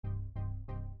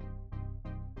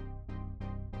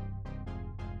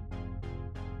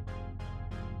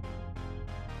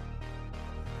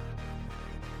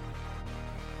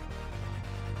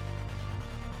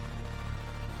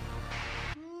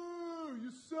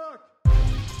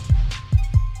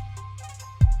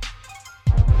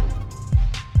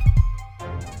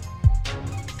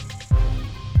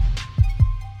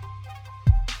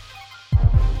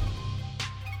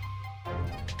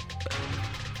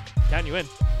you in.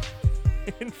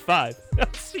 In 5. I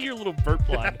see your little vert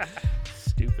blind.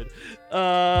 Stupid.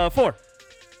 4,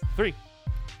 3,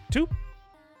 2,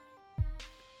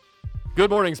 Good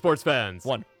morning, sports fans.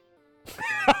 1.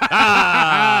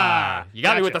 You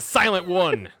got me with the silent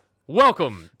one.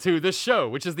 Welcome to this show,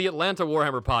 which is the Atlanta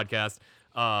Warhammer podcast.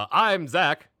 I'm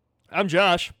Zach. I'm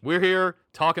Josh. We're here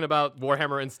talking about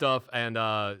Warhammer and stuff, and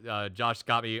Josh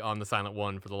got me on the silent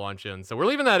one for the launch in. So we're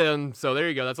leaving that in. So there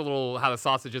you go. That's a little how the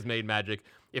sausage is made magic.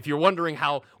 If you're wondering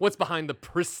what's behind the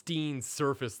pristine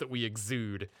surface that we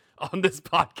exude on this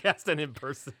podcast and in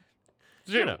person.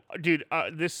 Dude,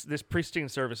 this pristine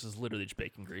service is literally just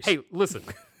bacon grease. Hey, listen.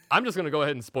 I'm just going to go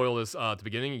ahead and spoil this at the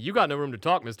beginning. You got no room to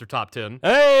talk, Mr. Top 10.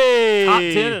 Hey! Top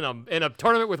 10 in a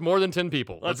tournament with more than 10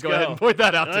 people. Let's go ahead and point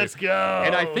that out, Let's too. go.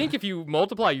 And I think if you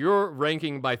multiply your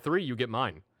ranking by 3, you get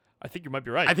mine. I think you might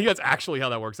be right. I think that's actually how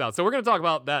that works out. So we're going to talk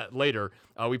about that later.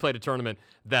 We played a tournament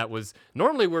that was,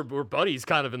 normally we're buddies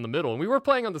kind of in the middle, and we were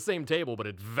playing on the same table, but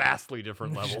at vastly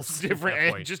different levels.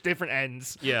 just different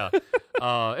ends. Yeah.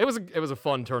 It was a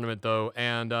fun tournament, though.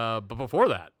 And but before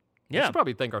that, we should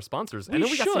probably thank our sponsors. And then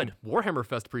we got some Warhammer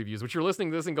Fest previews, which you're listening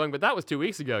to this and going, but that was 2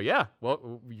 weeks ago. Yeah,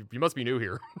 well, you must be new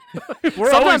here.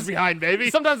 We're always behind, baby.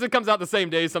 Sometimes it comes out the same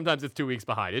day. Sometimes it's 2 weeks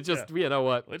behind. It's just, you know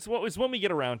what? It's when we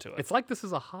get around to it. It's like this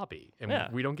is a hobby,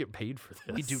 and we don't get paid for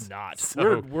this. We do not.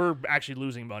 So we're actually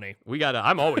losing money.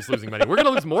 I'm always losing money. We're going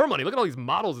to lose more money. Look at all these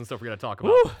models and stuff we're going to talk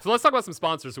about. Woo. So let's talk about some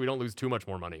sponsors so we don't lose too much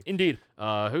more money. Indeed. You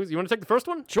want to take the first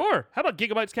one? Sure. How about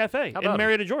Gigabytes Cafe in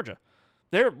Marietta, Georgia?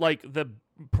 They're like the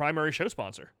primary show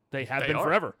sponsor. They have been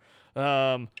forever.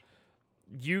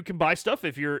 You can buy stuff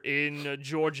if you're in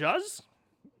Georgia's,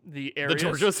 the area. The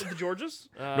Georgias.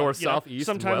 North, south, east,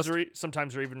 sometimes and west.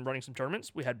 Sometimes they're even running some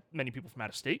tournaments. We had many people from out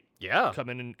of state. Yeah. Come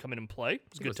in and play. It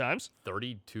was good times.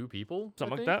 32 people,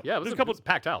 something like that. Yeah, it was a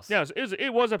packed house. Yeah,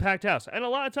 it was a packed house, and a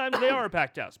lot of times they are a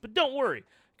packed house. But don't worry,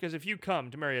 because if you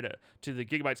come to Marietta, to the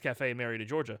Gigabytes Cafe in Marietta,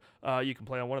 Georgia, you can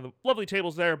play on one of the lovely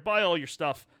tables there, buy all your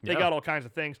stuff. They got all kinds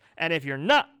of things. And if you're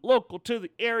not local to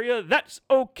the area, that's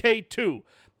okay too,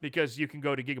 because you can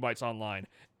go to Gigabytes Online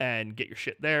and get your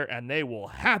shit there, and they will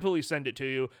happily send it to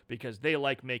you because they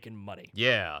like making money.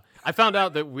 Yeah. I found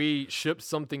out that we shipped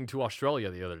something to Australia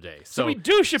the other day. So we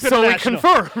do ship international.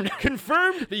 So we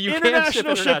confirmed that you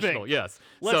international can ship international. shipping. Yes.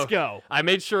 Let's go. I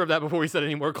made sure of that before we said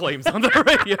any more claims on the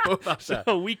radio about that.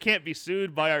 So we can't be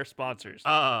sued by our sponsors.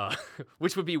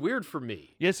 Which would be weird for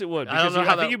me. Yes, it would. I don't Because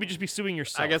know I think you would just be suing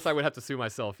yourself. I guess I would have to sue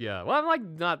myself, yeah. Well, I'm like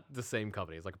not the same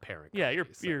company. It's like a parent company. Yeah,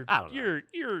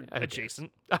 you're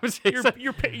adjacent. I'm adjacent.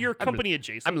 You're company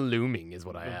adjacent. I'm looming is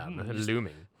what I am.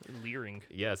 Looming. Leering.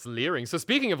 Yes, leering. So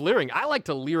speaking of leering, I like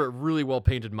to leer at really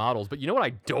well-painted models, but you know what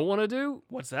I don't want to do?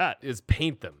 What's that? Is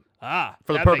paint them.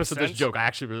 For the purpose of this joke, I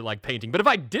actually really like painting. But if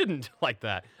I didn't like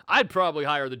that, I'd probably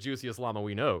hire the juiciest llama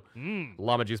we know,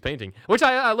 Llama Juice Painting, which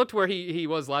I looked where he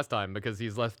was last time because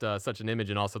he's left such an image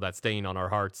and also that stain on our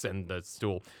hearts and the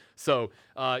stool. So,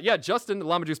 Justin,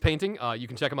 Llama Juice Painting, you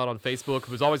can check him out on Facebook.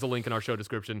 There's always a link in our show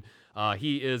description.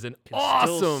 He is an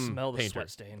awesome smell the painter. Sweat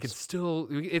stains.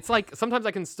 It's like sometimes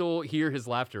I can still hear his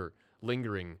laughter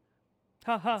lingering.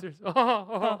 Ha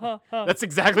ha. That's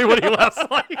exactly what he laughs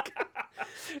like.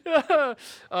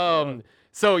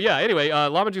 So yeah, anyway,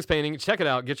 Llama Juice Painting, check it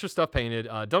out. Get your stuff painted.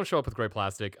 Don't show up with gray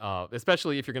plastic,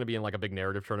 especially if you're going to be in like a big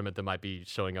narrative tournament that might be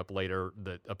showing up later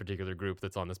that a particular group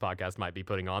that's on this podcast might be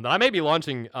putting on that I may be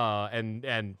launching.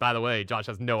 And by the way, Josh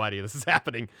has no idea this is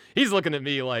happening. He's looking at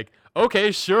me like,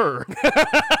 okay, sure.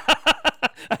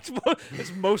 That's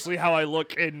mostly how I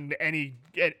look at any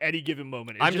given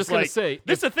moment. It's I'm just going to say,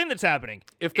 this is a thing that's happening.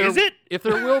 If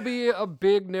there will be a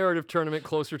big narrative tournament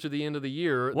closer to the end of the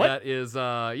year that is,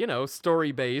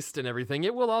 story based and everything,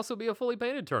 it will also be a fully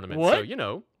painted tournament. What?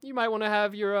 So, you might want to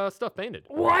have your stuff painted.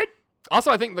 What?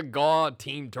 Also, I think the GAW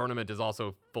team tournament is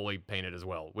also fully painted as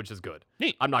well, which is good.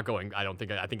 Neat. I'm not going. I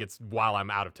think it's while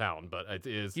I'm out of town, but it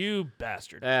is. You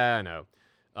bastard. I know.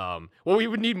 Well, we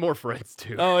would need more friends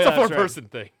too. Oh, it's yeah, a four-person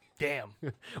thing. Damn.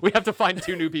 We have to find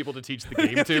 2 new people to teach the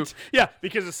game to. Yeah,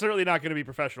 because it's certainly not going to be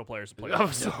professional players to play.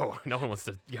 No one wants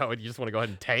to. You just want to go ahead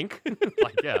and tank.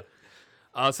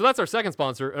 So that's our second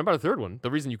sponsor, and about a third one.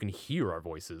 The reason you can hear our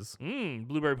voices.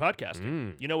 Blueberry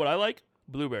podcasting. You know what I like?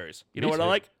 Blueberries. You know Me what too. I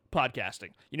like? Podcasting.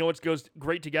 You know what goes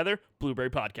great together? Blueberry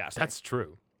podcasting. That's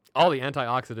true. All the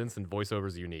antioxidants and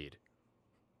voiceovers you need.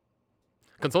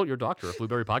 Consult your doctor if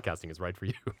Blueberry podcasting is right for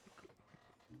you.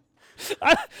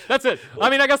 That's it. I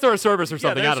mean, I guess they're a service or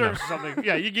something. Yeah, I don't know. or something.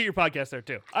 Yeah, you get your podcast there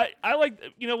too. I like.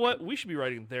 You know what? We should be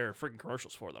writing their freaking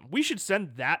commercials for them. We should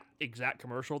send that exact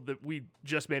commercial that we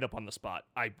just made up on the spot.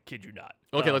 I kid you not.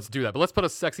 Okay, let's do that. But let's put a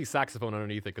sexy saxophone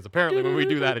underneath it, because apparently when we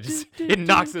do that, it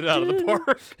knocks it out of the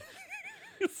park.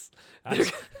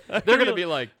 They're gonna be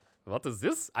like, "What is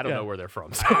this?" I don't know where they're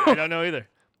from. So. I don't know either.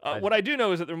 What I do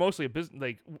know is that they're mostly a business,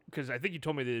 like, because I think you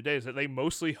told me the other day, is that they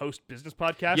mostly host business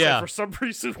podcasts. Yeah. And for some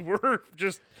reason,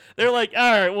 they're like,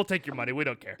 all right, we'll take your money. We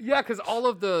don't care. Yeah, because all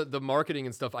of the marketing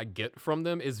and stuff I get from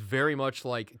them is very much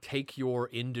like, take your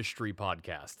industry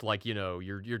podcast. Like,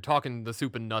 you're talking the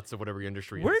soup and nuts of whatever your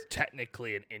industry We're is.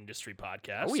 technically an industry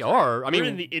podcast. We are. We're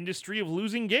in the industry of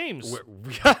losing games.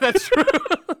 Yeah, that's true.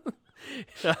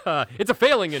 It's a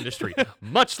failing industry,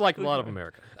 much like a lot of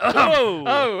America.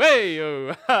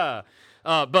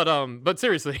 But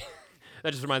seriously,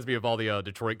 that just reminds me of all the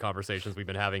Detroit conversations we've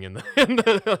been having in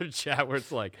the chat, where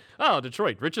it's like, oh,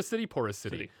 Detroit, richest city, poorest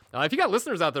city. If you got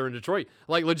listeners out there in Detroit,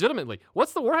 like, legitimately,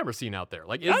 what's the Warhammer scene out there?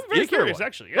 Like, I'm very curious, one?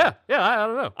 actually. Yeah, I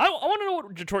don't know. I want to know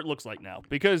what Detroit looks like now,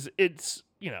 because it's,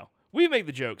 we make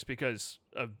the jokes because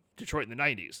of Detroit in the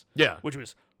 90s. Yeah. Which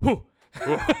was, whew.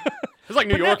 It's like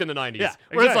New York in the 90s, yeah,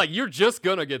 where it's exactly. like, you're just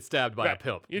gonna get stabbed by a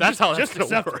pimp. You That's how that's just gonna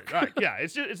accept work. it. Right. Yeah,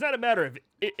 it's not a matter of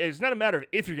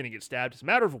if you're gonna get stabbed. It's a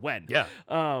matter of when. Yeah.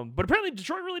 But apparently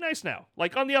Detroit really nice now,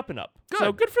 like on the up and up. Good.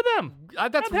 So good for them.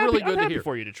 That's I'm really happy, good I'm to happy hear.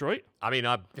 for you, Detroit. I mean,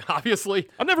 obviously,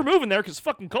 I'm never moving there because it's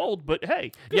fucking cold. But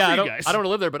hey, good yeah, for I you don't guys. want to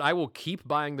live there, but I will keep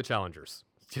buying the Challengers.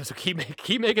 Just keep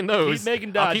making those. Keep making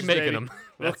I'll Dodges, keep making baby.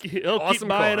 them. He'll awesome keep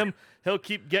buying car. them. He'll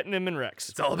keep getting them in wrecks.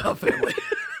 It's all about family.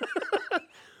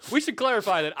 We should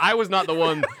clarify that I was not the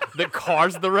one that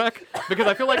caused the wreck, because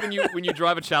I feel like when you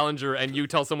drive a Challenger and you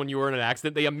tell someone you were in an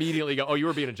accident, they immediately go, "Oh, you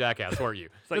were being a jackass, weren't you?"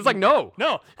 It's like, no,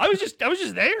 I was just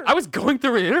there. I was going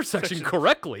through an intersection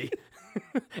correctly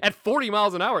at 40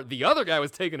 miles an hour. The other guy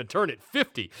was taking a turn at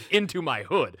 50 into my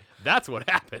hood. That's what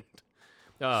happened.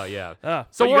 Oh yeah.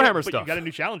 So Warhammer But stuff. you got a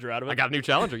new Challenger out of it. I got a new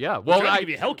Challenger. Yeah. Well, I give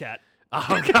you a Hellcat.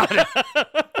 Oh god.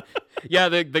 Yeah,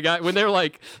 the guy, when they're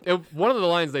like, one of the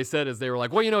lines they said is, they were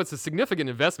like, well, it's a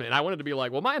significant investment, and I wanted to be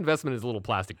like, well, my investment is little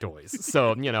plastic toys,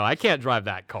 so I can't drive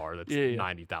that car. That's a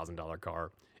 $90,000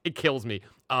 car. It kills me.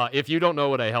 If you don't know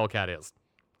what a Hellcat is,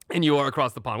 and you are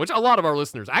across the pond, which a lot of our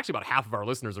listeners, actually about half of our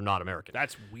listeners, are not American.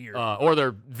 That's weird. Or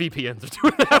their VPNs are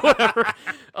doing that,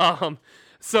 whatever.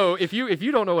 So if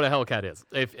you don't know what a Hellcat is,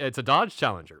 if it's a Dodge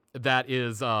Challenger that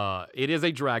is it is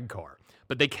a drag car.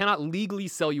 But they cannot legally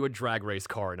sell you a drag race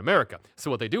car in America. So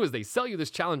what they do is they sell you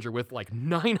this Challenger with like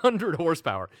 900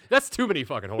 horsepower. That's too many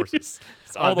fucking horses.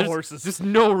 It's all the there's horses. There's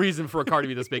no reason for a car to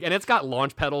be this big, and it's got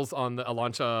launch pedals on the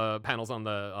launch panels on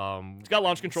the. It's got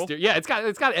launch control. Yeah, it's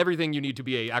got everything you need to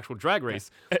be a actual drag race.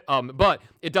 But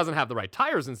it doesn't have the right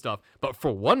tires and stuff. But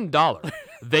for $1,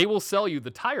 they will sell you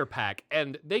the tire pack,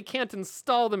 and they can't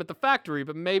install them at the factory.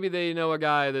 But maybe they know a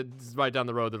guy that's right down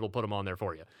the road that'll put them on there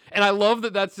for you. And I love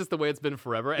that that's just the way it's been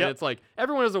forever, and it's like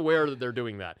everyone is aware that they're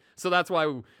doing that. So that's why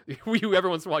every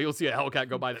once in a while you'll see a Hellcat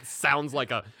go by that sounds like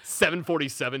a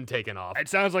 747 taking off. It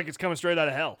sounds like it's coming straight out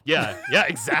of hell. Yeah,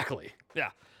 exactly.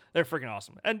 Yeah, they're freaking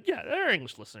awesome. And yeah, their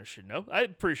English listeners should know.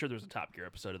 I'm pretty sure there was a Top Gear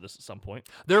episode of this at some point.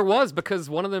 There was, because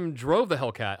one of them drove the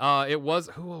Hellcat. It was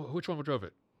which one drove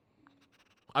it?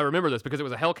 I remember this because it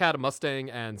was a Hellcat, a Mustang,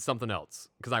 and something else.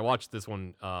 Because I watched this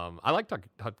one. I like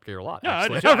Top Gear a lot.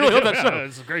 Actually, I really love that show.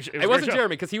 It's a great show. It wasn't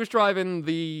Jeremy, because he was driving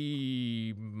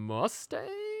the Mustang,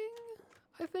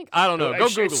 I think. I don't know. Go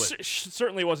Google it.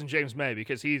 Certainly wasn't James May,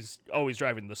 because he's always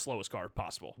driving the slowest car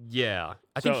possible. Yeah,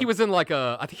 I think he was in like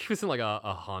a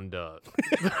Honda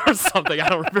or something. I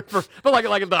don't remember, but like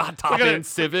the top end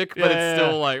Civic, but it's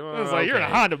still like. It's like, you're in a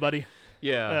Honda, buddy.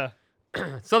 Yeah.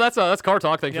 So that's Car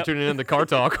Talk. Thanks for tuning in to Car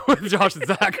Talk with Josh and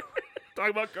Zach.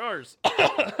 Talking about cars.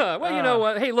 Well, you know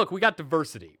what? Hey, look, we got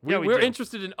diversity. We're do.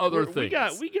 interested in other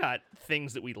things. We got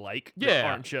things that we like that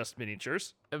aren't just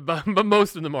miniatures. But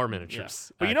most of them are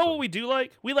miniatures. But you know what we do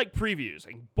like? We like previews.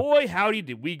 And boy, howdy,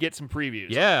 did we get some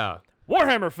previews. Yeah.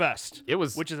 Warhammer Fest. It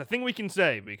was, which is a thing we can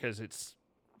say because it's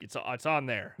on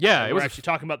there. Yeah, we're actually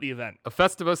talking about the event. A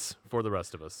Festivus for the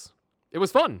rest of us. It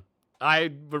was fun.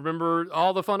 I remember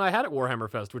all the fun I had at Warhammer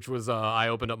Fest, which was I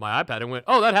opened up my iPad and went,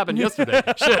 oh, that happened yesterday.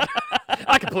 Shit.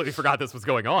 I completely forgot this was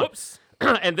going on. Whoops.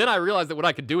 And then I realized that what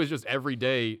I could do is just every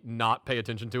day not pay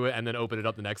attention to it and then open it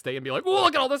up the next day and be like, oh,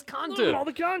 look at all this content. Look at all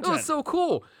the content. It was so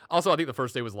cool. Also, I think the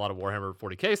first day was a lot of Warhammer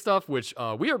 40K stuff, which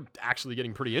we are actually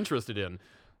getting pretty interested in.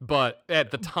 But at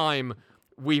the time,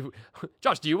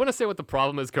 Josh, do you want to say what the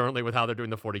problem is currently with how they're doing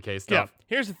the 40K stuff? Yeah,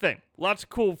 here's the thing. Lots of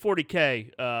cool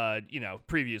 40K,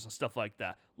 previews and stuff like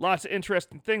that. Lots of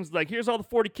interesting things. Like, here's all the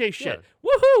 40K shit.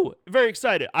 Woohoo! Very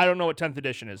excited. I don't know what 10th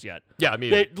edition is yet. Yeah, I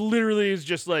mean, It literally is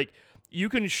just like, you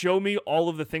can show me all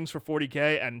of the things for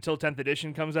 40K, and until 10th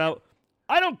edition comes out,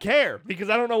 I don't care, because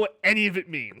I don't know what any of it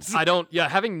means.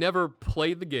 having never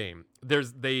played the game,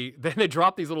 they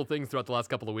drop these little things throughout the last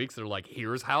couple of weeks that are like,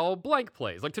 here's how blank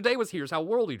plays. Like today was here's how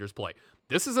World Eaters play.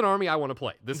 This is an army I want to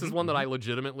play. This is one that I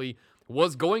legitimately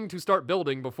was going to start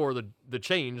building before the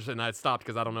change, and I stopped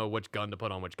because I don't know which gun to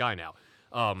put on which guy now.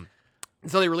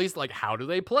 So they released like, how do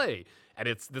they play? And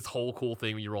it's this whole cool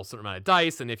thing where you roll a certain amount of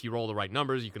dice, and if you roll the right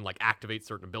numbers, you can like activate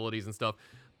certain abilities and stuff.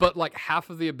 But like half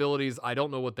of the abilities, I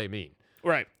don't know what they mean.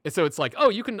 Right. And so it's like, oh,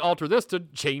 you can alter this to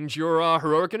change your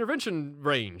heroic intervention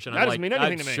range. And That I'm doesn't mean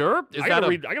anything to me. Sure? I gotta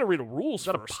read the rules Is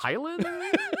that first. a pilot?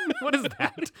 What is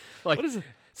that? Like, What is it?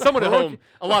 someone at home,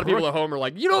 a lot of people at home are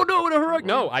like, you don't know what a heroic?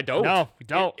 No, I don't. No, we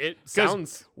don't. It 'Cause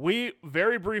sounds We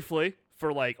very briefly,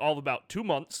 for like all of about 2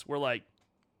 months, we're like,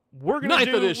 we're Ninth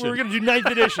gonna edition. do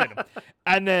 9th edition,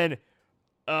 and then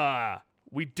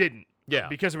we didn't. Yeah.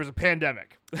 Because there was a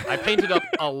pandemic. I painted up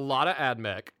a lot of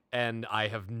AdMech, and I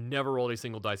have never rolled a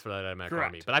single dice for that AdMech Correct.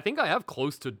 army. But I think I have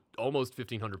close to almost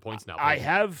 1,500 points now. I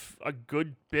have a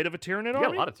good bit of a Tyranid You army.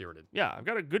 got a lot of Tyranid. Yeah, I've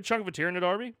got a good chunk of a Tyranid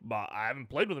army, but I haven't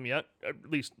played with them yet. At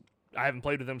least I haven't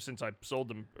played with them since I sold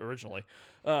them originally.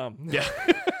 Yeah.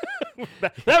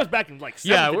 That was back in like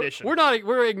 7th edition.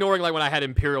 we're ignoring like when I had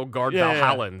Imperial Guard Yeah, yeah.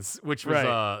 Valhallans, which was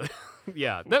Right.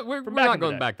 we're back not in the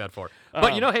going day. back that far.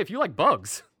 But hey, if you like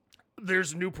bugs,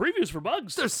 There's new previews for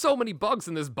bugs. there's so many bugs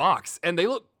in this box, and they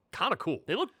look kind of cool.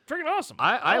 They look freaking awesome.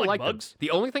 I like bugs. them.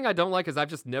 The only thing I don't like is I've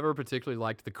just never particularly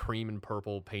liked the cream and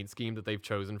purple paint scheme that they've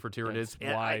chosen for Tyranids.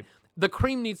 That's why- The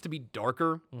cream needs to be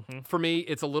darker. For me,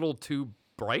 it's a little too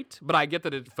bright, but I get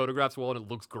that it photographs well and it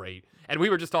looks great. And we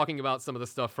were just talking about some of the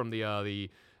stuff from the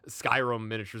Skyrim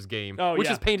miniatures game, Oh, which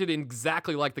yeah. is painted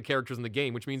exactly like the characters in the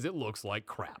game, which means it looks like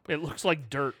crap. It looks like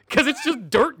dirt. Because it's just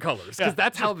dirt colors. Because Yeah.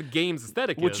 that's how the game's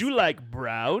aesthetic Would is. you like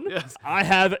brown? Yes. I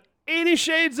have 80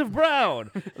 shades of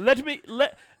brown.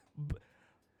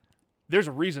 There's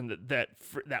a reason that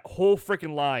whole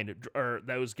freaking line or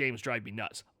those games drive me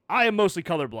nuts. I am mostly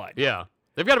colorblind. Yeah.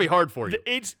 They've got to be hard for you.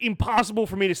 It's impossible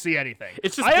for me to see anything.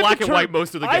 It's just I have black to and white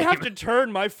most of the I game. have to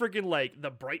turn my freaking the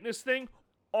brightness thing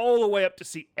all the way up to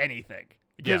see anything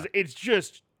because Yeah. it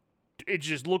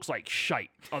just looks like shite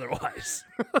otherwise.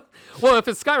 Well, if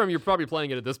it's Skyrim, you're probably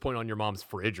playing it at this point on your mom's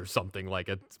fridge or something. Like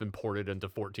it's been ported into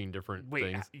 14 different Wait,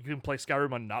 things. you can play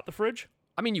Skyrim on not the fridge?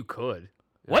 I mean, you could.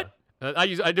 What? Yeah.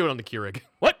 I do it on the Keurig.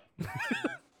 What?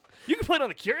 You can play it on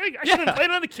the Keurig? I should have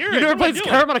played it on the Keurig. You never What am I played doing?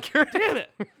 Skyrim on a Keurig? Damn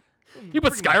it. You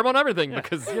put Skyrim on everything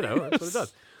because that's what it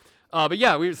does. But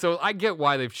yeah, so I get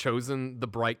why they've chosen the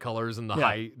bright colors and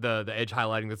the edge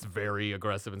highlighting that's very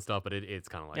aggressive and stuff, but it's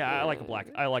kind of like Yeah, I like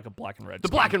a black and red. The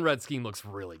black and red scheme looks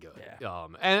really good. Yeah.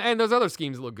 And those other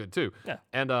schemes look good too. Yeah.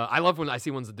 And I love when I see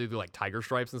ones that do like tiger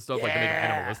stripes and stuff, like they make it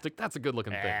Yeah. animalistic. That's a good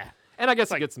looking thing. Yeah. And I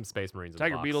guess Like you get some Space Marines in the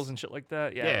Tiger box. beetles and shit like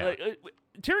that. Yeah. Yeah.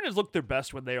 Tyranids look their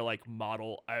best when they are like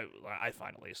model. I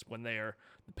find at least when they are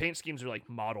the paint schemes are like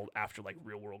modeled after like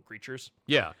real world creatures.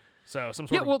 Yeah. So some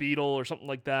sort well, of beetle or something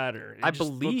like that, or it I just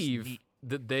looks believe neat.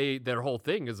 that their whole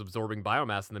thing is absorbing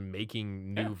biomass and then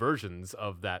making new versions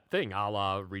of that thing, a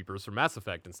la Reapers from Mass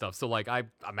Effect and stuff. So like I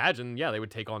imagine, they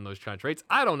would take on those kind of traits.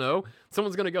 I don't know.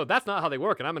 Someone's gonna go, that's not how they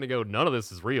work, and I'm gonna go, none of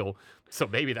this is real. So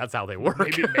maybe that's how they work.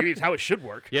 Maybe it's how it should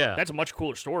work. Yeah. That's a much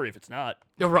cooler story if it's not.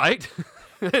 Right?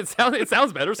 it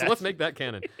sounds better, so let's make that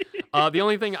canon. The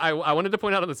only thing I wanted to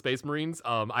point out on the Space Marines,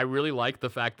 I really like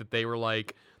the fact that they were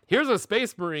like, here's a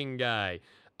Space Marine guy.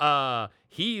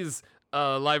 He's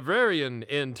a librarian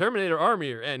in Terminator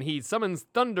Armor, and he summons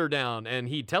thunder down, and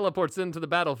he teleports into the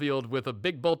battlefield with a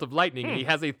big bolt of lightning, and he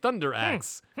has a thunder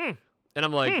axe. And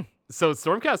I'm like, so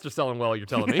Stormcaster's selling well, you're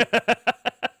telling me?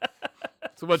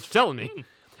 So what you're telling me?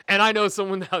 And I know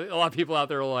a lot of people out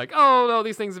there are like, oh, no,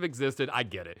 these things have existed. I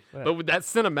get it. Yeah. But with that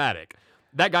cinematic,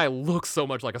 that guy looks so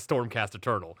much like a Stormcast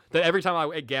Eternal that every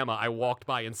time at Gamma, I walked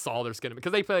by and saw their skin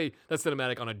because they play that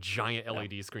cinematic on a giant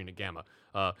LED screen at Gamma.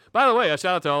 By the way, a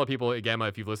shout out to all the people at Gamma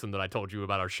if you've listened that I told you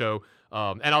about our show.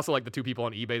 And also like the two people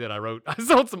on eBay that I wrote. I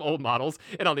sold some old models,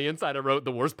 and on the inside I wrote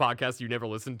the worst podcast you never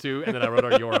listened to, and then I wrote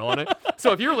our URL on it.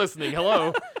 So if you're listening,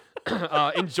 hello.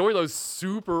 Enjoy those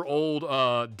super old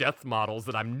death models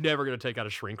that I'm never going to take out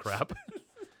of shrink wrap.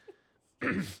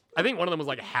 I think one of them was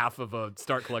like half of a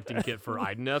start collecting kit for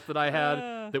Ideneth that I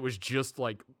had that was just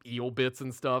like eel bits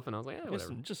and stuff, and I was like,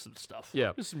 whatever. Just some stuff.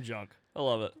 Yeah. Just some junk. I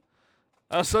love it.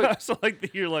 So like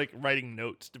that you're like writing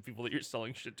notes to people that you're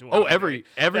selling shit to. Oh, on eBay.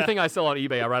 everything I sell on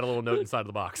eBay, I write a little note inside of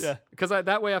the box. Yeah. Because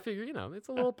that way I figure, it's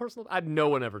a little personal. No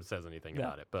one ever says anything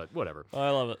about it, but whatever. Oh, I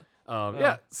love it.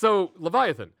 Yeah. So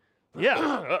Leviathan.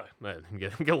 Yeah. Man,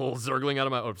 get a little Zergling out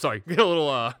of my. Oh, sorry. Get a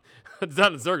little it's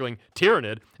not a Zergling,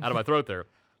 Tyrannid out of my throat there.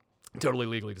 Totally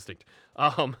legally distinct.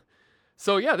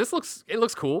 So yeah, it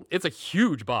looks cool. It's a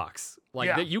huge box.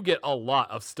 Like that, you get a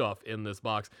lot of stuff in this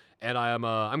box, and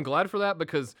I'm glad for that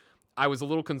because I was a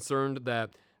little concerned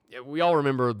that we all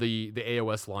remember the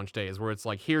AOS launch days where it's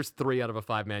like here's 3 out of a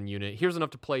 5-man unit. Here's enough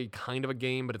to play kind of a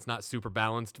game, but it's not super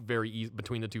balanced, very easy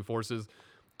between the two forces.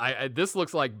 This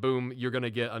looks like boom, you're gonna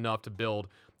get enough to build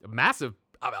massive.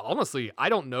 Honestly, I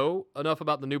don't know enough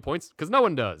about the new points because no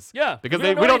one does. Yeah, because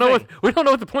we we don't know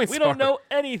what the points are. We don't know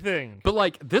anything. But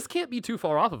like this can't be too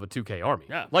far off of a 2K army.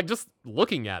 Yeah. Like just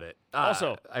looking at it.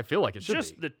 Also, I feel like it should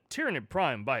just be. the Tyrannid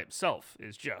Prime by itself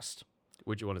is just.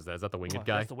 Which one is that? Is that the winged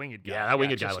guy? That's the winged guy. Yeah, that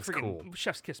winged guy just looks freaking cool.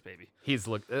 Chef's kiss, baby.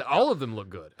 All of them look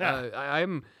good.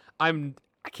 Yeah.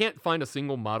 I can't find a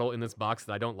single model in this box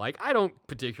that I don't like. I don't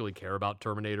particularly care about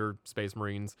Terminator, Space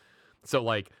Marines. So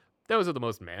like those are the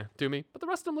most meh to me, but the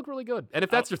rest of them look really good. And if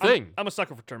that's your thing. I'm a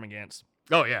sucker for Termagants.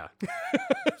 Oh yeah.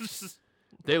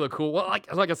 They look cool. Well,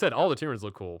 like I said, all the Tyranids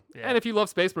look cool. Yeah. And if you love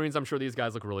Space Marines, I'm sure these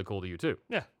guys look really cool to you too.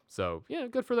 Yeah. So yeah,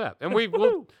 good for that. And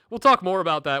we'll talk more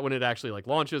about that when it actually like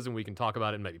launches, and we can talk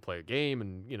about it and maybe play a game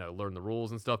and learn the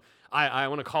rules and stuff. I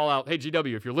want to call out, hey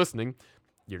GW, if you're listening,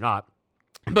 you're not,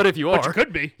 but if you are, But you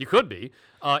could be. You could be.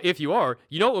 If you are,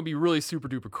 what would be really super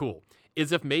duper cool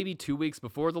is if maybe 2 weeks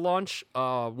before the launch,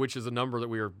 which is a number that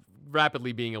we are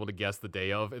rapidly being able to guess the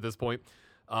day of at this point,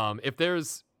 if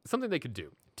there's something they could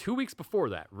do 2 weeks before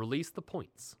that, release the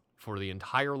points for the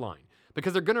entire line.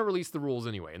 Because they're going to release the rules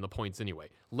anyway and the points anyway.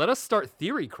 Let us start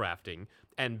theory crafting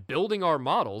and building our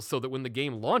models so that when the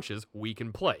game launches, we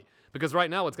can play. Because right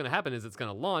now what's going to happen is it's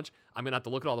going to launch. I'm going to have to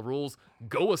look at all the rules,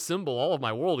 go assemble all of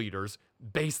my World Eaters,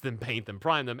 base them, paint them,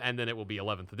 prime them, and then it will be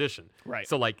 11th edition. Right.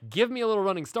 So like, give me a little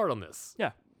running start on this.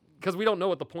 Yeah. Because we don't know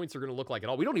what the points are going to look like at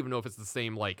all. We don't even know if it's the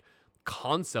same like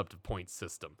concept of point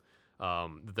system.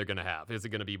 That they're going to have. Is it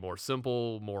going to be more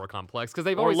simple, more complex? Because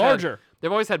they've always larger.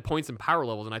 They've always had points and power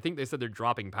levels, and I think they said they're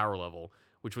dropping power level,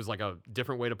 which was like a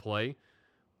different way to play.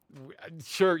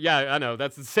 Sure, yeah, I know.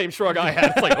 That's the same shrug I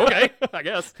had. It's like, okay, I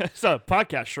guess. It's a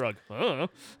podcast shrug. I don't know.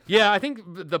 Yeah, I think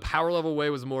the power level way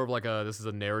was more of like this is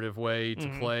a narrative way to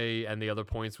play, and the other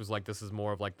points was like this is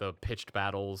more of like the pitched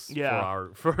battles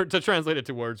for to translate it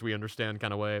to words we understand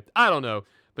kind of way. I don't know.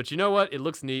 But you know what? It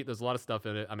looks neat. There's a lot of stuff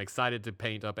in it. I'm excited to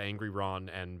paint up Angry Ron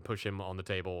and push him on the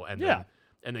table and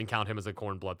then count him as a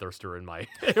corn bloodthirster in my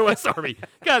AOS army.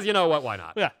 Guys, you know what? Why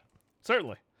not? Yeah,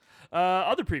 certainly.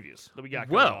 Other previews that we got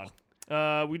going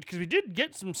on. Because we did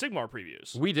get some Sigmar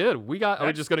previews. We did. Are we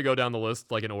just going to go down the list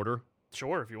like in order?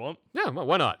 Sure, if you want. Yeah, well,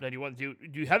 why not? Then do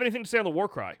you have anything to say on the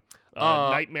Warcry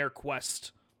Nightmare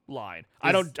Quest line?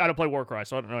 I don't play Warcry,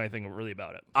 so I don't know anything really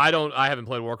about it. I haven't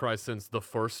played Warcry since the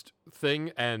first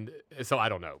thing, and so I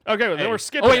don't know. Okay, well, they were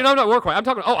skipping. Oh wait, no, not Warcry. I'm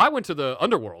talking. Oh, I went to the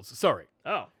Underworlds. Sorry.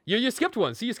 Oh. You skipped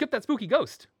one. See, you skipped that spooky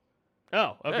ghost.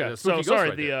 Oh, okay. Yeah, So sorry,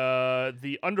 right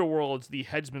the Underworld's the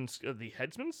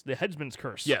Headsman's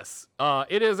Curse. Yes.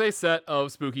 It is a set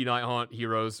of spooky Night Haunt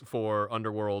heroes for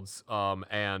Underworlds,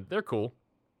 and they're cool.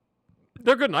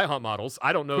 They're good Night Haunt models.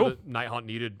 I don't know that Night Haunt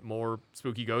needed more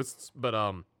spooky ghosts, but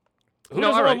who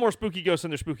doesn't want more spooky ghosts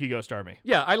in their spooky ghost army?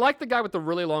 Yeah, I like the guy with the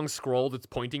really long scroll that's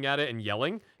pointing at it and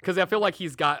yelling because I feel like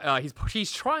he's got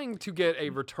he's trying to get a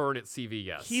return at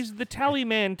CVS. He's the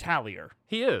Tallyman Tallier.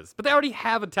 He is, but they already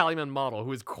have a Tallyman model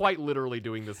who is quite literally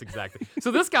doing this exact thing.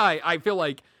 So this guy, I feel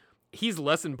like he's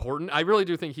less important. I really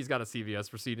do think he's got a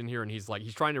CVS receipt in here, and he's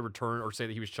trying to return or say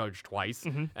that he was charged twice,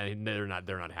 and they're not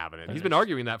having it. He's been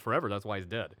arguing that forever. That's why he's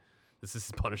dead. This is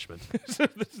his punishment. This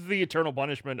is the eternal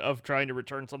punishment of trying to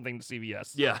return something to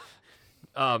CVS. Yeah.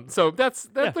 So they're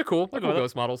cool. They're cool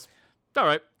ghost models. All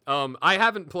right. I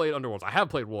haven't played Underworlds. I have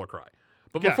played Warcry.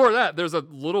 But before that, there's a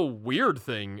little weird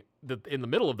thing that in the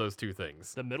middle of those two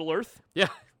things. The Middle Earth? Yeah.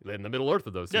 In the Middle Earth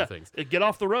of those two things. Get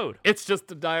off the road. It's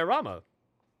just a diorama.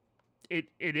 It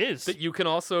is. That you can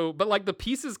also, but like the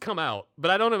pieces come out,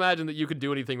 but I don't imagine that you could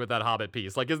do anything with that Hobbit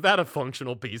piece. Like, is that a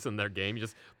functional piece in their game? You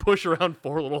just push around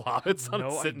 4 little hobbits on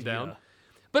it sitting down.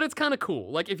 But it's kind of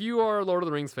cool. Like, if you are a Lord of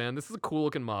the Rings fan, this is a cool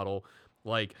looking model.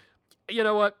 Like, you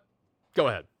know what? Go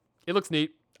ahead. It looks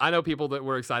neat. I know people that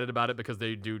were excited about it because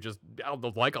they do just,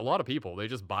 like a lot of people, they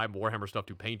just buy Warhammer stuff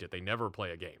to paint it. They never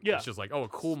play a game. Yeah. It's just like, oh, a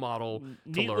cool model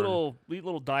neat to learn. Neat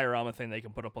little diorama thing they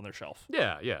can put up on their shelf.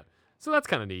 Yeah, yeah. So that's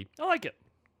kind of neat. I like it.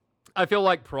 I feel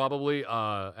like probably,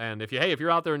 and if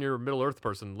you're out there and you're a Middle Earth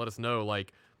person, let us know,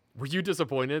 like, were you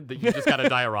disappointed that you just got a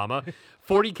diorama?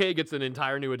 40K gets an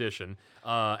entire new edition.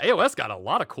 AOS got a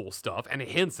lot of cool stuff, and it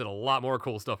hints at a lot more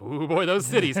cool stuff. Ooh, boy, those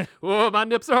cities. Ooh, my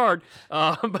nips are hard.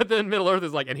 But then Middle Earth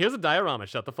is like, and here's a diorama.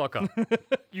 Shut the fuck up.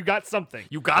 You got something.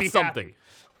 You got Be something. happy.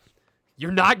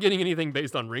 You're not getting anything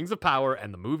based on Rings of Power,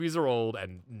 and the movies are old,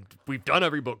 and we've done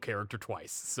every book character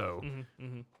twice. So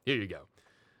here you go.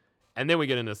 And then we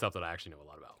get into stuff that I actually know a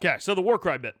lot about. Okay, so the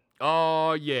Warcry bit.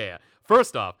 Oh, yeah.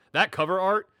 First off, that cover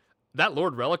art, that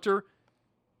Lord Relictor,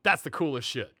 that's the coolest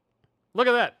shit. Look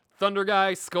at that. Thunder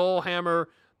Guy, Skull, Hammer.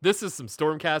 This is some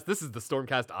Stormcast. This is the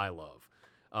Stormcast I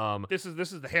love. This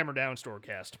is the Hammer Down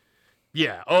Storecast.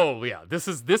 Yeah. Oh, yeah. This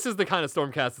is the kind of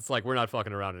Stormcast that's like, we're not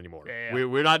fucking around anymore. Yeah.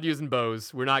 We're not using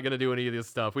bows. We're not going to do any of this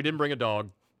stuff. We didn't bring a dog.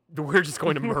 We're just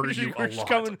going to murder you a We're lot. just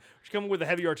coming with the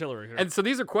heavy artillery here. And so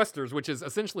these are questers, which is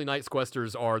essentially Knights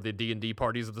Questers are the D&D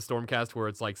parties of the Stormcast, where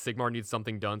it's like Sigmar needs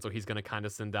something done, so he's going to kind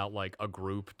of send out like a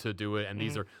group to do it. And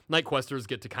these are Knight Questers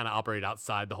get to kind of operate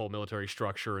outside the whole military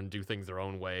structure and do things their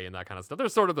own way and that kind of stuff. They're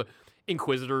sort of the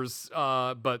Inquisitors,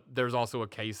 but there's also a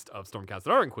caste of Stormcast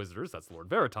that are Inquisitors. That's Lord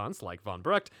Veritans, like Von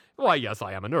Brecht. Why, yes,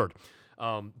 I am a nerd.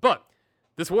 But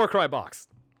this Warcry box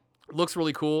looks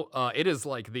really cool. It is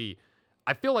like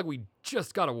I feel like we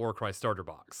just got a Warcry starter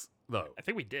box, though. I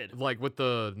think we did. Like with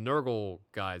the Nurgle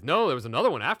guys. No, there was another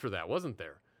one after that, wasn't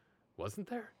there? Wasn't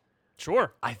there?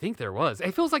 Sure. I think there was.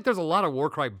 It feels like there's a lot of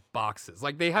Warcry boxes.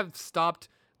 Like they have stopped.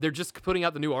 They're just putting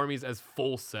out the new armies as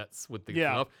full sets with the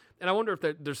stuff. And I wonder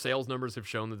if their sales numbers have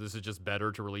shown that this is just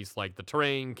better to release like the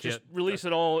terrain kit. Just release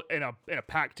it all in a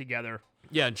pack together.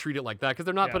 Yeah, and treat it like that because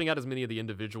they're not putting out as many of the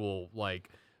individual like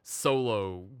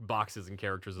solo boxes and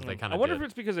characters as they kind of. I wonder if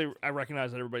it's because I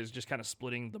recognize that everybody's just kind of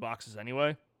splitting the boxes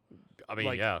anyway. I mean,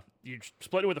 like, yeah, you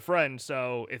split it with a friend,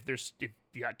 so if you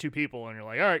got two people and you're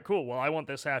like, all right, cool, well, I want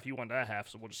this half, you want that half,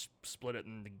 so we'll just split it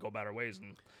and go about our ways,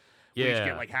 and we just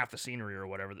get like half the scenery or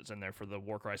whatever that's in there for the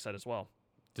Warcry set as well.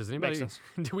 Does anybody?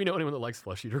 Do we know anyone that likes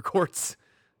Flesh Eater Courts?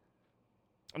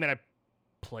 I mean, I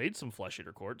played some Flesh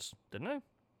Eater Courts, didn't I?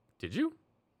 Did you?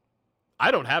 I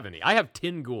don't have any. I have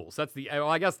 10 ghouls. That's well,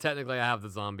 I guess technically I have the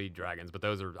zombie dragons, but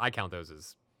I count those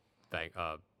as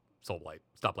Soulblight,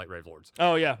 Stoplight Rave Lords.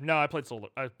 Oh yeah, no, I played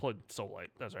Soulblight.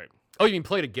 That's right. Oh, you mean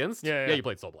played against? Yeah, you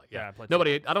played Soulblight. Yeah, I played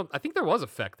nobody. Soulblight. I think there was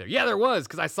effect there. Yeah, there was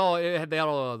because I saw they had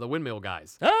all the windmill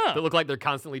guys that look like they're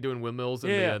constantly doing windmills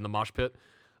in the mosh pit.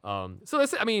 So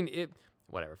this, I mean,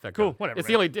 whatever. Cool, whatever. It's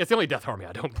the only Death Army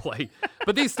I don't play.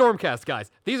 But these Stormcast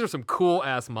guys, these are some cool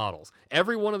ass models.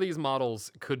 Every one of these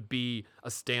models could be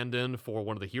a stand-in for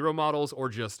one of the hero models, or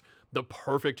just the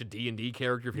perfect D&D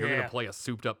character if you're going to play a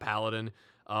souped-up paladin.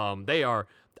 They are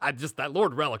that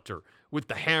Lord Relictor with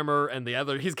the hammer and the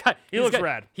other. He looks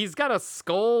rad. He's got a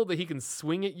skull that he can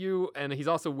swing at you, and he's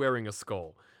also wearing a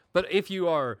skull. But if you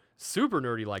are super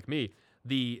nerdy like me,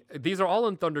 these are all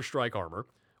in Thunderstrike armor,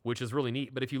 which is really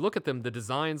neat. But if you look at them, the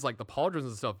designs, like the pauldrons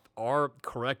and stuff, are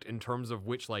correct in terms of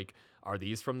which, like, are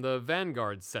these from the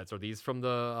Vanguard sets? Are these from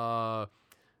the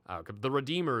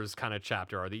Redeemers kind of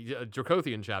chapter? Are the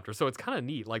Dracothian chapter? So it's kind of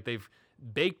neat. Like, they've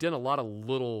baked in a lot of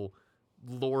little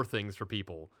lore things for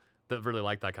people that really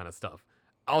like that kind of stuff.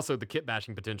 Also, the kit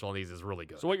bashing potential on these is really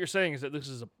good. So what you're saying is that this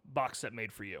is a box set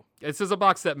made for you. This is a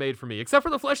box set made for me, except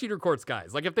for the Flesh Eater Courts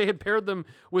guys. Like, if they had paired them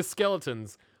with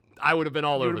skeletons, I would have been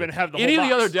all over them. Any of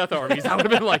the other Death Armies, I would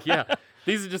have been like, yeah,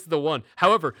 these are just the one.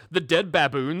 However, the Dead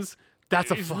Baboons,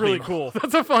 that's really cool.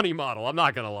 That's a funny model. I'm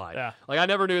not going to lie. Yeah. Like, I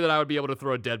never knew that I would be able to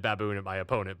throw a Dead Baboon at my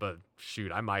opponent, but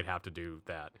shoot, I might have to do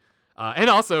that. And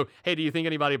also, hey, do you think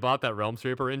anybody bought that Realm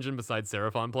Scraper engine besides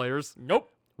Seraphon players?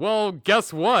 Nope. Well,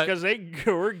 guess what? Because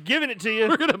we're giving it to you.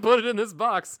 We're going to put it in this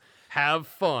box. Have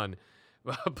fun.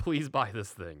 Please buy this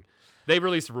thing. They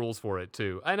released rules for it,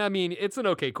 too. And, I mean, it's an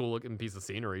okay, cool-looking piece of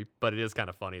scenery, but it is kind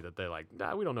of funny that they're like,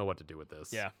 nah, we don't know what to do with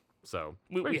this. Yeah. So.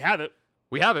 We have it.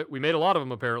 We have it. We made a lot of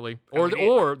them, apparently.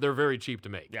 Or they're very cheap to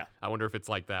make. Yeah. I wonder if it's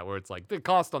like that, where it's like, the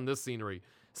cost on this scenery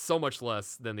so much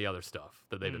less than the other stuff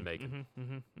that they've been making.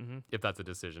 If that's a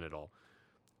decision at all.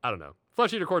 I don't know.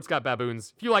 Flesh Eater Court's got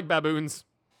baboons. If you like baboons,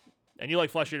 and you like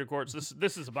Flesh Eater Courts,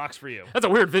 this is a box for you. That's a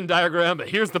weird Venn diagram, but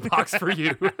here's the box for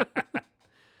you.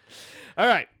 All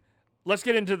right. Let's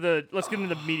get into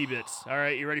the meaty bits. All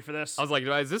right, you ready for this? I was like,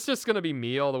 is this just going to be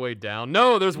me all the way down?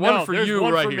 No, there's one for you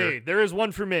right here. Me. There is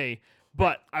one for me,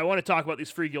 but I want to talk about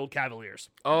these Free Guild Cavaliers.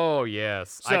 Oh,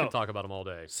 yes. So, I can talk about them all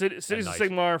day. Cities of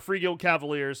Sigmar, Free Guild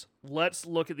Cavaliers. Let's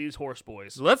look at these horse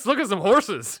boys. Let's look at some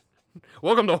horses.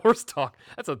 Welcome to Horse Talk.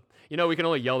 We can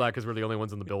only yell that because we're the only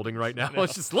ones in the building right now.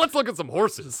 Let's look at some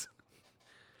horses.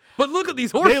 But look at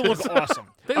these horses. They look awesome.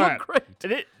 They All look right.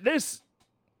 great. This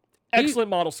excellent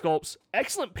model sculpts,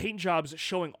 excellent paint jobs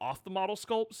showing off the model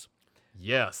sculpts.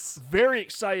 Yes. Very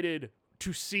excited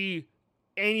to see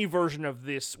any version of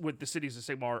this with the Cities of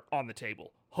Sigmar on the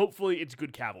table. Hopefully, it's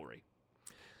good cavalry.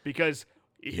 Because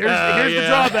here's the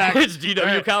drawback. It's GW All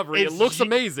right, Cavalry. It it's looks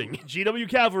amazing. GW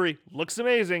Cavalry looks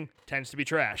amazing, tends to be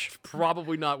trash.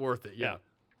 Probably not worth it. Yeah.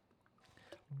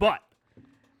 But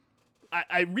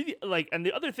I really like, and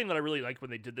the other thing that I really liked when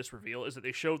they did this reveal is that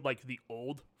they showed like the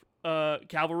old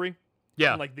cavalry,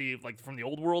 Yeah. from, like from the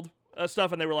old world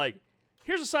stuff, and they were like,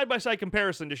 "Here's a side-by-side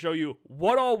comparison to show you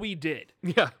what all we did.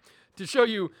 Yeah. To show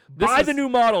you this Buy is the new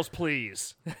models,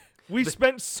 please. We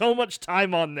spent so much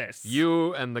time on this."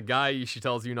 you and the guy she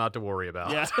tells you not to worry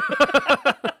about.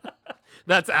 Yeah.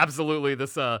 That's absolutely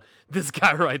this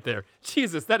guy right there.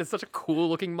 Jesus, that is such a cool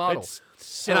looking model. It's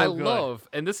so and I good. love,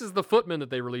 and this is the footmen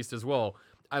that they released as well.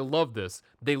 I love this.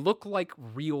 They look like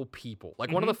real people.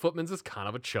 Like one of the footmen's is kind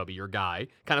of a chubbier guy.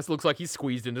 Kind of looks like he's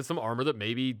squeezed into some armor that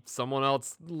maybe someone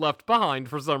else left behind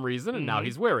for some reason, and now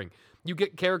he's wearing. You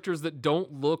get characters that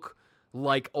don't look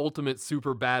like ultimate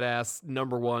super badass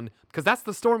 #1, because that's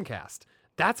the Stormcast.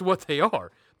 That's what they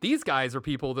are. These guys are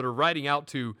people that are riding out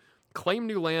to claim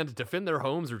new land, defend their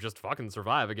homes, or just fucking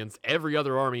survive against every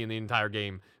other army in the entire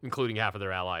game, including half of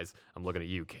their allies. I'm looking at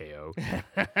you, KO.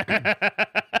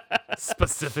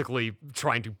 Specifically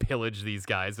trying to pillage these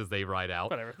guys as they ride out.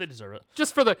 Whatever, they deserve it.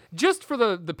 Just for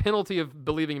the penalty of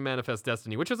believing in Manifest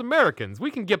Destiny, which as Americans,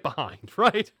 we can get behind,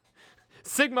 right?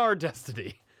 Sigmar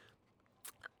Destiny.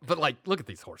 But like, look at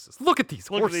these horses. Look at these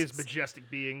Look horses. at these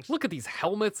majestic beings. Look at these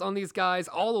helmets on these guys.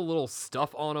 All the little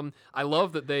stuff on them. I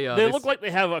love that they Look like they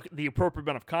have the appropriate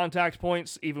amount of contact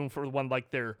points, even for when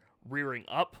like they're rearing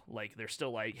up. Like they're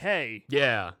still like, hey,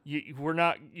 yeah. you're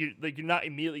not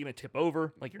immediately gonna tip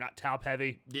over. Like you're not top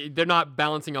heavy. They're not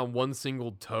balancing on one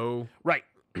single toe. Right.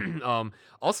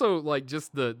 Also, like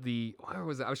just the where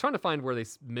was it? I was trying to find where they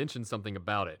mentioned something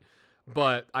about it,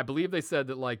 but I believe they said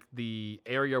that like the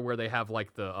area where they have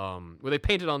like the where they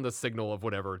painted on the signal of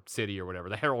whatever city or whatever,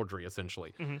 the heraldry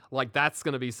essentially, like that's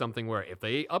gonna be something where if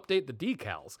they update the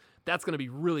decals, that's gonna be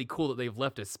really cool that they've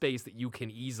left a space that you can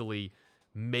easily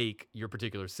make your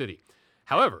particular city.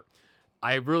 However,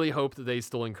 I really hope that they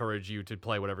still encourage you to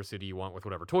play whatever city you want with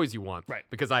whatever toys you want. Right.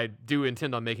 Because I do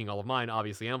intend on making all of mine,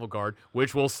 obviously, Anvil Guard,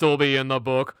 which will still be in the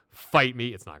book. Fight me.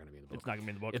 It's not going to be in the book. It's not gonna be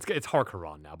in the book. It's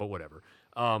Harkaron now, but whatever.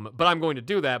 But I'm going to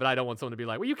do that, but I don't want someone to be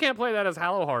like, well, you can't play that as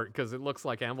Hallowheart because it looks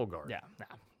like Anvil Guard. Yeah. No.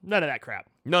 None of that crap.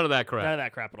 None of that crap. None of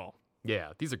that crap at all.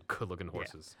 Yeah, these are good-looking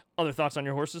horses. Other thoughts on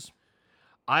your horses?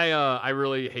 I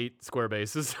really hate square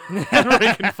bases and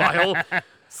rank and file.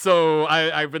 So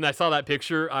when I saw that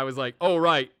picture, I was like, oh,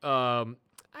 right. I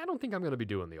don't think I'm going to be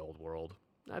doing the old world.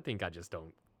 I think I just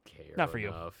don't care. Not for you.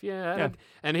 enough. Yeah. Yeah.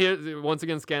 And here, once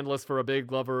again, scandalous for a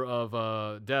big lover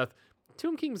of death.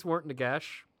 Tomb Kings weren't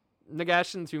Nagash.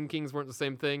 Nagash and Tomb Kings weren't the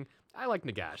same thing. I like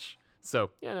Nagash.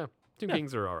 So, yeah, no. Tomb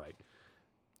Kings are all right.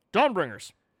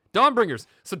 Dawnbringers. Dawnbringers.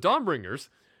 So Dawnbringers,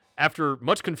 after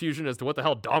much confusion as to what the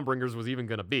hell Dawnbringers was even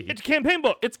going to be. It's a campaign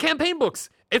book. It's campaign books.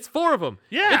 It's 4 of them.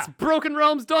 Yeah. It's Broken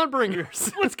Realms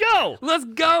Dawnbringers. Let's go. Let's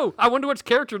go. I wonder which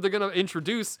character they're going to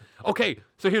introduce. Okay,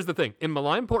 so here's the thing. In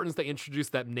Malign Portents, they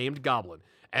introduced that named goblin.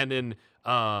 And in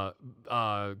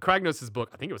Kragnos' book,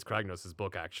 I think it was Kragnos'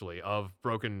 book, actually, of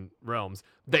Broken Realms,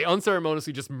 they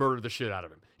unceremoniously just murder the shit out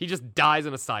of him. He just dies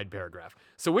in a side paragraph.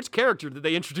 So which character did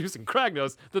they introduce in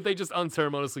Kragnos that they just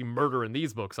unceremoniously murder in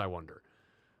these books, I wonder?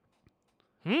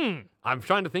 I'm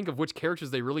trying to think of which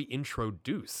characters they really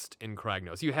introduced in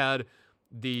Kragnos. You had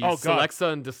the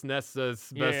Celexa and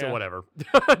Dysnessa, whatever.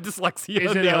 Dyslexia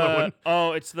Is and it the other one.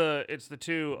 Oh, it's the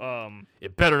two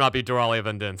It better not be Doralia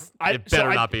Vendence. It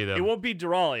better not be them. It won't be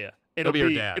Doralia. It'll be her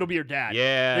dad. It'll be her dad.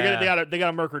 Yeah. They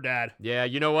gotta murk her dad. Yeah,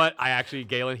 you know what?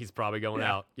 Galen, he's probably going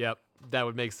out. Yep, that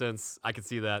would make sense. I could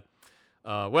see that.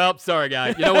 Well, sorry,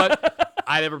 guy. You know what?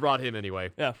 I never brought him anyway.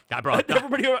 Yeah. I brought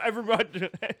Everybody ever brought you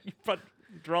brought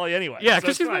Doralia anyway. Yeah, so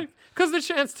because the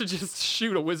chance to just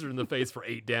shoot a wizard in the face for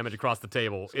 8 damage across the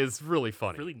table is really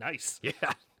funny. really nice. Yeah.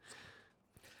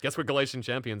 Guess what Galatian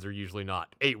champions are usually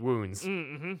not? 8 wounds.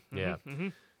 Yeah.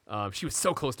 She was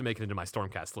so close to making it into my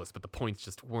Stormcast list, but the points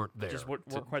just weren't there. Just weren't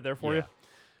quite there for you.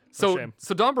 So shame.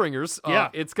 Dawnbringers, Yeah.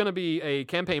 it's going to be a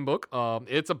campaign book.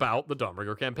 It's about the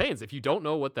Dawnbringer campaigns. If you don't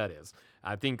know what that is,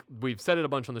 I think we've said it a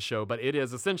bunch on the show, but it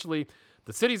is essentially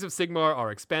the cities of Sigmar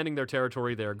are expanding their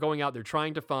territory. They're going out. They're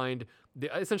trying to find,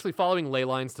 essentially following ley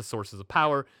lines to sources of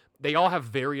power. they all have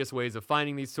various ways of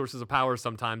finding these sources of power.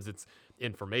 Sometimes it's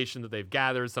information that they've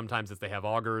gathered. Sometimes it's they have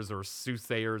augurs or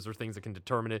soothsayers or things that can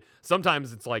determine it.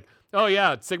 Sometimes it's like, oh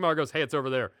yeah, Sigmar goes, hey, it's over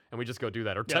there, and we just go do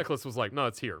that. Or Teclis was like, no,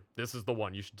 it's here. This is the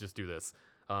one. You should just do this.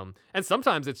 And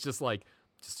sometimes it's just like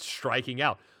just striking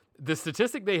out. The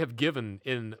statistic they have given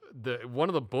in one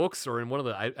of the books or in one of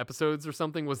the episodes or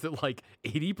something was that like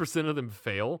 80% of them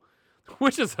fail,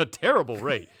 which is a terrible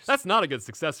rate. That's not a good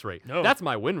success rate. No. That's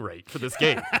my win rate for this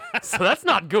game. So that's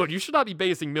not good. You should not be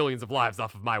basing millions of lives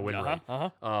off of my win rate.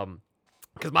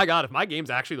 Because my God, if my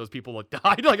game's actually those people that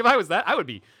died, like if I was that,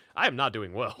 I am not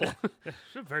doing well. You're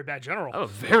a very bad general. I'm a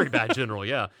very bad general,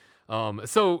 yeah.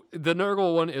 So the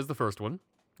Nurgle one is the first one.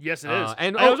 Yes, it is.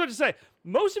 And I was about to say,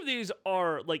 most of these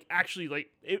are like actually like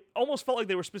it almost felt like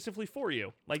they were specifically for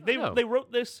you. Like they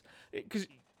wrote this because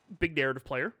big narrative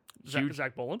player,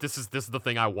 Zach Boland. This is the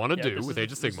thing I want to do with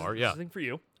Age of Sigmar. This is the thing for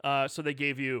you. So they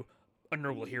gave you a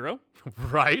Nurgle hero,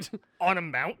 right, on a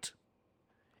mount,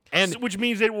 and which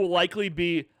means it will likely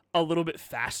be a little bit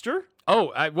faster.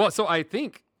 Oh, so I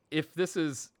think if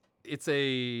it's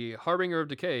a Harbinger of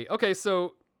Decay. Okay,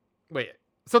 so wait.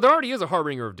 So there already is a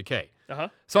Harbinger of Decay.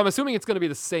 So I'm assuming it's going to be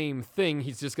the same thing.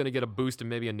 He's just going to get a boost and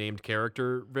maybe a named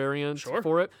character variant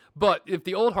for it. But if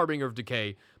the old Harbinger of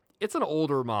Decay, it's an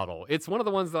older model. It's one of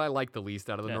the ones that I like the least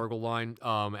out of the Nurgle line.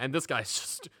 And this guy's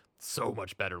just so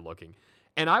much better looking.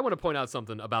 And I want to point out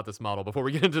something about this model before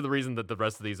we get into the reason that the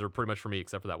rest of these are pretty much for me,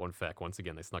 except for that one Feck. Once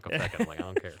again, they snuck a Feck. I'm like, I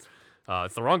don't care.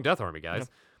 It's the wrong Death Army, guys.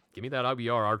 Give me that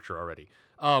IBR Archer already.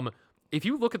 If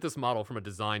you look at this model from a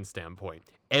design standpoint,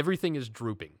 everything is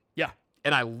drooping. Yeah.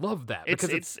 And I love that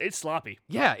because it's sloppy.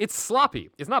 Yeah, it's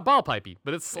sloppy. It's not ball pipey,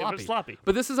 but it's sloppy. It's sloppy.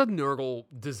 But this is a Nurgle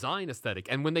design aesthetic,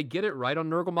 and when they get it right on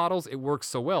Nurgle models, it works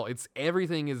so well.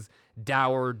 Everything is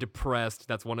dour, depressed.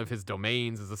 That's one of his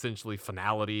domains, is essentially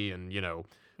finality, and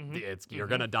you're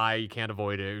gonna die, you can't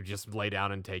avoid it. You just lay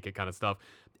down and take it, kind of stuff.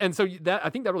 And so I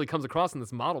think that really comes across in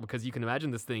this model because you can imagine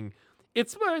this thing.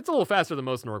 It's a little faster than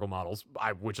most Nurgle models,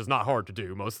 which is not hard to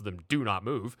do. Most of them do not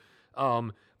move.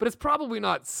 But it's probably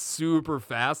not super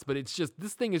fast, but it's just,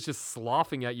 this thing is just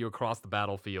sloughing at you across the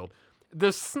battlefield.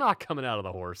 There's snot coming out of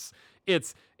the horse.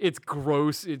 It's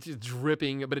gross, it's just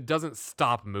dripping, but it doesn't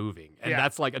stop moving. And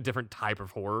that's like a different type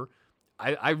of horror.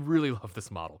 I really love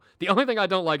this model. The only thing I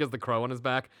don't like is the crow on his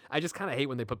back. I just kind of hate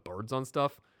when they put birds on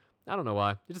stuff. I don't know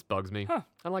why. It just bugs me. I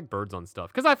don't like birds on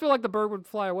stuff because I feel like the bird would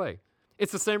fly away.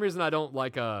 It's the same reason I don't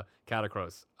like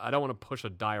Catacross. I don't want to push a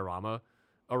diorama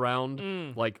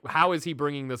around. Like, how is he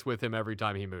bringing this with him every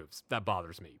time he moves? That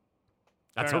bothers me.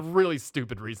 That's a really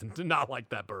stupid reason to not like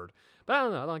that bird. But I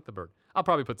don't know. I like the bird. I'll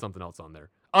probably put something else on there.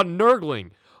 A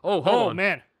Nurgling. Oh, hold on.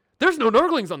 Man. There's no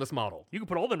Nurglings on this model. You can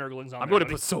put all the Nurglings on I'm going to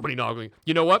put so many Nurglings.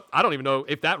 You know what? I don't even know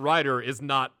if that rider is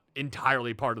not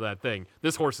entirely part of that thing.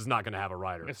 This horse is not going to have a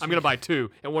rider. I'm going to buy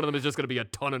two, and one of them is just going to be a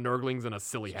ton of Nurglings and a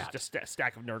silly hat. Just a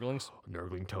stack of Nurglings.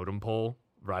 Nurgling totem pole,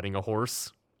 riding a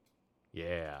horse.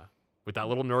 Yeah. With that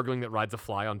little Nurgling that rides a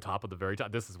fly on top of the very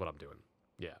top. This is what I'm doing.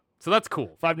 Yeah. So that's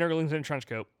cool. 5 Nurglings in a trench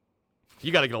coat.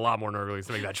 You got to get a lot more Nurglings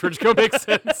to make that trench coat make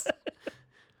sense.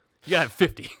 You got to have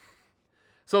 50.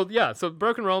 So, yeah. So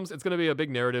Broken Realms, it's going to be a big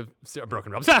narrative.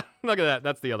 Broken Realms. Look at that.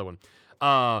 That's the other one.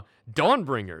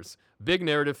 Dawnbringers. Big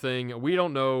narrative thing. We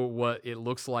don't know what it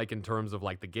looks like in terms of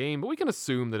like the game, but we can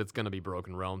assume that it's going to be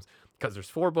Broken Realms because there's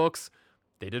 4 books.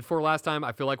 They did 4 last time.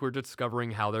 I feel like we're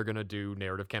discovering how they're going to do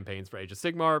narrative campaigns for Age of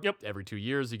Sigmar. Yep. Every 2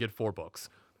 years, you get 4 books.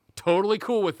 Totally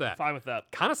cool with that. Fine with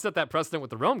that. Kind of set that precedent with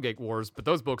the Realm Gate Wars, but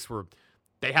those books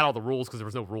they had all the rules because there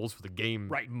was no rules for the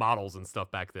game models and stuff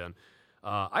back then.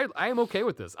 I am okay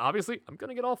with this. Obviously, I'm going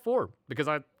to get all 4 because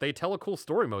they tell a cool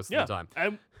story most of the time.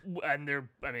 And they're,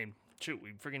 shoot,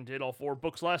 we freaking did all 4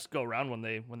 books last go around when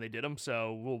they did them,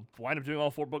 so we'll wind up doing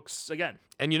all 4 books again.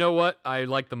 And you know what I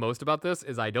like the most about this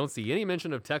is I don't see any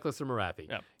mention of Teclis or Morathi.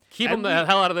 Yeah. Keep them the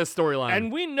hell out of this storyline.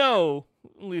 And we know,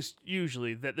 at least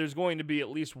usually, that there's going to be at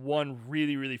least one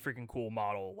really, really freaking cool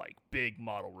model, like big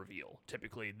model reveal,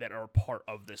 typically, that are part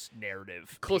of this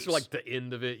narrative. Closer piece. like the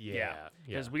end of it, yeah.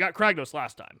 Because we got Kragnos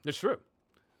last time. It's true.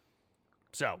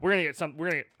 So we're gonna get some.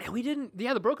 And we didn't.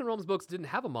 Yeah, the Broken Realms books didn't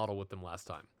have a model with them last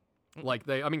time. Like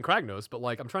Kragnos, but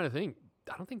like I'm trying to think.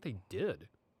 I don't think they did.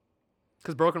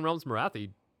 Because Broken Realms Morathi,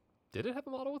 did it have a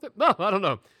model with it? No, I don't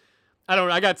know.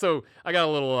 I got a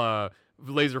little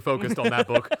laser focused on that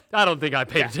book. I don't think I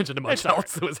paid attention to much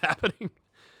else that was happening.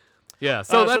 Yeah,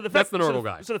 so that's the Nurgle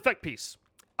guy. So the Feck piece.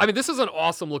 I mean, this is an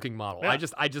awesome looking model. Yeah.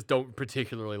 I just don't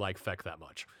particularly like Feck that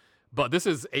much. But this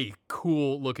is a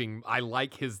cool looking. I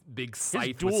like his big scythe.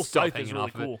 His dual with stuff scythe hanging is really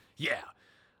off of it. cool. Yeah,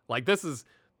 like this is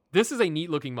a neat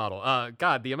looking model.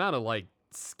 God, the amount of like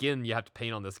skin you have to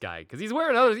paint on this guy because he's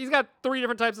wearing others. He's got 3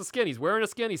 different types of skin. He's wearing a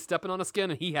skin, he's stepping on a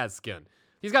skin, and he has skin.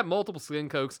 He's got multiple skin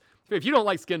coats. If you don't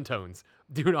like skin tones,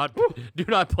 do not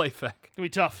play Feck. It's gonna be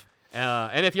tough.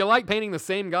 And if you like painting the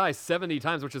same guy 70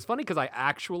 times, which is funny because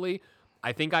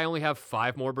I think I only have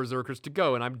 5 more Berserkers to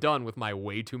go, and I'm done with my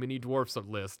way too many dwarfs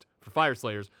list for Fire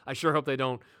Slayers. I sure hope they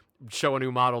don't show a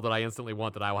new model that I instantly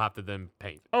want that I will have to then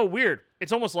paint. Oh, weird.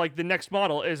 It's almost like the next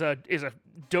model is a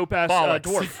dope-ass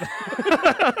dwarf.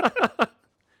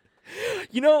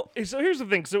 So here's the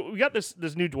thing. So we got this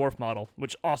new dwarf model,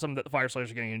 which awesome that the Fire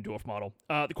Slayers are getting a new dwarf model.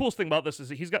 The coolest thing about this is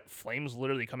that he's got flames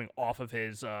literally coming off of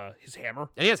his hammer.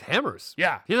 And he has hammers.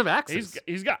 Yeah. He doesn't have axes.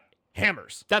 He's got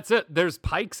hammers. That's it. There's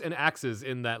pikes and axes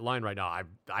in that line right now.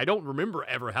 I don't remember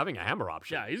ever having a hammer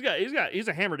option. Yeah, he's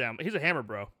a hammer down. He's a hammer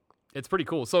bro. It's pretty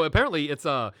cool. So apparently it's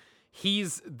they're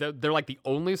like the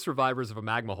only survivors of a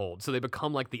magma hold. So they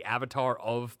become like the avatar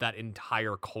of that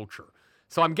entire culture.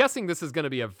 So I'm guessing this is going to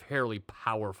be a fairly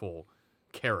powerful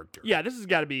character. Yeah, this has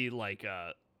got to be like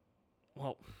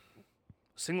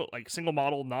single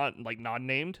model, not like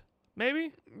non-named,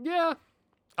 maybe. Yeah.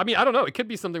 I mean, I don't know. It could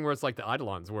be something where it's like the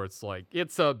Eidolons, where it's like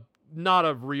it's a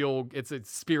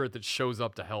spirit that shows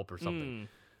up to help or something.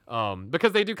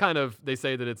 Because they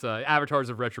say that it's avatars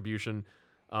of retribution.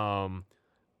 So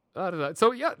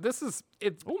yeah, this is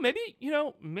it. Oh, maybe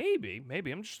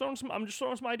I'm just throwing some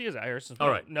ideas out here since we All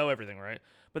don't right. know everything, right?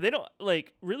 But they don't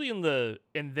like really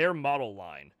in their model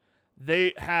line.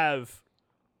 They have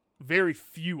very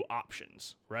few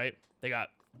options, right? They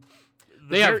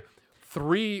have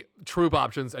 3 troop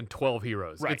options and 12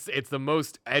 heroes. Right. It's the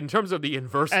most in terms of the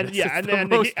inverseness. and yeah, it's and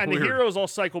most the weird. heroes all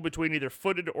cycle between either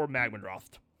footed or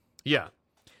magmadroth. Yeah.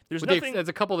 There's But nothing. there's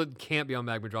a couple that can't be on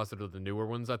Magmadroth that are the newer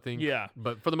ones, I think. Yeah.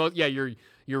 But for the most, yeah, your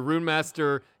Rune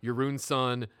Master, your Rune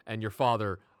Son, and your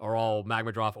Father are all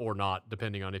Magmadroth or not,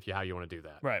 depending on how you want to do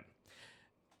that. Right.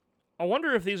 I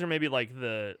wonder if these are maybe like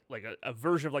a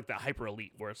version of like the Hyper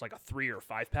Elite, where it's like a 3 or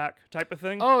 5 pack type of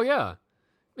thing. Oh yeah,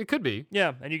 it could be.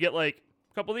 Yeah, and you get like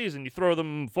a couple of these and you throw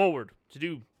them forward to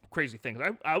do crazy things.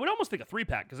 I would almost think a 3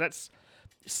 pack because that's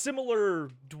similar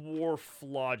dwarf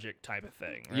logic type of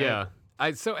thing. Right? Yeah.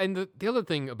 The other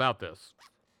thing about this,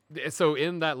 so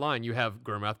in that line you have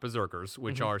Gurmath Berserkers,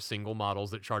 which are single models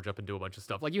that charge up and do a bunch of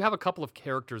stuff. Like you have a couple of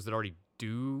characters that already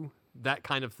do that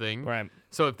kind of thing. Right.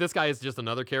 So if this guy is just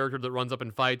another character that runs up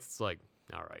and fights, it's like,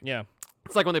 all right. Yeah.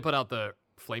 It's like when they put out the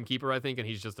Flamekeeper, I think, and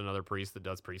he's just another priest that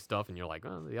does priest stuff, and you're like,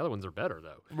 oh, the other ones are better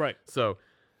though. Right. So,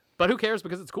 but who cares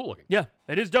because it's cool looking. Yeah,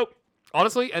 it is dope.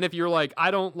 Honestly, and if you're like,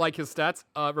 I don't like his stats,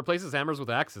 replace his hammers with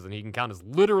axes, and he can count as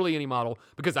literally any model,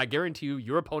 because I guarantee you,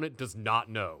 your opponent does not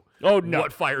know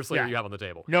what Fire Slayer you have on the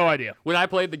table. No idea. When I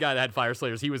played the guy that had Fire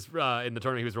Slayers, he was in the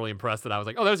tournament, he was really impressed that I was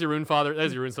like, oh, there's your Rune Father,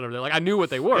 there's your Rune Son over there. Like, I knew what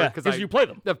they were. Because you play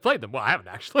them. I've played them. Well, I haven't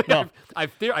actually. No. I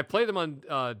played them on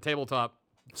tabletop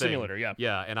thing. Simulator, yeah.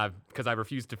 Yeah, and because I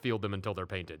refused to field them until they're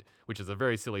painted, which is a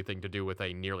very silly thing to do with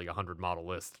a nearly 100 model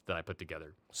list that I put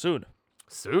together. Soon.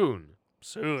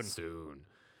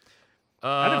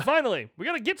 And then finally, we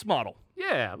got a Gitz model.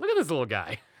 Yeah, look at this little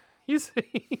guy. He's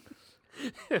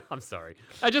I'm sorry.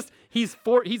 He's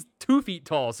 2 feet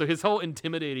tall, so his whole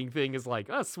intimidating thing is like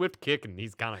a swift kick, and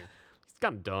he's kind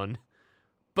of done.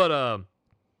 But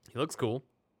he looks cool.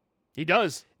 He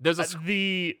does. There's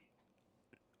I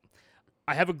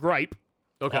have a gripe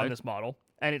on this model,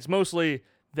 and it's mostly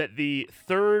that the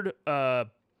third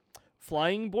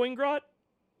flying Boingrot,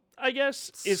 I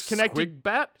guess, is connected.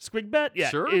 Squigbat, yeah,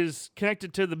 Sure. is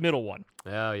connected to the middle one.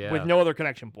 Oh yeah. With no other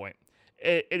connection point.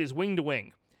 It is wing to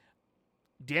wing.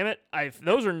 Damn it!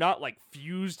 Those are not like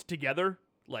fused together,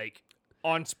 like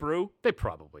on sprue. They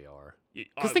probably are.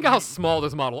 Because think of how small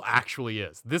this model actually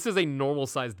is. This is a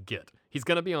normal-sized Git. He's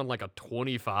going to be on like a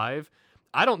 25.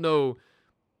 I don't know.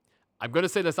 I'm going to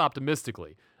say this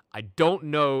optimistically. I don't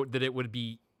know that it would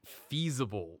be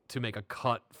feasible to make a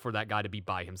cut for that guy to be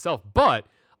by himself. But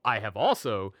I have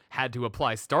also had to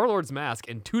apply Star-Lord's mask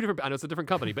in 2 different... I know it's a different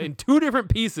company, but in 2 different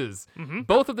pieces.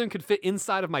 Both of them could fit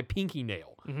inside of my pinky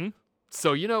nail.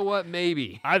 So you know what?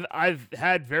 Maybe. I've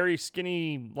had very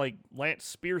skinny like lance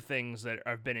spear things that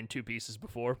have been in 2 pieces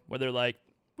before, where they're like,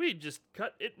 we just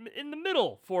cut it in the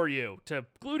middle for you to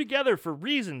glue together for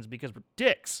reasons because we're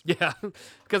dicks. Yeah,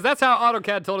 because that's how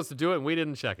AutoCAD told us to do it, and we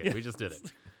didn't check it. We just did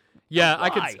it. Yeah, I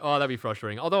could. Oh, that'd be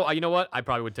frustrating. Although, you know what? I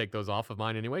probably would take those off of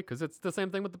mine anyway, because it's the same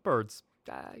thing with the birds.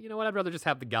 You know what? I'd rather just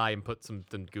have the guy and put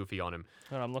something goofy on him.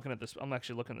 I'm looking at this. I'm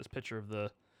actually looking at this picture of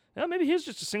the. Maybe he's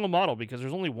just a single model because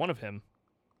there's only one of him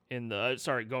in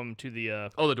the. Going to the.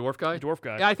 The dwarf guy. The dwarf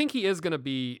guy. Yeah, I think he is gonna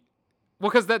be. Well,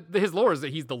 because his lore is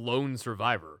that he's the lone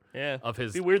survivor. Yeah. Of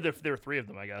his. It'd be weird if there were 3 of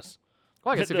them, I guess.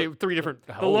 Well, I guess if you have 3 different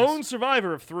The holds. lone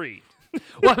survivor of 3.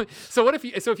 Well, so what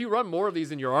if you run more of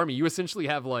these in your army, you essentially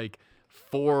have like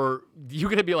 4. You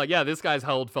can be like, yeah, this guy's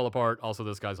hold fell apart. Also,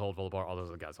 this guy's hold fell apart. All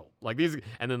those guy's hold. Like these,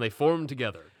 and then they form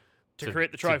together To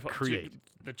create the tri create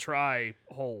the tri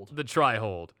hold. the tri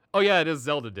hold. Oh yeah, it is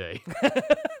Zelda Day.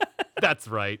 That's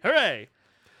right. Hooray!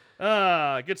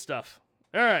 Good stuff.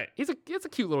 All right. It's a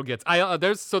cute little gets.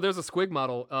 There's a squig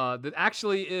model that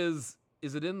actually is.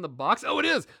 Is it in the box? Oh, it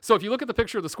is. So if you look at the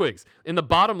picture of the squigs, in the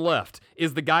bottom left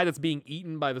is the guy that's being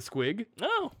eaten by the squig.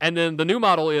 Oh, And then the new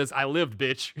model is I lived,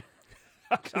 bitch.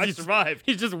 I survived.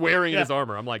 He's just wearing his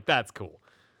armor. I'm like, that's cool.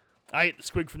 I ate the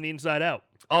squig from the inside out.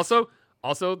 Also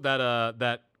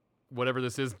that whatever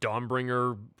this is,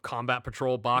 Dawnbringer Combat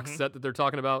Patrol box set that they're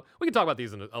talking about. We can talk about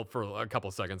these for a couple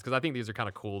of seconds because I think these are kind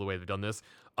of cool the way they've done this.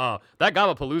 That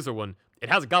Gabapalooza one, it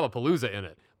has a Gabapalooza in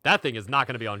it. That thing is not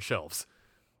going to be on shelves.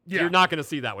 Yeah. You're not going to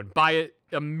see that one. Buy it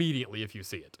immediately if you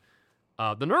see it.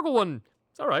 The Nurgle one,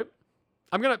 it's all right.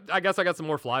 I guess I got some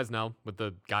more flies now with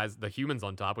the humans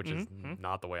on top, which is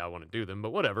not the way I want to do them,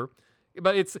 but whatever.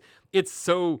 But it's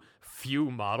so few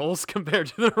models compared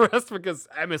to the rest because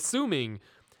I'm assuming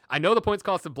I know the points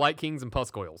cost of Blight Kings and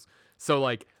Puscoils. So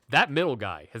like that middle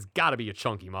guy has got to be a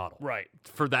chunky model. Right.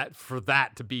 For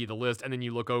that to be the list, and then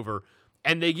you look over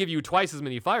and they give you twice as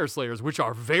many Fire Slayers, which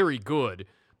are very good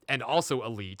and also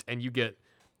elite, and you get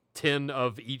 10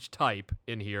 of each type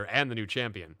in here and the new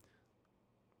champion.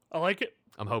 I like it.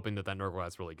 I'm hoping that Nurgle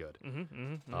is really good.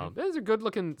 Mm-hmm. These are good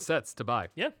looking sets to buy.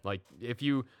 Yeah. Like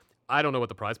I don't know what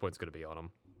the price point's going to be on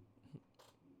them.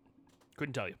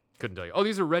 Couldn't tell you. Couldn't tell you. Oh,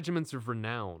 these are Regiments of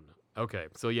Renown. Okay,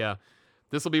 so yeah,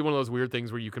 this will be one of those weird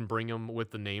things where you can bring them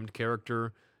with the named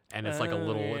character, and it's like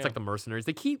it's like the Mercenaries.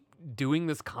 They keep doing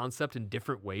this concept in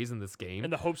different ways in this game.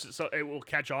 In the hopes that it will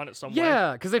catch on at some way.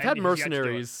 Yeah, because they've had And he's yet to do it.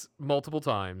 Mercenaries multiple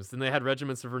times. Then they had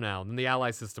Regiments of Renown. Then the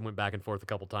Ally system went back and forth a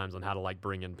couple times on how to like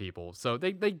bring in people. So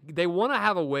they want to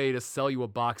have a way to sell you a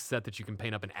box set that you can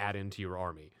paint up and add into your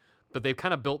army. But they've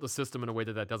kind of built the system in a way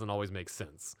that doesn't always make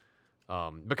sense.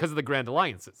 Because of the Grand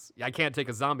Alliances. I can't take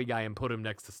a zombie guy and put him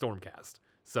next to Stormcast.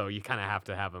 So you kind of have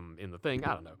to have him in the thing.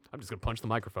 I don't know. I'm just going to punch the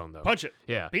microphone, though. Punch it.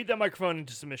 Yeah. Beat that microphone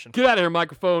into submission. Get out of here,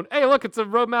 microphone. Hey, look, it's a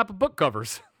roadmap of book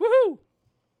covers. Woohoo!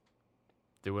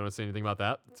 Do we want to say anything about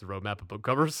that? It's a roadmap of book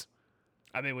covers.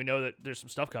 I mean, we know that there's some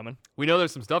stuff coming. We know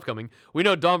there's some stuff coming. We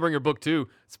know Dawnbringer Book 2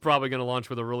 is probably going to launch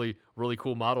with a really, really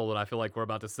cool model that I feel like we're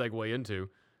about to segue into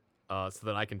so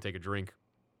that I can take a drink.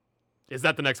 Is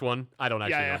that the next one? I don't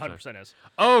actually know. Yeah, 100% is.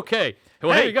 Okay.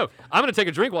 Well, Hey. here you go. I'm going to take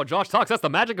a drink while Josh talks. That's the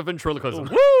magic of ventriloquism.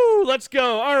 Woo! Let's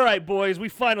go. All right, boys. We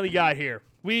finally got here.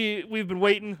 We've been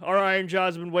waiting. Our Iron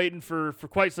Jaws have been waiting for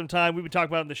quite some time. We've been talking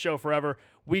about it on the show forever.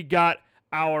 We got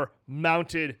our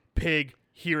mounted pig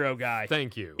hero guy.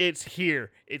 Thank you. It's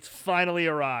here. It's finally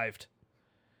arrived.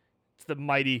 It's the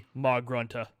mighty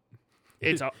Mogrunta.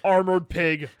 It's an armored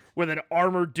pig with an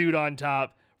armored dude on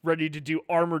top, ready to do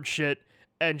armored shit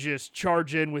and just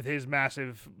charge in with his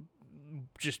massive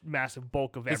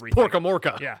bulk of everything. Porca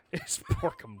Morca. Yeah, it's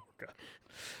Porca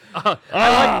Morca.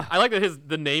 I like that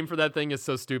the name for that thing is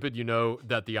so stupid. You know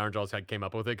that the Iron Jaws came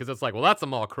up with it because it's like, well, that's a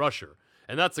Maw Crusher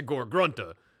and that's a Gore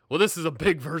Grunta. Well, this is a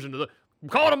big version of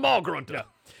call it a Maw Grunta. Yeah.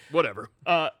 Whatever.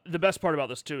 The best part about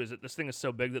this too is that this thing is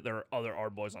so big that there are other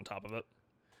Ardboys on top of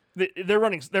it. They're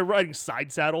riding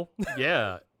side saddle.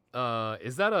 Yeah.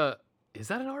 Is that an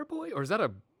Ardboy or is that a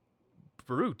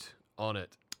Brute on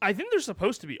it? I think they're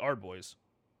supposed to be Ardboys.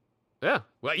 Yeah.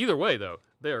 Well, either way though,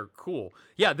 they're cool.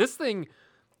 Yeah, this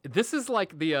is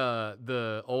like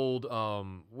the old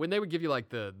when they would give you like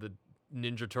the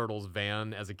Ninja Turtles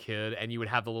van as a kid and you would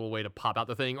have the little way to pop out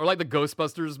the thing, or like the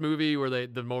Ghostbusters movie where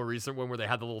the more recent one where they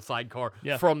had the little sidecar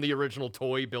from the original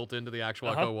toy built into the actual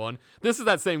Echo One. This is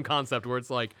that same concept where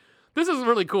it's like, this isn't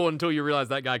really cool until you realize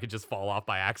that guy could just fall off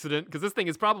by accident, because this thing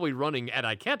is probably running, and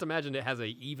I can't imagine it has a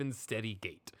even steady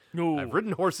gait. No. I've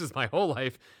ridden horses my whole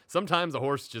life. Sometimes a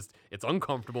horse it's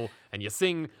uncomfortable, and you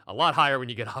sing a lot higher when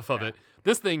you get off of it.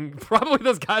 This thing, probably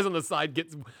those guys on the side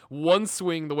gets one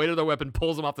swing, the weight of their weapon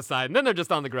pulls them off the side, and then they're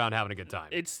just on the ground having a good time.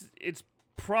 It's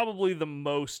probably the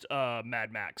most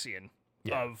Mad Maxian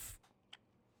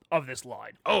of this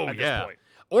line. Oh, at yeah. This point.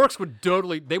 Orcs would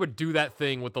do that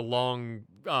thing with the long,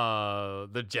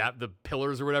 the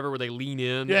pillars or whatever, where they lean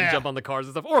in and jump on the cars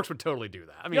and stuff. Orcs would totally do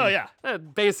that. I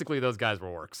mean, basically those guys were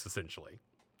orcs, essentially.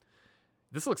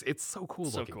 It's so cool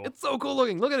looking. Cool. It's so cool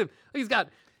looking. Look at him. He's got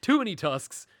too many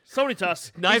tusks. So many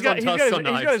tusks. Knives on tusks on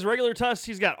knives. He's got his regular tusks.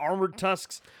 He's got armored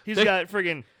tusks. He's got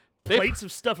friggin' plates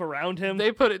of stuff around him.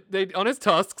 They on his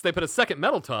tusks, they put a second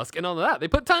metal tusk, and on that, they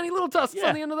put tiny little tusks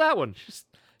on the end of that one.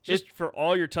 Just for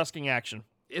all your tusking action.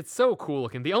 it's so cool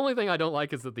looking. The only thing I don't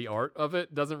like is that the art of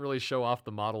it doesn't really show off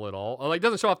the model at all. Or, like, it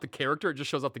doesn't show off the character. It just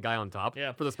shows off the guy on top.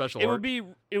 Yeah. For the special It art.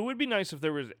 would be nice if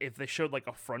they showed like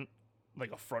a front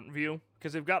view,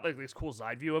 because they've got like this cool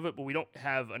side view of it, but we don't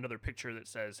have another picture that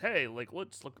says, "Hey, like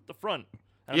let's look at the front."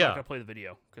 And I'm Yeah. not gonna play the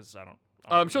video because I don't.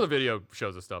 I'm sure the video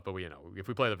shows us stuff, but if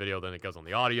we play the video, then it goes on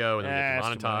the audio, and then we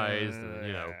get monetized,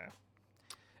 and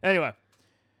Anyway,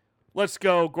 let's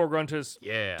go, Gorgruntas.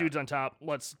 Yeah. Dudes on top.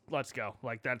 Let's go.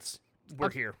 Like we're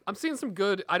here. I'm seeing some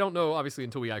good. I don't know, obviously,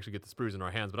 until we actually get the sprues in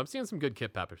our hands, but I'm seeing some good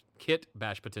kit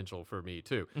bash potential for me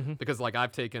too, because like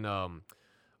I've taken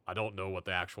I don't know what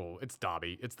the actual. It's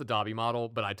Dobby. It's the Dobby model,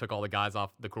 but I took all the guys off,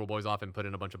 the Cruel Boys off, and put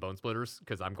in a bunch of Bone Splitters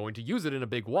because I'm going to use it in a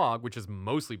big WOG, which is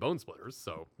mostly Bone Splitters,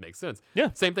 so makes sense. Yeah.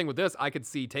 Same thing with this. I could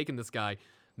see taking this guy,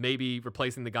 maybe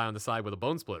replacing the guy on the side with a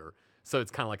Bone Splitter, so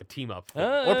it's kind of like a team up thing.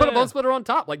 Or put a Bone Splitter on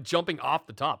top, like jumping off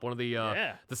the top. One of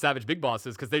the Savage Big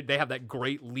Bosses, because they have that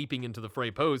great leaping into the fray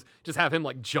pose. Just have him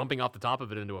like jumping off the top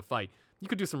of it into a fight. You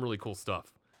could do some really cool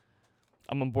stuff.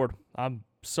 I'm on board. I'm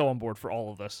so on board for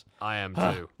all of this. I am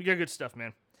too. We got good stuff,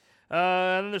 man.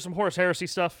 And then there's some Horus Heresy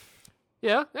stuff.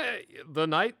 Yeah, the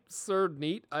Knights are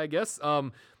neat, I guess.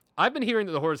 I've been hearing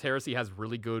that the Horus Heresy has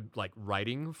really good like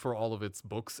writing for all of its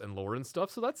books and lore and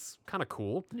stuff, so that's kind of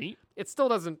cool. Neat. It still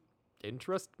doesn't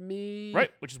interest me.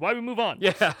 Right, which is why we move on.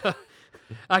 Yeah.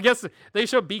 I guess they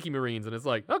show Beaky Marines, and it's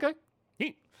like, okay.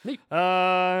 Neat.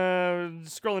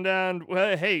 Scrolling down.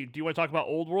 Hey, do you want to talk about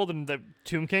Old World and the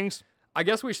Tomb Kings? I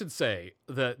guess we should say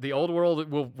that the Old World,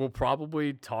 we'll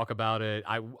probably talk about it.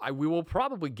 We will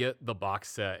probably get the box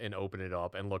set and open it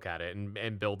up and look at it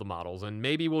and build the models. And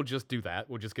maybe we'll just do that.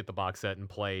 We'll just get the box set and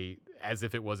play as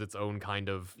if it was its own kind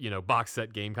of, box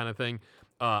set game kind of thing.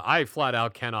 I flat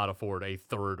out cannot afford a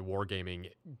third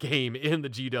wargaming game in the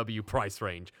GW price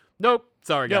range. Nope.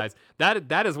 Sorry, guys.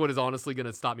 That is what is honestly going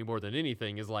to stop me more than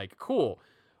anything is like, cool,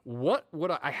 what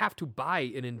would I have to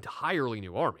buy an entirely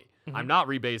new army? Mm-hmm. I'm not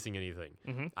rebasing anything.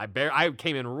 Mm-hmm. I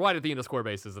came in right at the end of square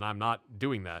bases, and I'm not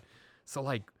doing that. So,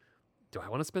 like, do I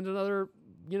want to spend another,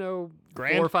 $400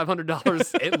 or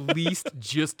 $500 at least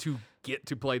just to get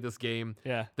to play this game?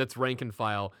 Yeah. That's rank and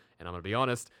file. And I'm gonna be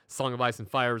honest, Song of Ice and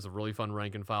Fire is a really fun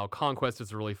rank and file. Conquest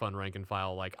is a really fun rank and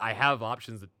file. Like, I have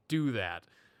options that do that,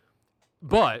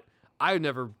 but I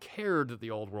never cared that the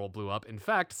Old World blew up. In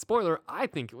fact, spoiler, I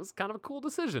think it was kind of a cool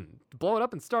decision. Blow it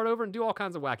up and start over and do all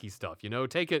kinds of wacky stuff.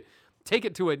 Take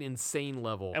it to an insane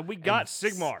level. And we got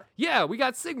Sigmar. Yeah, we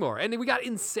got Sigmar. And then we got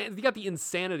the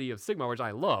insanity of Sigmar, which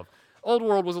I love. Old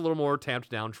World was a little more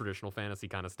tamped down traditional fantasy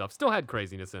kind of stuff. Still had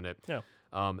craziness in it. Yeah.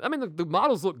 The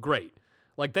models look great.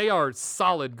 Like, they are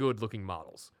solid, good-looking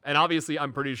models. And obviously,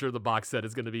 I'm pretty sure the box set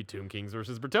is going to be Tomb Kings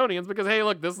versus Bretonnians because, hey,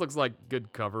 look, this looks like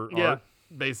good cover art,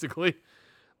 basically.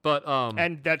 But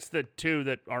and that's the two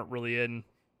that aren't really in,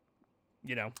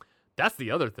 That's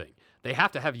the other thing. They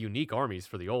have to have unique armies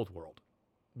for the Old World,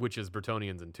 which is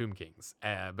Bretonnians and Tomb Kings,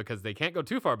 because they can't go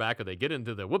too far back or they get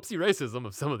into the whoopsie racism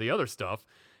of some of the other stuff,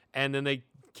 and then they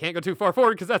can't go too far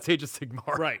forward because that's Age of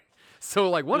Sigmar. Right.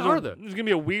 So, like, what are there? There's going to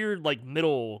be a weird, like,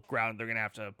 middle ground they're going to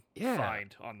have to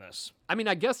find on this. I mean,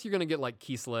 I guess you're going to get, like,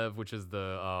 Kislev, which is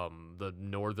the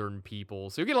northern people.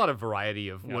 So you get a lot of variety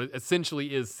of what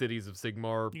essentially is cities of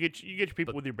Sigmar. You get your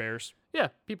people with your bears. Yeah,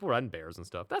 people riding bears and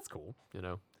stuff. That's cool,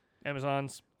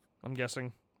 Amazons, I'm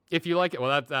guessing. If you like it, well,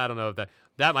 I don't know if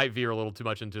that might veer a little too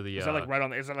much into the. Is that like right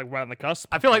on the cusp?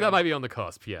 I feel like that might be on the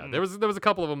cusp. Yeah, there was a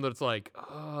couple of them that's like,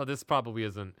 oh, this probably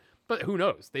isn't. But who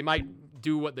knows? They might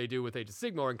do what they do with Age of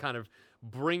Sigmar and kind of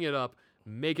bring it up,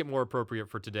 make it more appropriate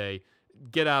for today,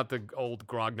 get out the old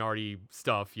grognardy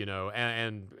stuff,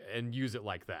 and use it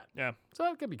like that. Yeah. So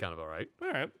that could be kind of all right.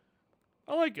 All right.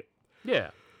 I like it. Yeah.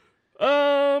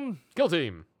 Kill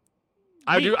Team.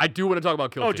 I do want to talk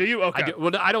about Kill Team. Oh, do you? Okay.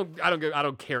 I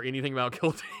don't care anything about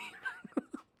Kill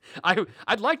Team.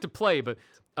 I'd like to play, but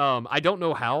I don't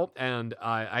know how, and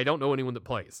I don't know anyone that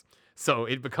plays. So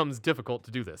it becomes difficult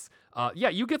to do this.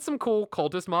 You get some cool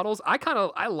cultist models.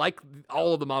 I like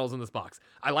all of the models in this box.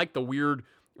 I like the weird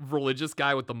religious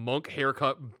guy with the monk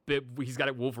haircut. He's got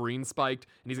it Wolverine spiked,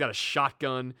 and he's got a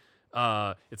shotgun.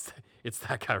 It's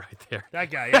that guy right there. That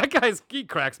guy. Yeah. He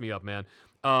cracks me up, man.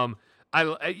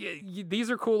 These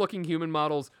are cool looking human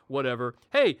models. Whatever.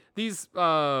 Hey, these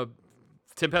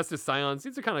Tempestus Scions.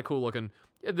 These are kind of cool looking.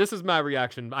 This is my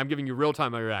reaction. I'm giving you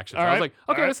real-time my reaction. So I was like,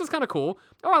 okay, this is kind of cool.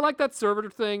 Oh, I like that servitor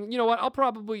thing. You know what? I'll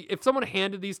probably, if someone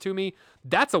handed these to me,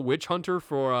 that's a witch hunter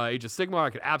for Age of Sigmar.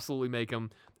 I could absolutely make them.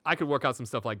 I could work out some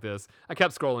stuff like this. I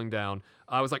kept scrolling down.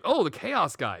 I was like, oh, the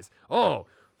Chaos guys. Oh,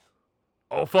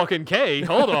 Oh, fucking K.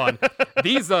 Hold on.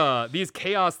 These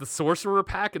Chaos, the Sorcerer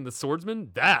pack and the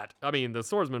Swordsman, the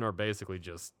Swordsmen are basically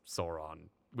just Sauron.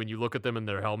 When you look at them in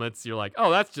their helmets, you're like,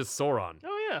 oh, that's just Sauron.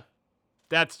 Oh, yeah.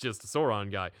 That's just a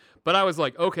Sauron guy. But I was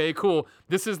like, okay, cool.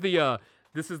 This is the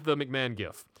McMahon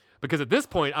gif. Because at this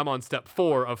point, I'm on step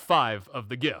 4 of 5 of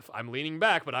the gif. I'm leaning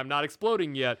back, but I'm not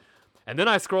exploding yet. And then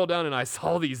I scroll down and I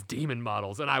saw these demon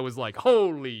models, and I was like,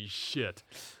 holy shit.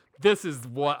 This is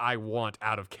what I want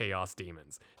out of Chaos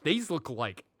Demons. These look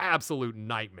like absolute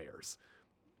nightmares.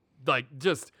 Like,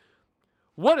 just,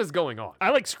 what is going on? I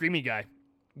like Screamy Guy.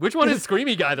 Which one is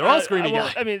Screamy Guy? They're all Screamy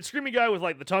Guy. I mean, Screamy Guy with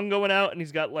like the tongue going out, and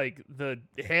he's got like the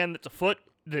hand that's a foot.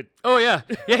 Oh yeah,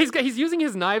 yeah. He's using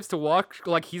his knives to walk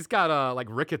like he's got like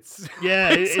rickets. Yeah,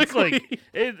 it's like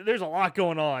there's a lot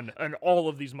going on in all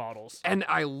of these models, and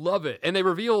I love it. And they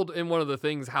revealed in one of the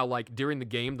things how like during the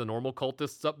game the normal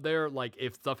cultists up there, like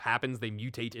if stuff happens they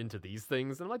mutate into these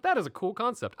things, and I'm like, that is a cool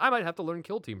concept. I might have to learn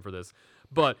Kill Team for this.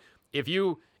 But if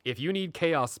you need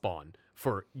Chaos Spawn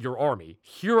for your army,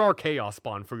 here are Chaos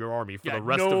Spawn for your army for the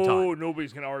rest of time. No,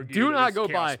 nobody's gonna argue. Do not go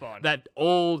Chaos buy Spawn. that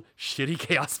old shitty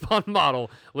Chaos Spawn model.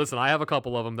 Listen, I have a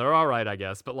couple of them. They're all right, I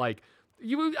guess. But like,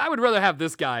 I would rather have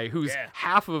this guy who's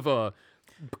half of a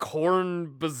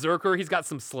Khorne berserker. He's got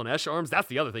some Slaanesh arms. That's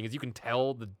the other thing, is you can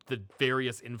tell the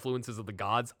various influences of the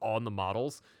gods on the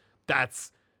models.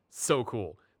 That's so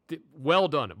cool. Well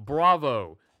done.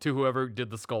 Bravo to whoever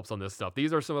did the sculpts on this stuff.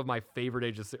 These are some of my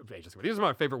favorite These are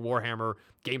my favorite Warhammer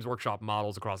Games Workshop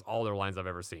models across all their lines I've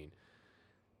ever seen.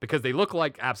 Because they look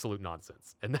like absolute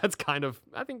nonsense. And that's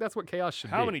I think that's what Chaos should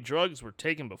be. How many drugs were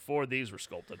taken before these were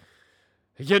sculpted?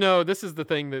 You know, this is the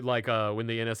thing that, like, when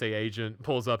the NSA agent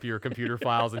pulls up your computer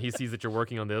files and he sees that you're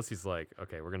working on this, he's like,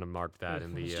 okay, we're going to mark that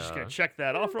in the... just going to check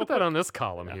that off real quick. Put that on this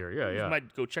column here. Yeah.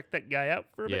 Might go check that guy out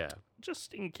for a bit,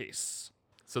 just in case.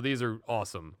 So these are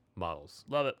awesome models.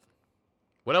 Love it.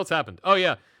 What else happened? Oh,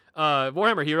 yeah.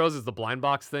 Warhammer Heroes is the blind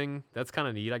box thing. That's kind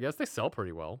of neat, I guess. They sell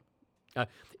pretty well.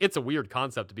 It's a weird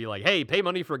concept to be like, hey, pay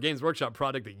money for a Games Workshop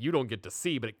product that you don't get to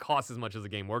see, but it costs as much as a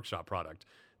Game Workshop product.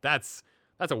 That's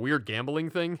a weird gambling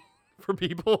thing for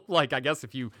people. Like, I guess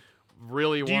if you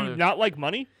really want to... Do you not like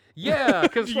money? Yeah,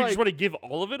 because you just want to give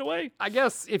all of it away? I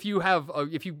guess if you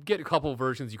get a couple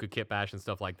versions, you could kit bash and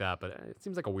stuff like that, but it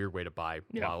seems like a weird way to buy.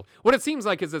 Yeah. Wow. What it seems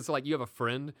like is it's like you have a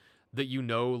friend that you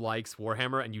know likes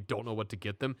Warhammer and you don't know what to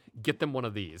get them one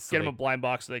of these. Get them a blind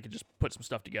box so they can just put some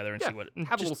stuff together and see what...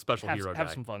 Have a little special hero guy.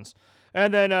 Have some funs.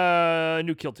 And then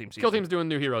new Kill Team season. Kill Team's doing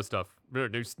new hero stuff,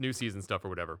 new season stuff or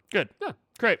whatever. Good. Yeah.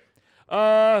 Great.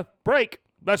 Break.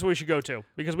 That's what we should go to,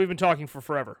 because we've been talking for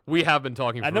forever. We have been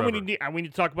talking forever. And then we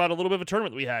need to talk about a little bit of a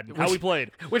tournament that we had and how we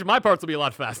played. Which my parts will be a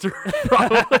lot faster,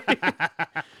 probably.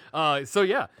 So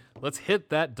yeah, let's hit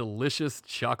that delicious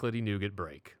chocolatey nougat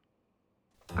break.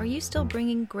 Are you still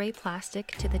bringing gray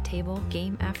plastic to the table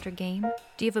game after game?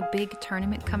 Do you have a big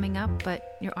tournament coming up,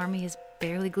 but your army is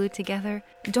barely glued together?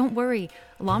 Don't worry,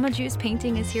 Llama Juice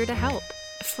Painting is here to help.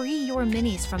 Free your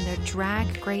minis from their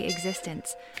drag gray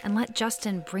existence and let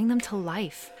Justin bring them to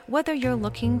life. Whether you're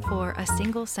looking for a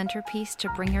single centerpiece to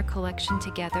bring your collection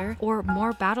together or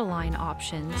more battle line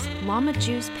options, Llama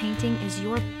Juice Painting is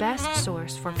your best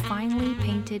source for finely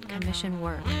painted commission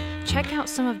work. Check out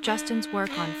some of Justin's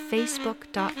work on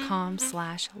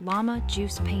facebook.com/Llama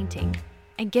Juice Painting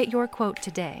and get your quote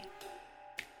today.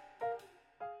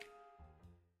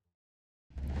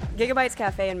 Gigabytes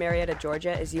Cafe in Marietta,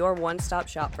 Georgia is your one-stop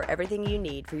shop for everything you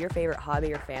need for your favorite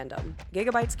hobby or fandom.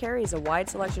 Gigabytes carries a wide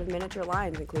selection of miniature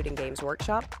lines including Games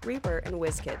Workshop, Reaper, and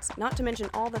WizKids, not to mention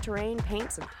all the terrain,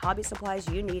 paints, and hobby supplies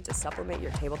you need to supplement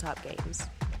your tabletop games.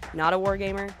 Not a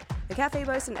wargamer? The cafe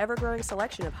boasts an ever-growing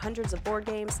selection of hundreds of board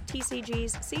games,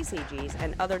 TCGs, CCGs,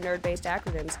 and other nerd-based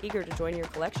acronyms eager to join your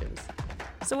collections.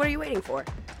 So what are you waiting for?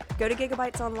 Go to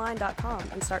gigabytesonline.com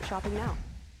and start shopping now.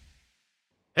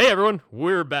 Hey everyone,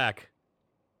 we're back.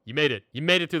 You made it. You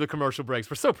made it through the commercial breaks.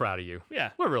 We're so proud of you. Yeah.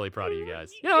 We're really proud of you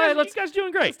guys. You guys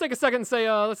doing great. Let's take a second and say,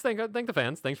 let's thank the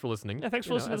fans. Thanks for listening. Yeah, thanks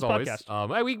for listening to as this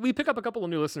always. podcast. We pick up a couple of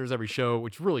new listeners every show,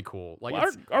 which is really cool. Like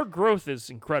our growth is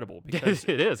incredible because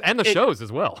it is, and the shows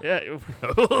as well. Yeah,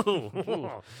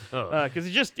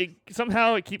 because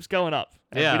somehow it keeps going up.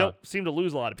 And we don't seem to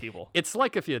lose a lot of people. It's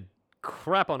like if you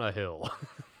crap on a hill.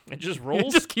 It just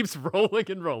rolls? It just keeps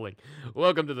rolling and rolling.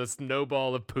 Welcome to the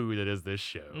snowball of poo that is this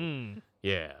show.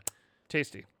 Yeah.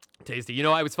 Tasty. You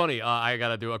know, it was funny. I got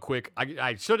to do a quick...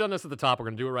 I should have done this at the top. We're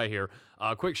going to do it right here.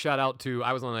 A quick shout out to...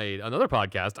 I was on another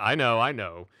podcast. I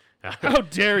know. How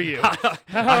dare you?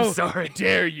 I'm sorry.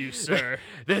 Dare you, sir?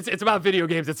 It's about video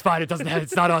games. It's fine.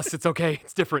 It's not us. It's okay.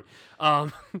 It's different.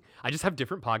 I just have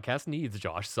different podcast needs,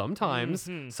 Josh. Sometimes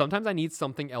I need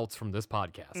something else from this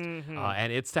podcast,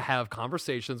 and it's to have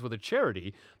conversations with a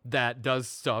charity that does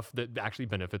stuff that actually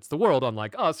benefits the world,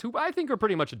 unlike us, who I think are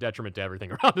pretty much a detriment to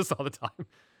everything around us all the time.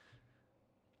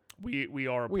 We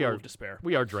are a pool of despair.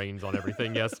 We are drains on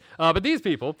everything, yes. But these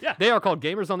people, they are called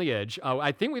Gamers on the Edge.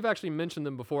 I think we've actually mentioned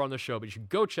them before on the show, but you should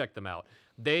go check them out.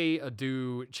 They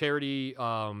do charity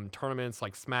tournaments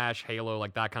like Smash, Halo,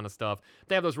 like that kind of stuff.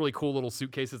 They have those really cool little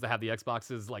suitcases that have the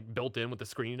Xboxes like built in with the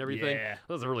screen and everything. Yeah.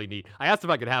 Those are really neat. I asked if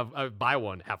I could buy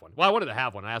one, have one. Well, I wanted to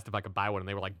have one. I asked if I could buy one, and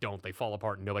they were like, don't. They fall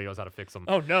apart, and nobody knows how to fix them.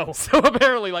 Oh, no. So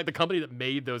apparently, like, the company that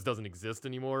made those doesn't exist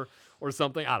anymore or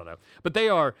something. I don't know. But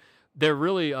they're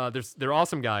really they're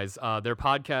awesome guys. Their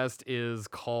podcast is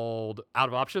called Out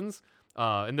of Options.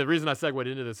 And the reason I segued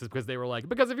into this is because they were like,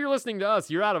 because if you're listening to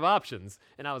us, you're out of options.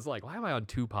 And I was like, why am I on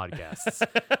two podcasts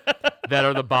that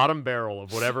are the bottom barrel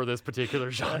of whatever this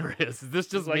particular genre is? Is this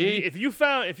just like, me? If you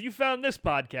found this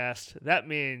podcast, that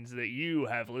means that you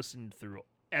have listened through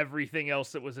everything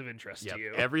else that was of interest to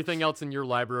you. Everything else in your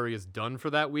library is done for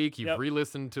that week. You've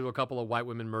re-listened to a couple of White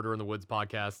Women Murder in the Woods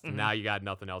podcasts, and now you got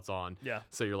nothing else on. Yeah.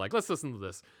 So you're like, let's listen to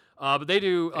this. But they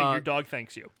do. And your dog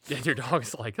thanks you. Yeah, your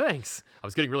dog's like, thanks. I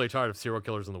was getting really tired of serial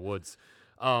killers in the woods.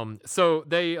 So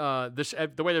they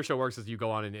the way their show works is you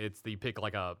go on and you pick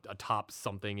like a top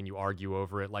something and you argue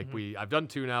over it. Like I've done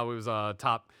two now. It was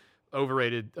top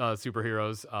overrated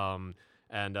superheroes.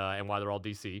 And why they're all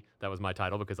DC. That was my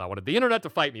title because I wanted the internet to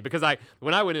fight me. Because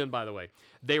when I went in, by the way,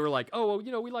 they were like, oh,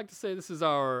 well, we like to say this is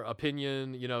our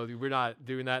opinion. We're not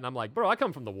doing that. And I'm like, bro, I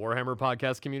come from the Warhammer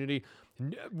podcast community.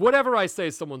 Whatever I say,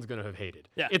 someone's going to have hated.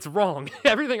 Yeah. It's wrong.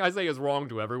 Everything I say is wrong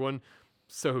to everyone.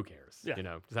 So who cares? Yeah.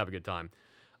 Just have a good time.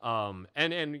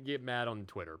 And get mad on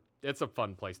Twitter. It's a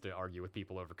fun place to argue with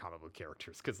people over comic book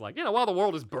characters because, while the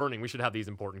world is burning, we should have these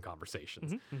important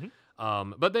conversations.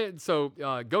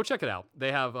 Go check it out.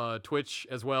 They have Twitch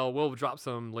as well. We'll drop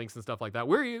some links and stuff like that.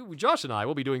 Josh and I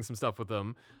will be doing some stuff with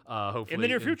them, hopefully in the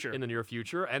near future. In the near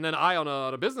future, and then on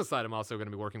a business side, I'm also going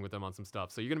to be working with them on some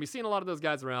stuff. So you're going to be seeing a lot of those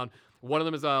guys around. One of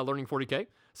them is Learning 40K.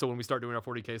 So when we start doing our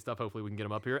 40K stuff, hopefully we can get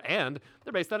them up here. And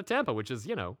they're based out of Tampa, which is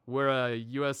where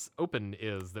U.S. Open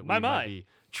is that we might be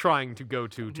trying to go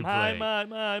to play.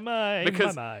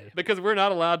 Because we're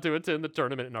not allowed to attend the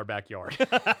tournament in our backyard.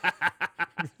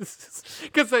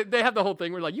 Because they have the whole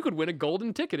thing where you could win a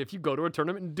golden ticket if you go to a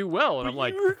tournament and do well. And I'm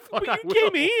like, fuck, I will.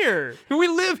 Came here. We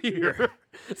live here.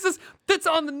 That's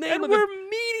on the name and of we're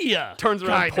media. Turns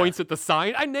around, points at the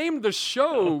sign. I named the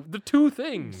show the two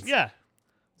things. Yeah.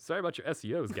 Sorry about your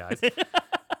SEOs, guys.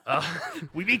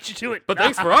 We beat you to it. But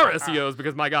thanks for our SEOs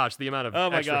because, my gosh, the amount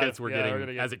of extra hits we're we're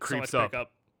getting as it creeps up.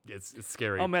 It's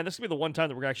scary. Oh, man, this is going to be the one time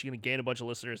that we're actually going to gain a bunch of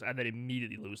listeners and then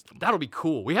immediately lose them. That'll be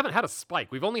cool. We haven't had a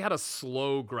spike. We've only had a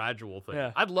slow, gradual thing.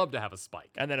 Yeah. I'd love to have a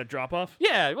spike. And then a drop-off?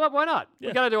 Yeah, well, why not? Yeah.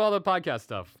 We got to do all the podcast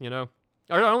stuff,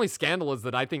 Our only scandal is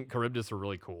that I think Charybdis are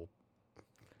really cool.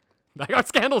 Our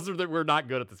scandals are that we're not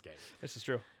good at this game. This is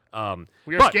true.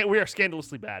 We are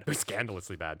scandalously bad. We're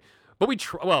scandalously bad. But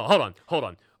hold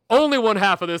on. Only one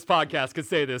half of this podcast could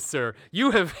say this, sir.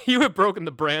 You have broken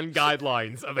the brand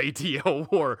guidelines of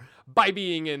ATL War by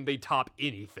being in the top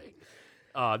anything.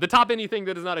 The top anything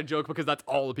that is not a joke because that's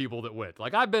all the people that went.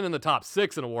 I've been in the top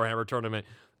 6 in a Warhammer tournament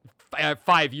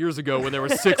 5 years ago when there were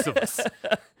 6 of us.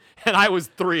 And I was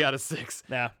 3 out of 6.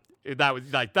 Yeah. That was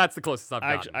that's the closest I've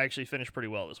gotten. I actually finished pretty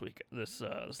well this week, this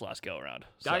last go around.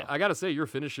 So. I gotta say, your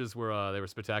finishes were they were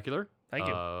spectacular. Thank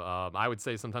you. I would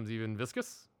say sometimes even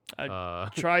viscous. I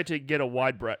try to get a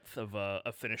wide breadth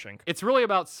of finishing. It's really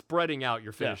about spreading out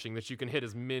your finishing that you can hit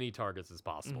as many targets as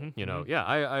possible. Yeah,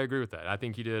 I agree with that. I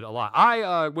think you did a lot.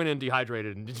 I went in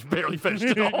dehydrated and barely finished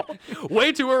it all.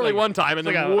 Way too early one time and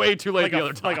then way too late the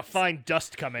other time. Like a fine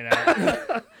dust coming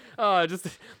out. Just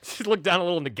look down a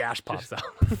little and the gash pops out.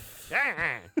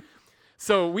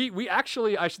 So we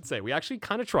actually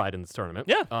kind of tried in this tournament.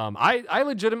 Yeah. I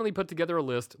legitimately put together a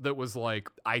list that was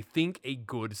I think a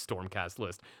good Stormcast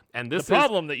list. And this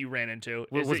problem that you ran into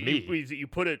is was that me. you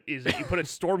put a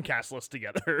Stormcast list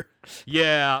together.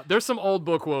 Yeah, there's some old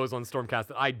book woes on Stormcast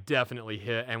that I definitely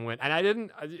hit and went, and I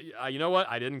didn't. You know what?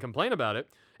 I didn't complain about it.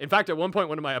 In fact, at one point,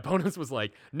 one of my opponents was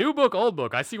like, "New book, old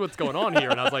book. I see what's going on here,"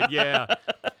 and I was like, "Yeah."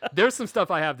 There's some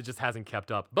stuff I have that just hasn't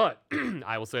kept up. But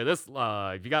I will say this,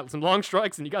 if you got some long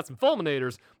strikes and you got some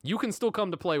fulminators, you can still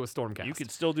come to play with Stormcast. You can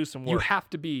still do some work. You have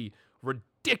to be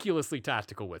ridiculously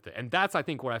tactical with it. And that's, I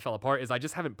think, where I fell apart, is I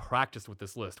just haven't practiced with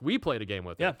this list. We played a game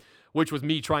with it, which was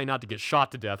me trying not to get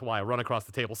shot to death while I run across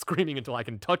the table screaming until I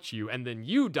can touch you, and then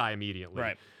you die immediately.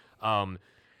 Right.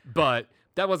 But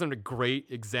that wasn't a great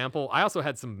example. I also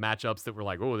had some matchups that were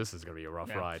like, oh, this is going to be a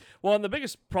rough ride. Well, and the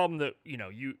biggest problem that,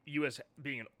 you as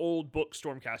being an old book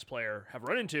Stormcast player have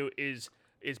run into is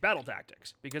battle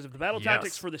tactics. Because if the battle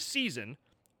tactics for the season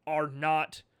are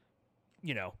not,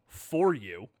 for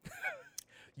you,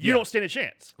 you don't stand a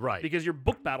chance. Right. Because your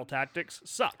book battle tactics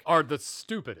suck. Are the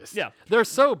stupidest. Yeah. They're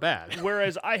so bad.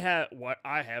 Whereas I'm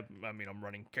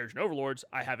running Carriage and Overlords.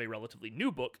 I have a relatively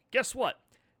new book. Guess what?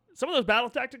 Some of those battle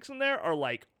tactics in there are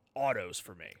like autos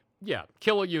for me. Yeah.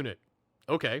 Kill a unit.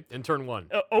 Okay. In turn 1.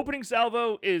 Opening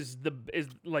salvo is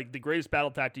like the greatest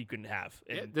battle tactic you can have.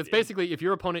 It's basically, if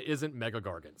your opponent isn't Mega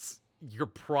Gargants, you're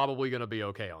probably going to be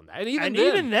okay on that. And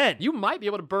even then, you might be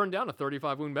able to burn down a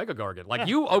 35 wound Mega Gargant. Like,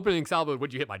 you opening salvo,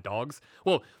 would you hit my dogs?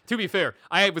 Well, to be fair,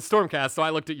 I was Stormcast, so I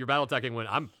looked at your battle tactic and went,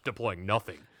 I'm deploying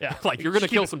nothing. Yeah. Like, you're going to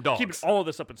kill some dogs. Keeping all of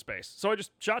this up in space. So I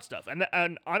just shot stuff.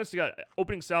 And honestly,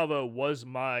 opening salvo was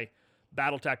my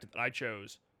battle tactic that I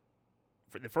chose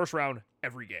for the first round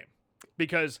every game.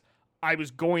 Because I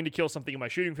was going to kill something in my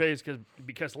shooting phase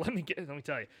because let me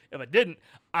tell you, if I didn't,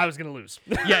 I was going to lose.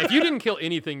 Yeah, if you didn't kill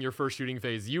anything your first shooting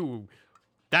phase,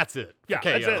 that's it. Yeah,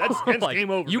 okay, that's it. That's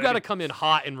game over. You got to come in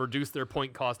hot and reduce their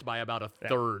point cost by about a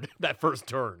third that first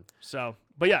turn. So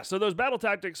those battle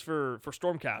tactics for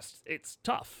Stormcast, it's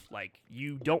tough. Like,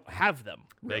 you don't have them,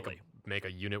 really. Make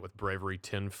a unit with Bravery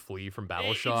 10 flee from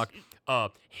Battle Shock,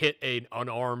 hit an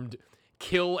unarmed,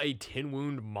 kill a 10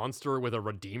 wound monster with a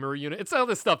Redeemer unit. It's all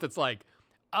this stuff that's like,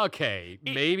 okay,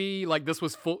 maybe like this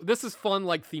is fun,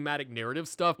 like thematic narrative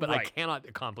stuff, but I cannot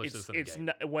accomplish this in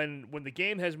a game. When the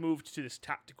game has moved to this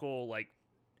tactical like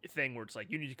thing where it's like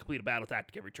you need to complete a battle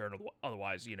tactic every turn,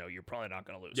 otherwise you're probably not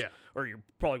going to lose. Yeah. Or you're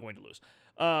probably going to lose.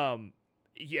 And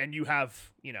you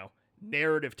have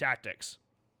narrative tactics.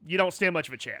 You don't stand much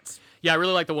of a chance. Yeah, I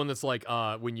really like the one that's like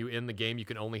when you end the game, you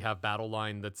can only have battle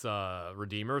line that's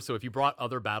Redeemer. So if you brought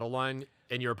other battle line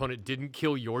and your opponent didn't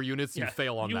kill your units, you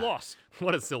fail on that. You lost.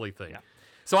 What a silly thing. Yeah.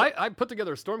 So I put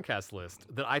together a Stormcast list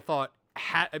that I thought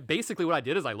basically what I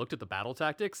did is I looked at the battle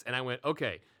tactics and I went,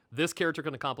 okay, this character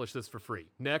can accomplish this for free.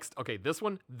 Next, okay,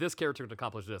 this character can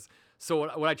accomplish this.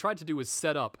 So what I tried to do is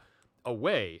set up a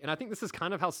way, and I think this is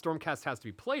kind of how Stormcast has to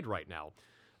be played right now.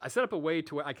 I set up a way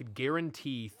to where I could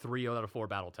guarantee 3 out of 4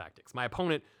 battle tactics. My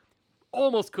opponent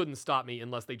almost couldn't stop me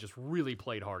unless they just really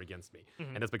played hard against me.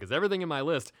 Mm-hmm. And it's because everything in my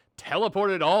list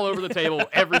teleported all over the table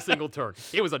every single turn.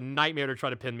 It was a nightmare to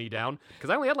try to pin me down because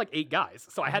I only had like 8 guys,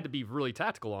 so I had to be really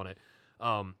tactical on it.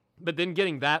 But then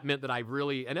getting that meant that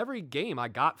and every game I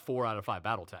got 4 out of 5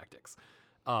 battle tactics.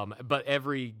 But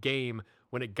every game,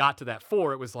 when it got to that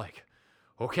 4, it was like,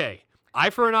 okay,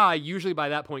 eye for an eye usually by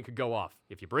that point could go off.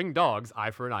 If you bring dogs,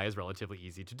 eye for an eye is relatively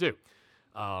easy to do.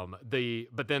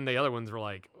 But then the other ones were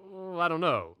like, oh, I don't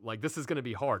know. Like, this is going to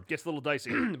be hard. Gets a little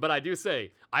dicey. But I do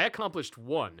say, I accomplished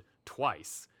 1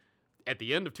 twice at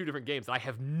the end of 2 different games that I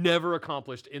have never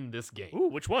accomplished in this game. Ooh,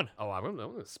 which one? Oh, I'm going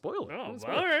to spoil it. Oh,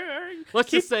 all right.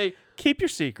 Let's just say... Keep your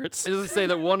secrets. Let's just say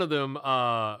that one of them...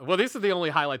 well, these are the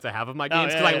only highlights I have of my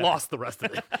games because I lost the rest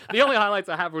of it. The only highlights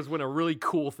I have was when a really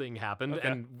cool thing happened,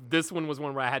 and this one was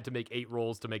one where I had to make 8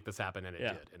 rolls to make this happen, and it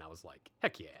did. And I was like,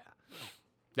 heck yeah.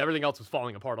 Everything else was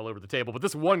falling apart all over the table, but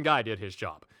this one guy did his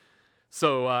job.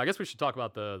 So I guess we should talk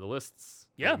about the lists.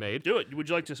 Yeah, made. Do it. Would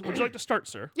you like to start,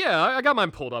 sir? Yeah, I got mine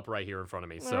pulled up right here in front of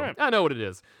me, so I know what it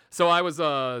is. So I was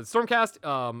Stormcast,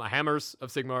 Hammers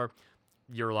of Sigmar.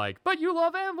 You're like, but you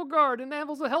love Anvil Guard and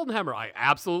Anvil's a Heldenhammer. I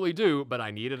absolutely do, but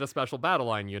I needed a special battle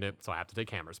line unit, so I have to take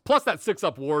Hammers. Plus that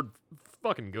 6-up ward,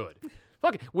 fucking good.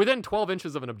 Within 12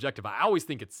 inches of an objective, I always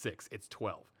think it's 6. It's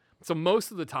 12. So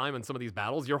most of the time in some of these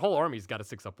battles, your whole army's got a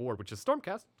 6-up ward, which is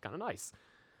Stormcast, kind of nice.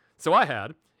 So I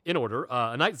had, in order,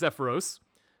 a Knight Zephyros.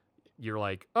 You're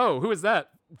like, oh, who is that?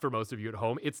 For most of you at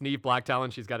home, it's Neve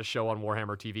Blacktalon. She's got a show on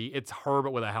Warhammer TV. It's her,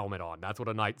 but with a helmet on. That's what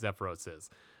a Knight Zephyros is.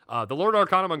 The Lord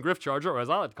Arcanum on Griff Charger, or as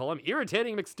I like to call him,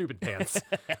 Irritating McStupid Pants.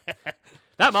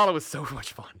 That model was so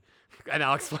much fun. And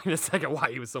I'll explain in a second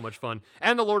why he was so much fun.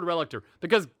 And the Lord Relictor,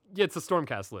 because it's a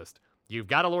Stormcast list. You've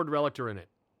got a Lord Relictor in it.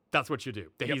 That's what you do.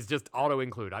 He's just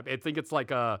auto-include. I think it's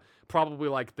like probably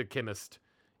like the Chemist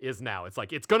is now. It's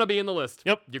like, it's going to be in the list.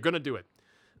 Yep. You're going to do it.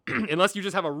 Unless you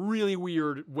just have a really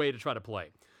weird way to try to play.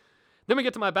 Then we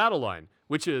get to my battle line,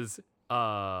 which is 2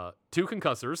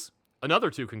 Concussors, another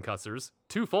 2 Concussors,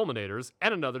 2 Fulminators,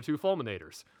 and another 2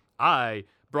 Fulminators. I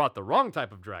brought the wrong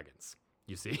type of dragons,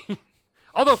 you see.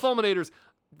 Although Fulminators,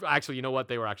 actually, you know what?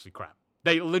 They were actually crap.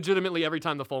 They legitimately, every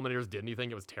time the Fulminators did anything,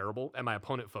 it was terrible, and my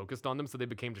opponent focused on them, so they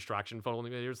became distraction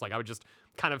Fulminators. Like, I would just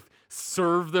kind of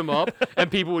serve them up, and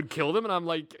people would kill them, and I'm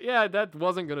like, yeah, that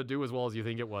wasn't going to do as well as you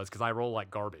think it was, because I roll like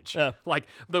garbage. Yeah. Like,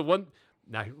 the one...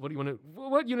 Now,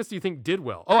 what units do you think did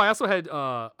well? Oh, I also had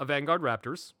a Vanguard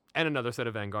Raptors and another set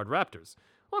of Vanguard Raptors.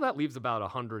 Well, that leaves about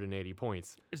 180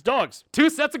 points. It's dogs. 2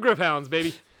 sets of Gryph-hounds,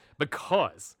 baby.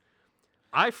 Because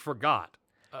I forgot.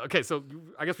 Okay, so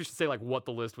I guess we should say like what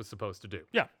the list was supposed to do.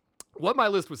 Yeah. What my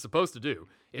list was supposed to do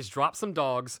is drop some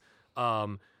dogs,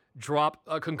 drop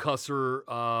a concussor,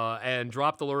 and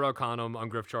drop the Lord Arcanum on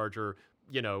Gryph Charger,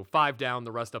 5 down,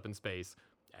 the rest up in space,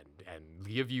 and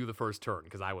give you the first turn,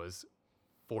 because I was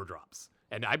 4 drops.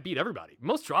 And I beat everybody.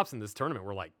 Most drops in this tournament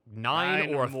were like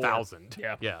 9 or 1,000.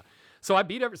 Yeah. Yeah. So I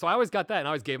beat so I always got that, and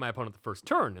I always gave my opponent the first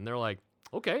turn, and they're like,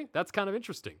 okay, that's kind of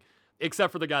interesting.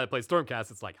 Except for the guy that plays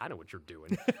Stormcast, it's like, I know what you're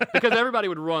doing. Because everybody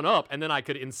would run up, and then I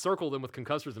could encircle them with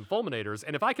Concussors and Fulminators,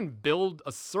 and if I can build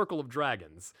a circle of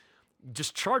dragons,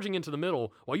 just charging into the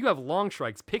middle, while you have long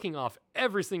strikes picking off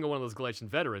every single one of those Galatian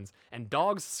veterans, and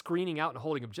dogs screening out and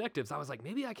holding objectives, I was like,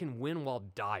 maybe I can win while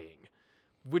dying.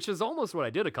 Which is almost what I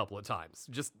did a couple of times.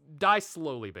 Just die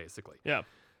slowly, basically. Yeah.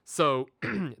 So,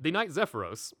 the Knight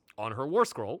Zephyros, on her War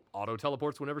Scroll,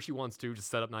 auto-teleports whenever she wants to, just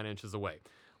set up 9 inches away.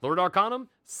 Lord Arcanum,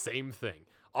 same thing.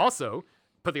 Also,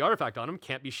 put the artifact on him,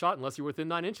 can't be shot unless you're within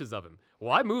 9 inches of him.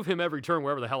 Well, I move him every turn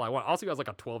wherever the hell I want. Also, he has like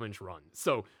a 12-inch run.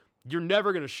 So, you're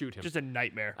never going to shoot him. Just a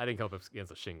nightmare. I didn't come up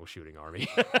against a shingle shooting army.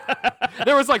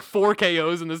 There was like 4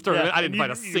 KOs in this tournament. Yeah, I didn't fight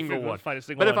a single one.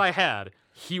 But if I had,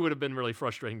 he would have been really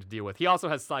frustrating to deal with. He also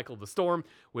has Cycle of the Storm,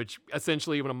 which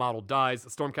essentially when a model dies, a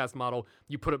Stormcast model,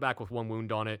 you put it back with 1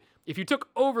 wound on it. If you took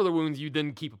over the wounds, you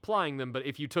then keep applying them, but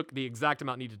if you took the exact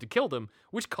amount needed to kill them,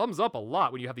 which comes up a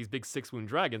lot when you have these big 6-wound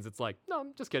dragons, it's like, no,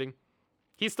 I'm just kidding.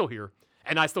 He's still here.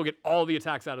 And I still get all the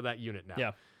attacks out of that unit now.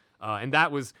 Yeah. And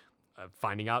that was...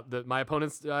 finding out that my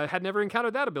opponents had never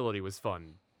encountered that ability was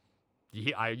fun.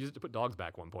 I used it to put dogs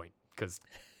back one point because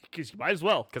you might as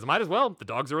well. Because I might as well. The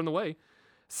dogs are in the way.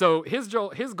 So his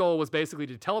goal was basically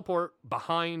to teleport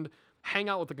behind, hang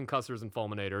out with the Concussors and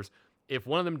Fulminators. If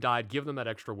one of them died, give them that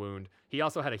extra wound. He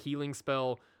also had a healing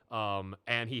spell,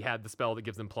 and he had the spell that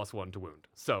gives them +1 to wound.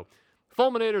 So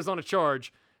Fulminators on a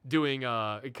charge doing,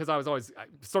 because I was always,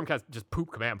 Stormcast just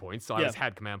poop command points, so I always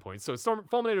had command points. So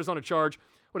Fulminators on a charge.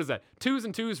 What is that? 2s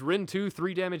and 2s, Rin 2,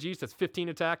 3 damage each. That's 15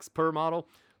 attacks per model.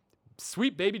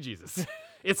 Sweet baby Jesus.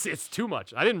 It's too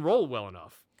much. I didn't roll well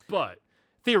enough. But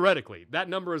theoretically, that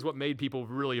number is what made people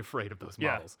really afraid of those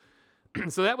models.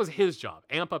 So that was his job.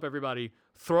 Amp up everybody,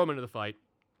 throw them into the fight.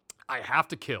 I have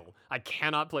to kill. I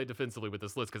cannot play defensively with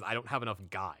this list because I don't have enough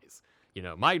guys.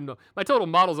 My total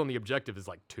models on the objective is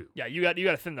like 2. Yeah, you got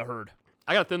to thin the herd.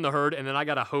 I got to thin the herd, and then I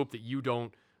got to hope that you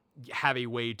don't have a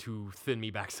way to thin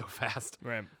me back so fast.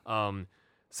 Right.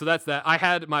 So that's that. I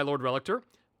had my Lord Relictor.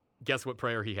 Guess what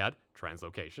prayer he had?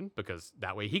 Translocation, because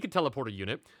that way he could teleport a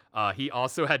unit. He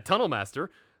also had Tunnel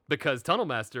Master, because Tunnel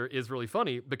Master is really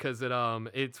funny because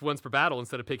it's once per battle.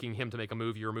 Instead of picking him to make a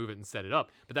move, you remove it and set it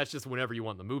up. But that's just whenever you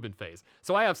want the movement phase.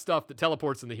 So I have stuff that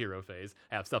teleports in the hero phase.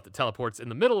 I have stuff that teleports in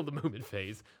the middle of the movement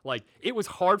phase. Like, it was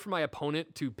hard for my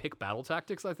opponent to pick battle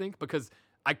tactics, I think, because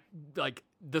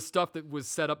the stuff that was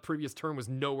set up previous turn was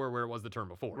nowhere where it was the turn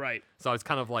before. Right. So it's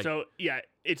kind of like... So, yeah,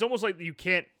 it's almost like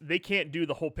they can't do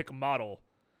the whole pick a model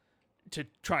to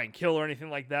try and kill or anything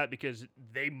like that because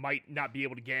they might not be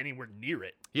able to get anywhere near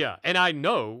it. Yeah, and I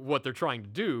know what they're trying to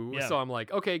do, so I'm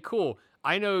like, okay, cool.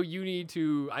 I know you need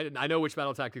to... I know which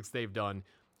battle tactics they've done.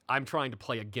 I'm trying to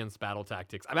play against battle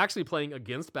tactics. I'm actually playing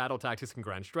against battle tactics and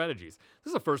grand strategies.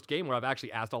 This is the first game where I've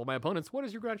actually asked all of my opponents, what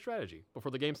is your grand strategy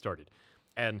before the game started?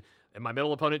 And my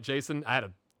middle opponent, Jason, I had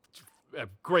a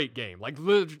great game. Like,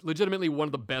 legitimately one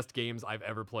of the best games I've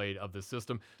ever played of this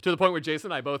system. To the point where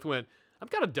Jason and I both went, I'm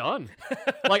kind of done.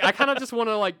 Like, I kind of just want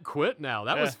to, quit now.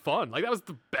 That was fun. Like, that was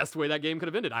the best way that game could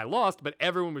have ended. I lost, but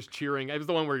everyone was cheering. It was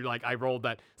the one where, I rolled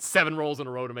that 7 rolls in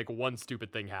a row to make one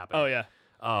stupid thing happen. Oh, yeah.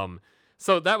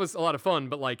 So that was a lot of fun,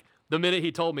 but, the minute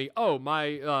he told me, oh,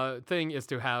 my thing is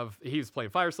to have, he was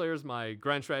playing Fire Slayers, my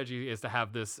grand strategy is to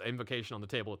have this invocation on the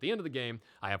table at the end of the game.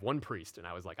 I have 1 priest, and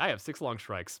I was like, I have 6 long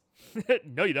strikes.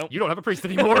 No, you don't. You don't have a priest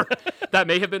anymore. That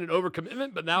may have been an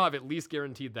overcommitment, but now I've at least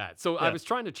guaranteed that. So I was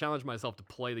trying to challenge myself to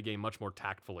play the game much more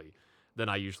tactfully than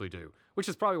I usually do, which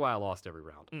is probably why I lost every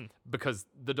round. Because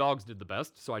the dogs did the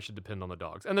best, so I should depend on the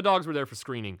dogs. And the dogs were there for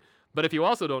screening. But if you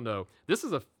also don't know, this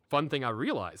is a fun thing I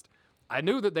realized. I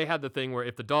knew that they had the thing where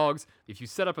if you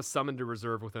set up a summon to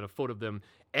reserve within a foot of them,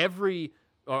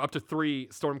 up to 3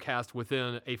 Stormcast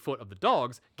within a foot of the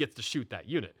dogs gets to shoot that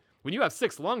unit. When you have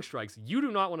 6 long strikes, you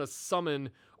do not want to summon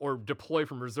or deploy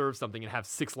from reserve something and have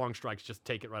 6 long strikes just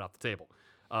take it right off the table.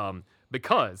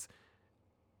 Because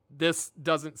this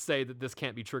doesn't say that this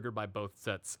can't be triggered by both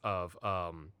sets of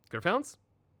Gryph-hounds.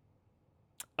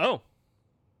 Oh.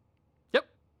 Yep.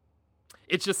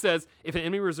 It just says, if an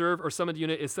enemy reserve or summoned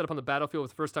unit is set up on the battlefield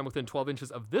for the first time within 12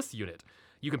 inches of this unit,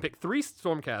 you can pick 3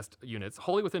 Stormcast units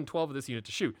wholly within 12 of this unit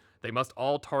to shoot. They must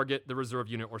all target the reserve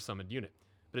unit or summoned unit.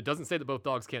 But it doesn't say that both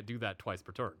dogs can't do that twice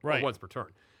per turn, Right. or once per turn.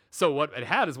 So what it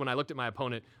had is when I looked at my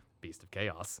opponent, Beast of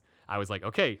Chaos, I was like,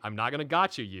 okay, I'm not going to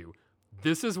gotcha you.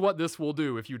 This is what this will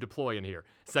do if you deploy in here.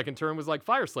 Second turn was like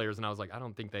Fire Slayers, and I was like, I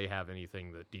don't think they have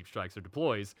anything that Deep Strikes or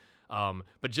deploys.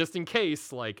 But just in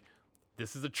case, like,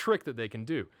 this is a trick that they can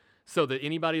do. So that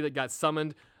anybody that got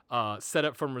summoned, set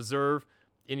up from reserve,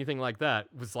 anything like that,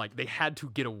 was like, they had to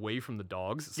get away from the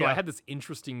dogs. So I Yeah. had this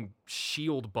interesting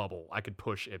shield bubble I could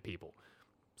push at people.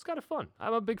 It's kind of fun.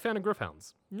 I'm a big fan of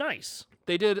Gryph-hounds. Nice.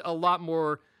 They did a lot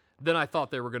more than I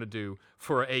thought they were going to do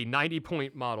for a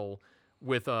 90-point model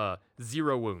with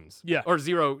 0 wounds. Yeah. Or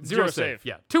zero Zero save. save.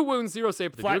 Yeah. 2 wounds, 0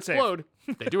 save, but they do Flat save. explode.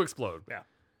 They do explode. Yeah.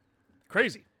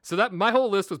 Crazy. So that my whole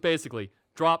list was basically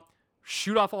drop,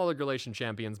 shoot off all the Galatian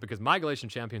champions because my Galatian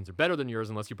champions are better than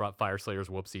yours unless you brought Fire Slayers,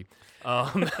 whoopsie.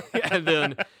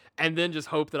 And then just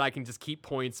hope that I can just keep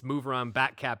points, move around,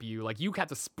 back cap you. Like, you have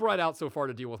to spread out so far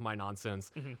to deal with my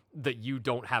nonsense that you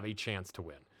don't have a chance to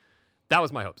win. That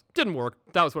was my hopes. Didn't work.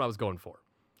 That was what I was going for.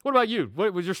 What about you?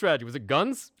 What was your strategy? Was it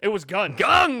guns? It was guns.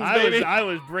 Guns, baby!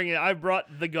 I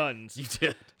brought the guns. You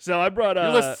did. So I brought Your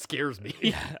list scares me.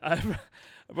 Yeah, I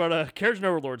brought a Carriage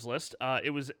Overlords list.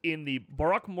 It was in the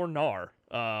Barak Mornar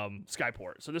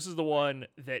Skyport. So this is the one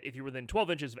that if you're within 12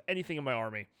 inches of anything in my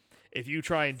army, if you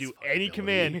try and do any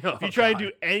command, if you try and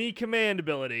do any command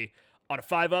ability on a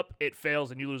 5-up, it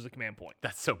fails and you lose the command point.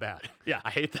 That's so bad. Yeah.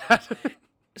 I hate that.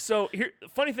 So here, the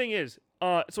funny thing is,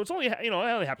 so it's only it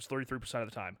only happens 33% of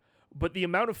the time, but the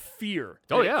amount of fear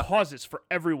that it causes for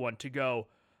everyone to go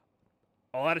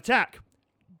all out attack.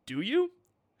 Do you?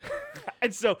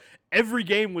 And so every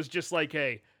game was just like,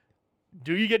 hey,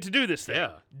 do you get to do this thing?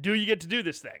 Yeah. Do you get to do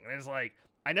this thing? And it's like,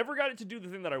 I never got it to do the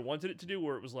thing that I wanted it to do,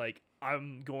 where it was like,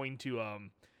 I'm going to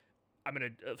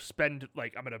spend,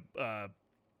 like, I'm going to,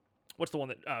 what's the one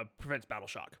that prevents battle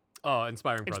shock? Oh,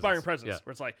 Inspiring Presence. Inspiring Presence. Yeah.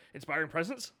 Where it's like, Inspiring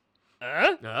Presence?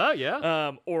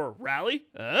 Yeah. Or Rally?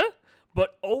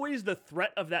 But always the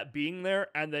threat of that being there,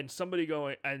 and then somebody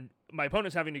going, and my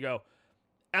opponent's having to go,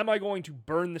 am I going to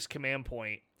burn this command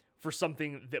point for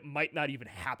something that might not even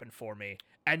happen for me,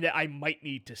 and that I might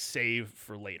need to save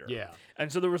for later? Yeah.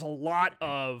 And so there was a lot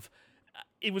of,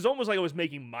 it was almost like I was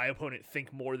making my opponent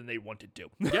think more than they wanted to.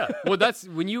 Yeah. Well, that's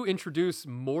when you introduce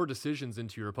more decisions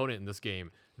into your opponent in this game,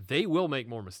 they will make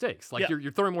more mistakes. Like, Yeah.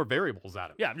 you're throwing more variables at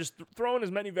them. Yeah, I'm just throwing as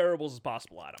many variables as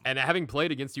possible at them. And having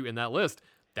played against you in that list,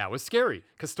 that was scary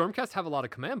because Stormcast have a lot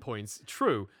of command points,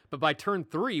 true. But by turn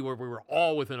 3, where we were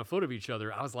all within a foot of each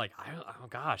other, I was like, oh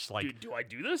gosh, like, Do I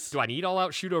do this? do I need all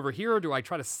out shoot over here? Or do I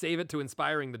try to save it to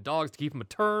inspiring the dogs to keep them a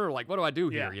turn? Or like, what do I do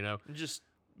here? You know? Just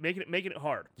making it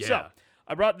hard. Yeah. So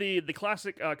I brought the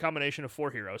classic combination of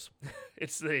 4 heroes.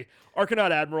 It's the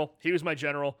Arcanaut Admiral. He was my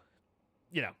general.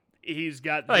 You know, he's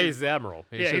got. Oh, he's the admiral.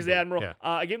 He's the admiral. Yeah.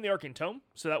 I gave him the Arcane Tome,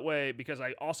 so that way, because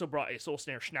I also brought a Soul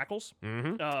Snare Schnackles.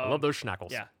 I love those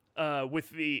schnackles. Yeah. With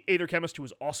the Aether Chemist, who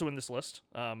was also in this list,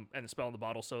 and the Spell in the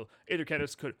Bottle. So Aether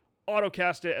Chemist could auto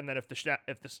cast it, and then if the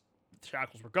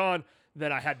shackles were gone,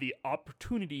 then I had the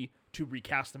opportunity to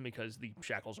recast them because the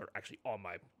shackles are actually on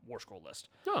my War Scroll list.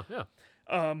 Oh, yeah.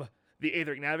 The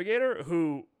Aetheric Navigator,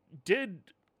 who did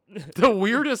The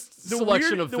weirdest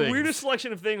selection of things. The weirdest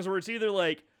selection of things where it's either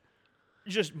like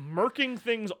just murking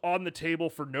things on the table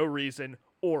for no reason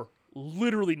or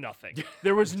literally nothing.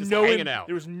 There was no hanging out.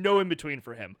 There was no in between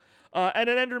for him. And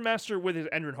an Ender Master with his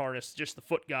Endrin harness, just the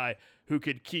foot guy who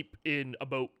could keep in a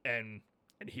boat and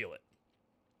heal it.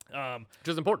 Which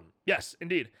is important. Yes,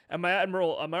 indeed. And my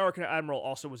Arcanaut Admiral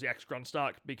also was the X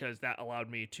Grunstock because that allowed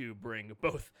me to bring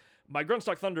both my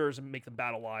Grunstock Thunderers and make them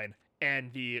battle line,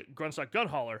 and the Grunstock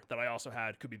Gunhauler that I also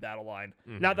had could be battle line.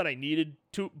 Not that I needed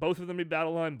both of them to be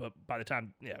battle line, but by the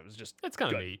time, it was just That's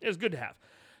kind of good. neat. It was good to have.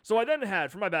 So I then had,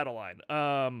 for my battle line,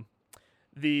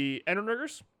 the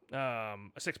Endrinriggers, a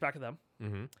 6-pack of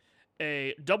them,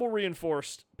 a double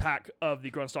reinforced pack of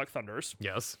the Grunstock Thunderers.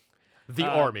 Yes. The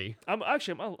army. I'm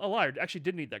a liar. Actually,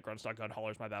 did need that Grunstock Gunhauler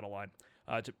as my battle line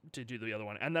to do the other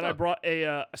one, and then I brought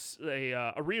a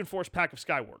reinforced pack of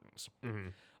Skywardens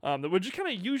that would just kind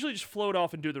of usually just float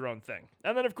off and do their own thing.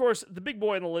 And then, of course, the big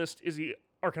boy on the list is the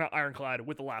Arcanaut Ironclad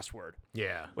with the last word.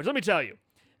 Yeah. Which, let me tell you,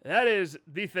 that is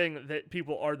the thing that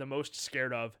people are the most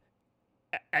scared of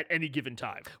at any given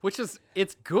time. Which is,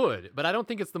 it's good, but I don't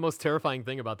think it's the most terrifying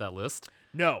thing about that list.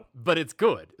 No. But it's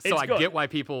good. So It's I good. get why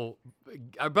people,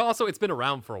 but also it's been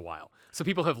around for a while. So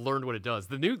people have learned what it does.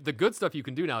 The good stuff you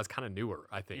can do now is kind of newer,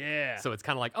 I think. Yeah. So it's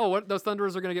kind of like, oh, what, those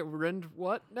Thunderers are going to get rend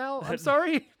what now? I'm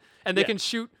sorry? And they Yeah. can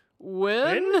shoot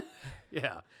when? When?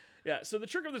 Yeah. Yeah, so the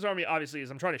trick of this army obviously is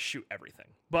I'm trying to shoot everything.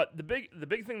 But the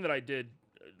big thing that I did,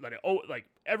 like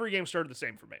every game started the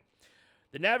same for me.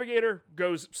 The navigator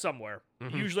goes somewhere,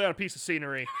 usually on a piece of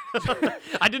scenery.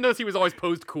 I didn't notice he was always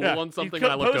posed cool Yeah, on something he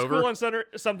when I looked posts over. cool on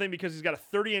something because he's got a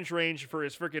 30-inch range for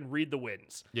his freaking read the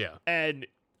winds. Yeah. And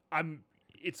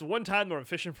it's one time where I'm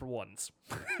fishing for ones.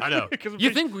 I know. 'Cause I'm You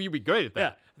fish- think you'd be great at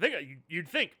that. Yeah, you'd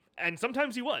think, and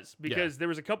sometimes he was because there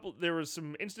was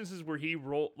some instances where he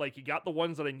got the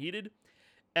ones that I needed,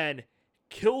 and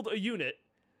killed a unit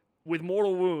with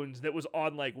mortal wounds that was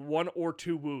on like 1 or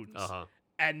 2 wounds, Uh-huh.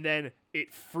 and then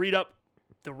it freed up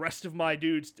the rest of my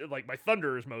dudes, like my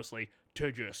Thunderers mostly,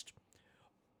 to just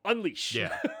unleash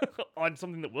Yeah. on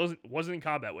something that wasn't in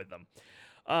combat with them.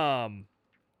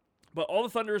 But all the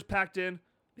Thunderers packed in.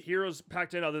 The heroes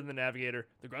packed in other than the Navigator.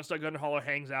 The Grunstock Gun Hauler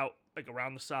hangs out like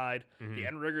around the side. The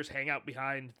End Riggers hang out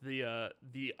behind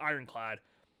the Ironclad.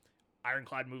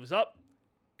 Ironclad moves up.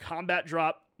 Combat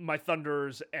drop my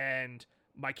Thunderers and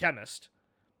my Chemist.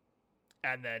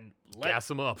 And then Gas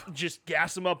them up. just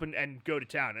gas them up and go to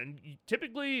town. And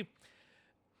typically,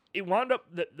 it wound up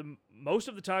that the most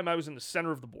of the time I was in the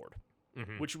center of the board,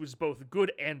 which was both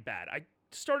good and bad. I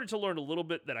started to learn a little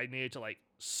bit that I needed to like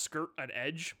skirt an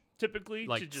edge typically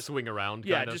Like to just swing around.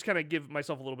 yeah, kinda. just kind of give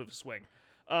myself a little bit of a swing.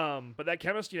 But that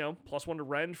Chemist, +1 to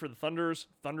rend for the Thunders.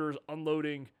 Thunders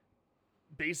unloading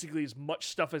basically as much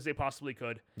stuff as they possibly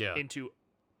could Yeah. into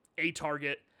a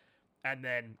target, and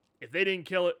then if they didn't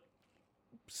kill it,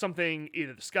 something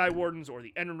either the Sky Wardens or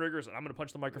the End Riggers, and I'm gonna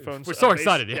punch the microphones. We're so base-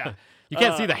 excited. Yeah. You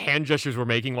can't see Uh, the hand gestures we're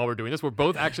making while we're doing this. We're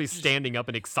both actually standing up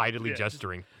and excitedly yeah, just-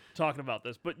 gesturing. talking about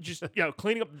this, but just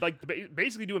cleaning up, like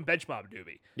basically doing bench mob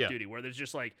duty, where there's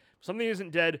just like something isn't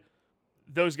dead,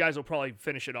 those guys will probably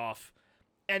finish it off.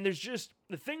 And there's just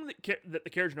the thing that the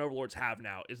Carriage and Overlords have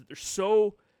now is that there's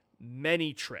so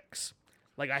many tricks.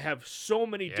 Like I have so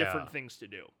many different Yeah. things to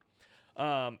do.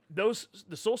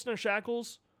 The Soul Snare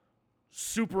Shackles,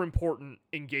 super important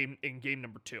in game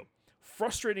number 2.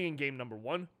 Frustrating in game number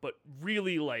 1, but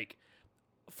really like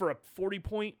for a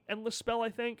 40-point endless spell, I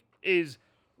think is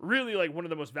really like one of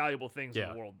the most valuable things in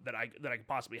the world that I could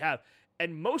possibly have.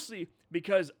 And mostly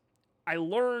because I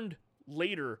learned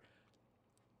later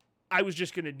I was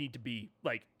just going to need to be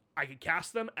like, I could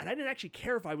cast them and I didn't actually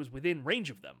care if I was within range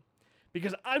of them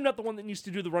because I'm not the one that needs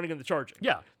to do the running and the charging.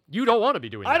 Yeah. You don't want to be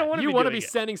doing that. I don't wanna You be want to doing be it.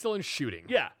 standing still and shooting.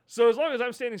 Yeah. So as long as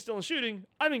I'm standing still and shooting,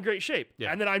 I'm in great shape.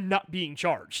 Yeah. And then I'm not being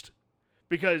charged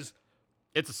because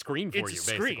It's a screen for it's you, a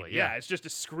screen. basically. Yeah, it's just a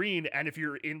screen. And if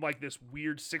you're in like this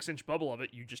weird 6-inch bubble of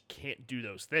it, you just can't do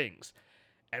those things.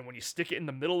 And when you stick it in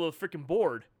the middle of the freaking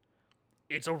board,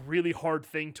 it's a really hard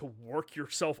thing to work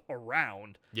yourself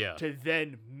around Yeah. to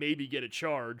then maybe get a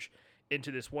charge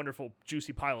into this wonderful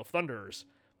juicy pile of Thunderers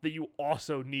that you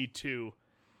also need to,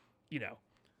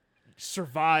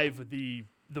 survive the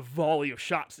volley of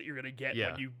shots that you're gonna get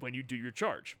Yeah. when you do your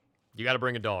charge. You got to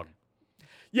bring a dog.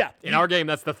 Yeah, In our game,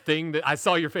 that's the thing that I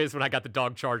saw your face when I got the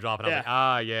dog charge off, and I was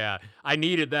Yeah. like, yeah, I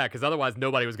needed that because otherwise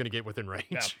nobody was going to get within range.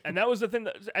 yeah, and that was the thing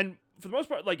and for the most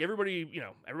part, like everybody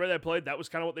that I played, that was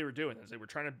kind of what they were doing. Is they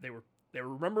were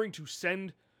remembering to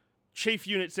send chafe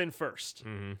units in first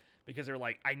because they're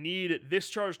like, I need this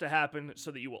charge to happen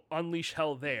so that you will unleash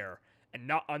hell there and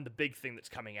not on the big thing that's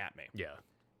coming at me. Yeah.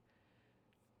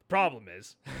 Problem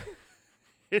is,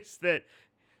 it's that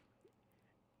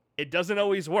it doesn't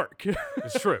always work.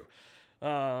 It's true.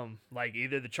 Like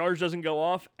either the charge doesn't go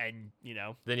off, and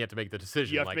Then you have to make the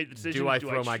decision. You have to like, make the decision, do I do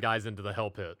I throw ch- my guys into the hell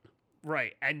pit?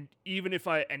 right, and even if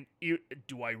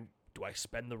do I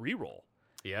spend the reroll?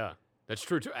 Yeah, that's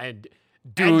true too. And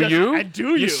And do does- you? And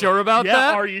do you? sure about yeah,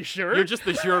 that? Are you sure? You're just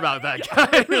the sure about that guy. I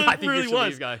think you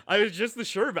should be, guy. I was just the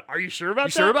sure about. Are you sure about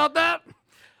You that? sure about that?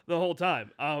 The whole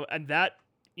time. And that,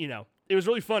 it was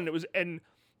really fun. It was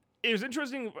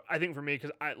interesting, I think, for me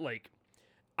because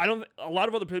a lot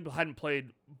of other people hadn't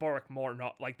played Barak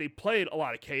Mornar. Like they played a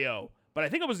lot of KO, but I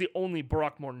think I was the only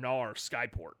Barak Mornar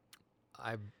Skyport.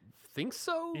 I think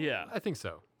so. Yeah. I think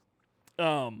so.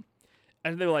 And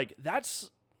they're like, that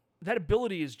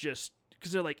ability is just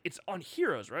because they're like, it's on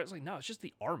heroes, right? It's like, no, it's just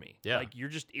the army. Yeah. Like you're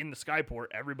just in the Skyport,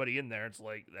 everybody in there. It's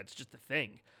like that's just the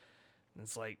thing. And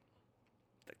it's like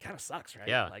that kind of sucks, right?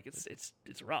 Yeah. Like it's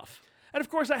rough. And of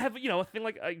course, I have a thing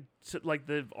like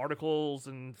the articles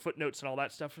and footnotes and all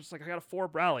that stuff. It's like I got a 4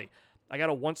 rally. I got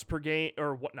a once per game,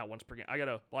 or what? Not once per game. I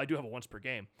do have a once per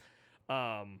game.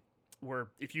 Where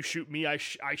if you shoot me, I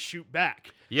shoot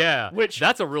back. Yeah, Which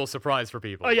that's a real surprise for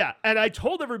people. Oh yeah, and I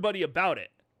told everybody about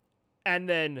it, and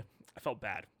then I felt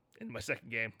bad in my second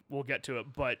game. We'll get to it,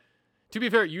 but To be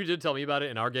fair, you did tell me about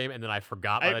it in our game, and then I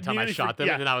forgot by the time I shot them,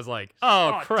 yeah. and then I was like,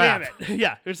 oh crap. Damn it.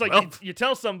 Yeah, it's like Well. you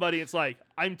tell somebody, it's like,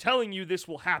 I'm telling you this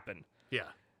will happen. Yeah.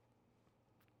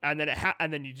 And then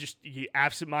and then you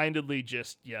absentmindedly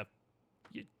just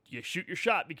you shoot your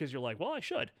shot because you're like, well, I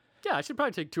should. Yeah, I should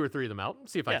probably take 2 or 3 of them out and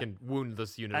see if I Yeah. can wound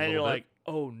this unit a And you're little like,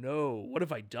 oh no, what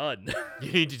have I done? bit.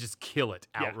 You need to just kill it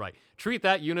Yeah. outright. Treat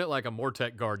that unit like a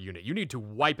Mortek Guard unit. You need to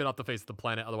wipe it off the face of the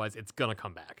planet, otherwise it's gonna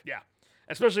come back. Yeah,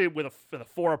 especially with a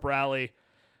 4-up rally,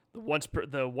 the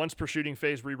once per shooting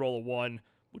phase reroll of 1,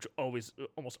 which almost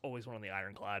always went on the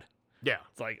Ironclad. Yeah.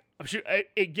 It's like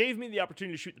it gave me the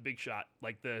opportunity to shoot the big shot,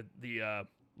 like the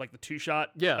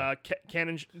 2-shot Yeah.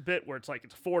 cannon bit where it's like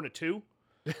it's a 4 and a 2.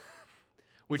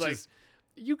 Which like- is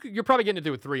you're probably getting to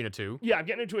do a 3 and a 2. Yeah, I'm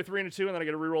getting into a 3 and a 2, and then I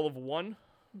get a reroll of 1.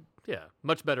 Yeah,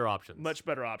 much better options. Much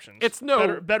better options. It's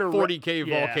no better 40k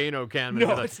yeah. volcano cannon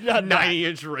No, with it's a not that.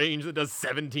 90-inch range that does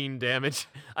 17 damage.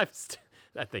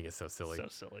 That thing is so silly. So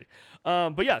silly.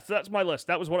 But yeah, so that's my list.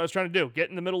 That was what I was trying to do. Get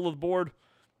in the middle of the board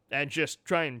and just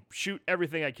try and shoot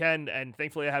everything I can. And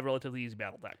thankfully, I have relatively easy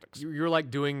battle tactics. You're like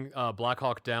doing Black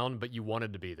Hawk Down, but you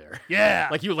wanted to be there. Yeah.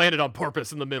 Like you landed on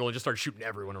purpose in the middle and just started shooting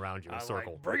everyone around you in I a was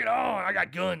circle. like, bring it on. I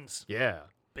got guns. Yeah.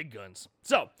 Big guns.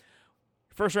 So,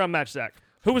 first round match, Zach.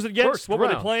 Who was it against? First What were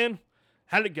they round. playing?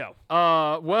 How did it go?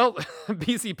 Well,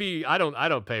 BCP, I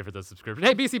don't pay for the subscription.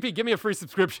 Hey, BCP, give me a free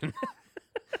subscription.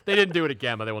 They didn't do it at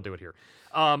Gamma. They won't do it here.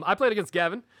 I played against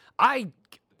Gavin.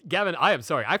 Gavin, I am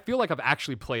sorry. I feel like I've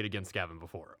actually played against Gavin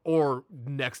before or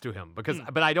next to him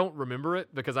but I don't remember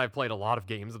it because I've played a lot of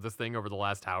games of this thing over the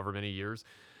last however many years.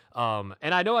 And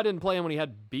I know I didn't play him when he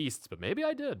had Beasts, but maybe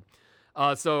I did.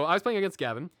 So I was playing against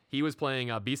Gavin. He was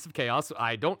playing Beasts of Chaos.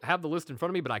 I don't have the list in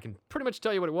front of me, but I can pretty much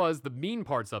tell you what it was. The mean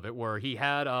parts of it were he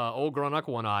had Old Gronuk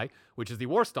One Eye, which is the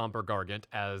War Stomper Gargant,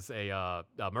 as a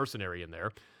mercenary in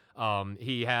there.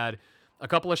 He had a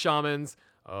couple of shamans.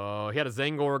 He had a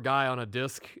Zangor guy on a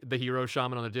disc, the hero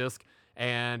shaman on a disc.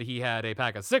 And he had a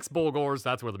pack of 6 Bulgors.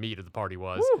 That's where the meat of the party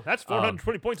was. Woo, that's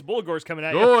 420 points of Bulgors coming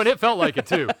at you. Oh, and it felt like it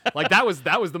too. Like that was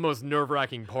the most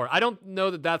nerve-wracking part. I don't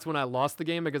know that that's when I lost the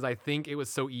game because I think it was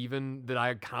so even that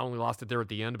I kind of only lost it there at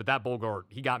the end. But that Bulgor,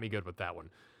 he got me good with that one.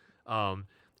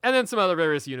 And then some other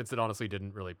various units that honestly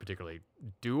didn't really particularly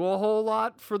do a whole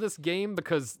lot for this game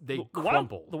because they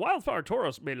crumble. The Wildfire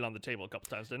Tauros made it on the table a couple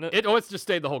times, didn't it? It just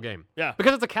stayed the whole game. Yeah.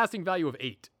 Because it's a casting value of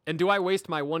 8. And do I waste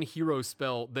my 1 hero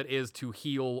spell that is to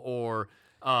heal or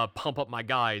pump up my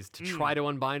guys to try to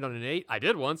unbind on an 8? I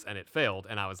did once, and it failed,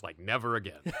 and I was like, never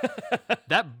again.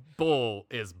 That bull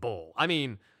is bull. I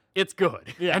mean, it's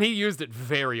good. Yeah. And he used it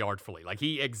very artfully. Like,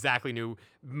 he exactly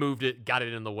moved it, got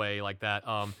it in the way like that.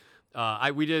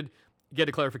 We did get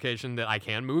a clarification that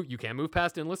you can move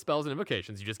past endless spells and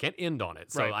invocations. You just can't end on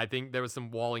it. So Right. I think there was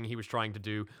some walling he was trying to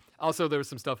do. Also, there was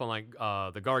some stuff on like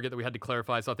the Gargant that we had to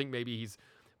clarify. So I think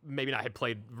maybe not had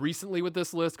played recently with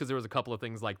this list because there was a couple of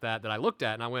things like that I looked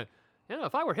at and I went,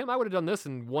 if I were him, I would have done this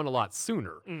and won a lot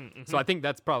sooner. Mm-hmm. So I think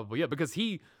that's probably it because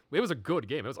it was a good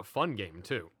game. It was a fun game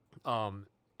too.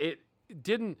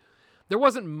 There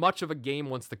wasn't much of a game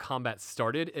once the combat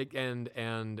started,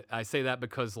 and I say that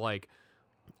because like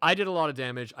I did a lot of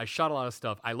damage, I shot a lot of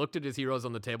stuff. I looked at his heroes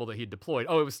on the table that he deployed.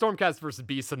 Oh, it was Stormcast versus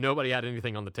Beast, so nobody had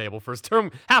anything on the table. First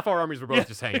turn, half our armies were both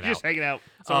just hanging out. Just hanging out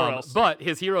somewhere else. But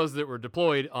his heroes that were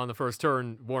deployed on the first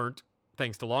turn weren't,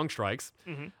 thanks to long strikes.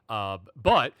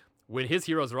 But when his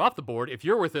heroes are off the board, if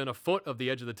you're within a foot of the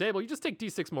edge of the table, you just take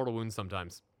D6 mortal wounds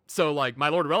sometimes. So, like, my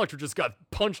Lord of Electra just got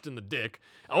punched in the dick,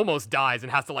 almost dies,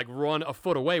 and has to, like, run a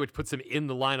foot away, which puts him in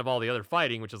the line of all the other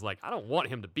fighting, which is like, I don't want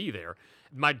him to be there.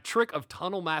 My trick of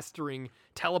tunnel mastering,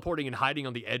 teleporting, and hiding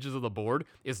on the edges of the board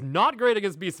is not great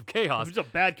against Beasts of Chaos. It's a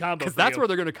bad combo. Because that's where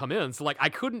they're going to come in. So, like, I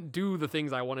couldn't do the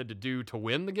things I wanted to do to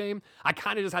win the game. I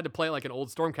kind of just had to play like an old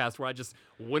Stormcast where I just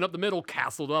went up the middle,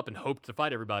 castled up, and hoped to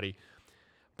fight everybody.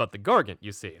 But the Gargant,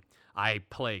 you see, I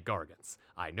play Gargants.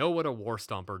 I know what a War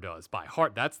Stomper does by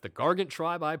heart. That's the Gargant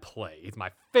tribe I play. He's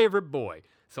my favorite boy.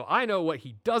 So I know what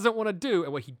he doesn't want to do,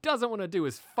 and what he doesn't want to do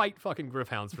is fight fucking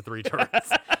Gryph-hounds for 3 turns.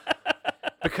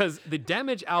 Because the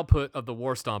damage output of the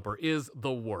War Stomper is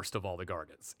the worst of all the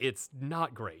Gargants. It's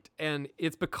not great. And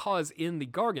it's because in the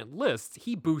Gargant lists,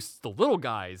 he boosts the little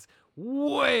guys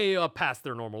way up past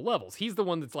their normal levels. He's the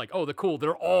one that's like, oh,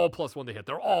 they're all +1 to hit.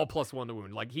 They're all +1 to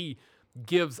wound. Like, he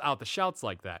gives out the shouts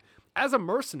like that. As a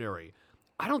mercenary,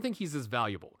 I don't think he's as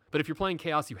valuable But if you're playing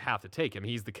Chaos, you have to take him.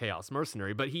 He's the Chaos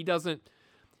mercenary, but he doesn't.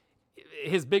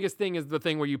 His biggest thing is the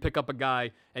thing where you pick up a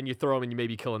guy and you throw him and you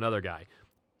maybe kill another guy.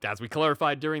 As we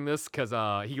clarified during this, because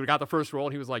he got the first roll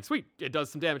and he was like, sweet, it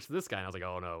does some damage to this guy. And I was like,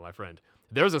 oh no, my friend.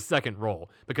 There's a second roll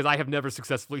because I have never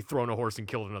successfully thrown a horse and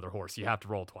killed another horse. You have to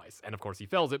roll twice. And of course he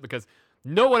fails it because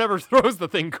no one ever throws the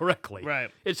thing correctly. Right.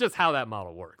 It's just how that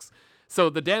model works. So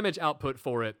the damage output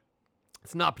for it,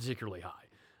 it's not particularly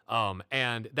high.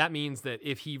 And that means that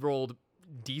if he rolled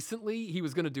decently, he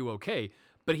was going to do okay.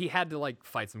 But he had to like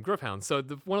fight some Gryph-hounds. So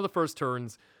one of the first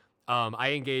turns,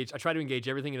 I try to engage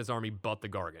everything in his army but the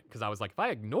Gargant, because I was like, if I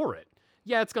ignore it,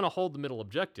 yeah, it's going to hold the middle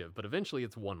objective, but eventually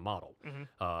it's one model.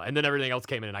 And then everything else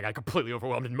came in and I got completely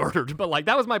overwhelmed and murdered. But like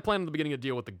that was my plan in the beginning to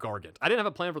deal with the Gargant. I didn't have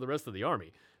a plan for the rest of the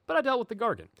army, but I dealt with the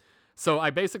Gargant. So I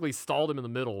basically stalled him in the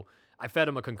middle. I fed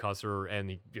him a concussor and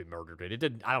he murdered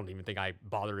it. I don't even think I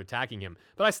bothered attacking him,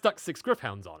 but I stuck 6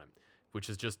 Gryph-hounds on him, which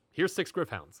is just, here's 6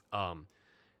 Gryph-hounds.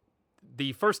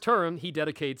 The first turn, he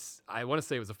dedicates, I want to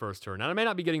say it was the first turn, and I may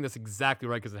not be getting this exactly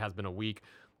right because it has been a week,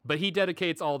 but he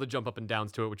dedicates all the jump up and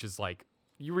downs to it, which is like,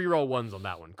 you reroll 1s on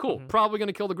that one. Cool, probably going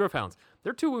to kill the Gryph-hounds.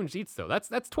 They're 2 wounds each, though.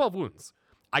 That's 12 wounds.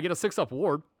 I get a 6-up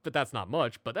ward, but that's not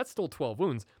much, but that's still 12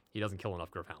 wounds. He doesn't kill enough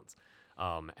Gryph-hounds.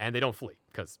 And they don't flee,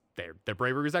 because their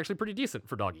bravery is actually pretty decent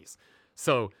for doggies.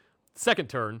 So, second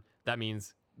turn, that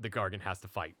means the Gargant has to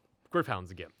fight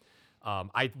Gryph-hounds again.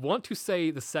 I want to say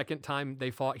the second time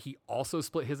they fought, he also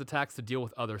split his attacks to deal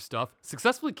with other stuff.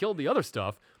 Successfully killed the other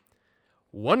stuff.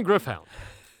 1 Gryph-hound.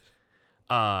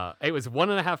 It was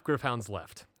 1.5 Gryph-hounds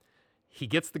left. He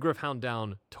gets the Gryph-hound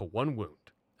down to 1 wound.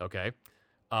 Okay.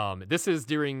 This is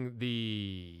during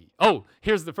the... Oh,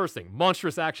 here's the first thing.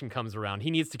 Monstrous action comes around.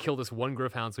 He needs to kill this 1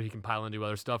 Gryph-hound so he can pile into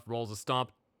other stuff. Rolls a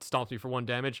stomp. Stomps me for 1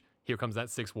 damage. Here comes that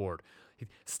 6 ward. He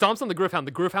stomps on the Gryph-hound.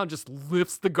 The Gryph-hound just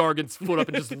lifts the Gargant's foot up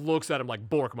and just looks at him like,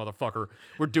 Bork, motherfucker.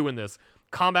 We're doing this.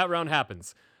 Combat round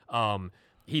happens.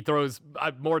 He throws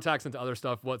more attacks into other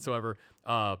stuff whatsoever.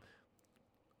 1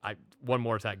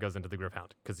 more attack goes into the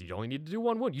Gryph-hound because you only need to do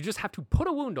 1 wound. You just have to put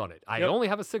a wound on it. I only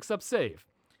have a 6-up save.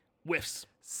 Whiffs.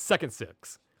 Second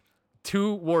 6.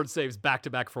 2 ward saves back to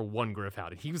back for 1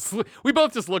 Gryph-hound. And we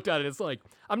both just looked at it. It's like,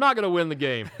 I'm not going to win the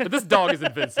game, but this dog is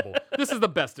invincible. This is the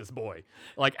bestest boy.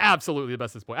 Like, absolutely the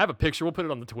bestest boy. I have a picture. We'll put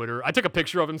it on the Twitter. I took a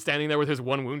picture of him standing there with his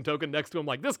 1 wound token next to him.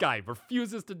 Like, this guy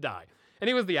refuses to die. And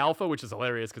he was the alpha, which is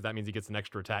hilarious because that means he gets an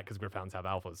extra attack because Gryph-hounds have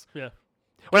alphas. Yeah.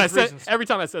 When every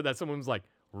time I said that, someone was like,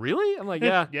 really? I'm like,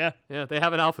 yeah. Yeah, they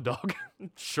have an alpha dog.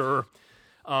 Sure.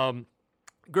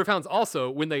 Gryph-hounds also,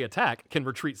 when they attack, can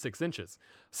retreat 6 inches.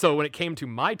 So when it came to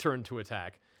my turn to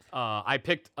attack, I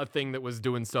picked a thing that was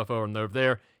doing stuff over and over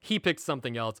there. He picked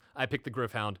something else. I picked the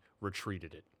Gryph-hound,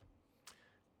 retreated it.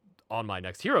 On my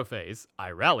next hero phase,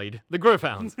 I rallied the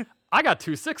Gryph-hounds. I got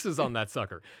 2 6s on that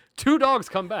sucker. 2 dogs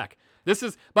come back. This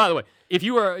is, by the way, if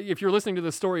you're listening to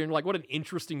this story and you're like, what an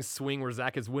interesting swing where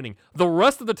Zach is winning, the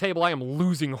rest of the table I am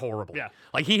losing horribly. Yeah.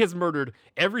 Like, he has murdered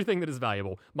everything that is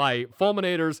valuable. My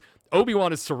fulminators,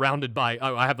 Obi-Wan is surrounded by,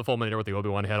 I have the fulminator with the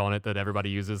Obi-Wan head on it that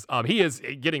everybody uses. He is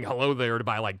getting hello there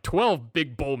by like 12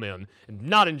 big bullmen and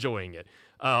not enjoying it.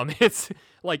 It's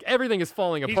like everything is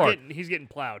falling apart. He's getting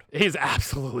plowed. He's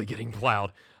absolutely getting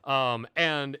plowed.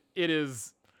 And it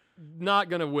is not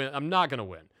going to win. I'm not going to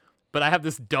win. But I have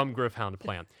this dumb Gryph-hound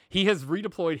plan. He's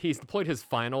deployed his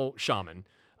final shaman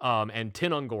and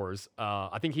 10 Ungors.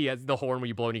 I think he has the horn where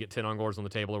you blow and you get 10 Ungors on the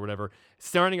table or whatever,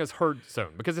 surrounding his herd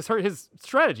stone. Because his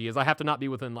strategy is I have to not be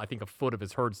within, I think, a foot of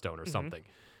his herd stone or something.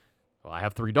 Well, I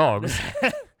have 3 dogs.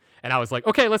 And I was like,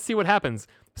 okay, let's see what happens.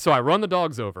 So I run the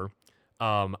dogs over.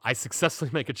 I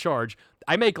successfully make a charge.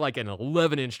 I make like an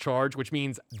 11-inch charge, which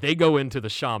means they go into the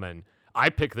shaman. I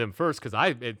pick them first because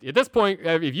at this point,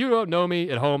 if you don't know me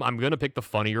at home, I'm going to pick the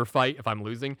funnier fight if I'm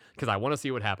losing because I want to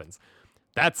see what happens.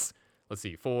 That's, let's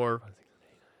see, 4,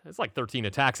 it's like 13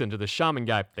 attacks into the shaman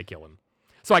guy. They kill him.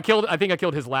 So I think I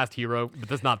killed his last hero, but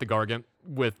that's not the Gargant,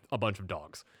 with a bunch of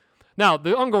dogs. Now,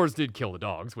 the Ungors did kill the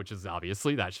dogs, which is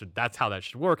obviously, that's how that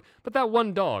should work. But that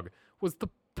 1 dog was the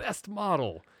best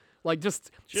model. Like,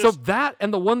 so that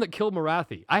and the one that killed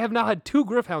Morathi. I have now had 2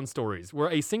 Gryph-hound stories where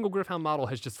a single Gryph-hound model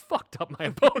has just fucked up my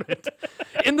opponent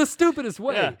in the stupidest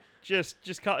way. Yeah,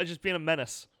 just being a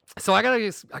menace. So I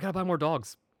gotta buy more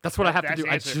dogs. That's what I have to do.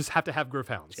 I just have to have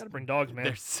Gryph-hounds. You gotta bring dogs,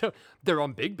 man. They're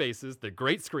on big bases. They're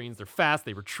great screens. They're fast.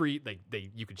 They retreat.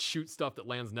 You can shoot stuff that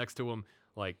lands next to them.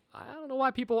 Like, I don't know why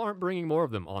people aren't bringing more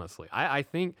of them. Honestly, I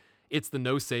think it's the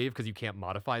no save because you can't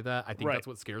modify that. I think that's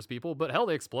what scares people. But hell,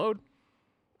 they explode.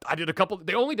 I did a couple.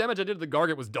 The only damage I did to the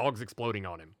Gargant was dogs exploding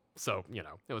on him. So,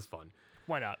 it was fun.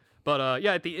 Why not? But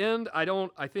yeah, at the end, I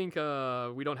think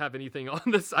we don't have anything on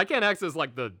this. I can't access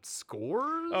like the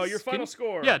scores. Oh, your final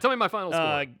score. Yeah, tell me my final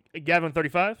score. Gavin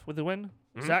 35 with the win.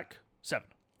 Zach 7.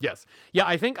 Yes. Yeah,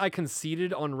 I think I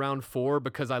conceded on round 4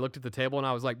 because I looked at the table and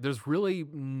I was like, there's really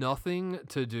nothing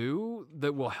to do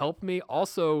that will help me.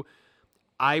 Also,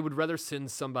 I would rather send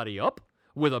somebody up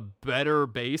with a better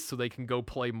base so they can go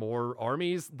play more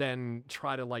armies than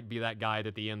try to like be that guy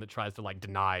at the end that tries to like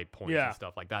deny points and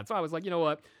stuff like that. So I was like, you know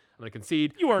what? I'm going to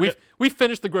concede. We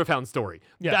finished the Gryph-hound story.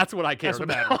 Yeah. That's what I care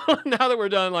about. Now that we're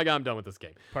done, like I'm done with this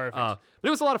game. Perfect. But it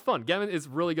was a lot of fun. Gavin is a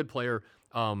really good player.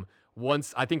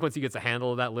 Once he gets a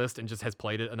handle of that list and just has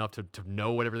played it enough to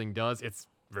know what everything does, it's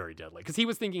very deadly. Because he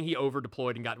was thinking he over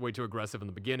deployed and got way too aggressive in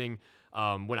the beginning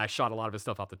when I shot a lot of his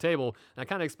stuff off the table. And I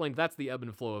kind of explained that's the ebb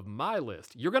and flow of my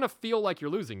list. You're going to feel like you're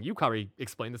losing. You, Kari,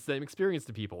 explained the same experience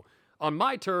to people. On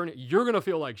my turn, you're going to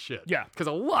feel like shit. Yeah. Because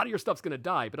a lot of your stuff's going to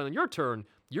die. But on your turn,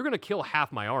 you're going to kill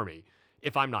half my army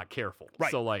if I'm not careful. Right.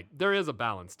 So, like, there is a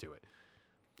balance to it.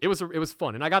 It was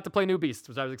fun. And I got to play new beasts,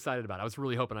 which I was excited about. I was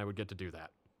really hoping I would get to do that.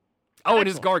 Oh, and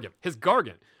his Gargant. His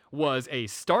Gargant was a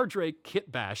Stardrake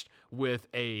kit bashed with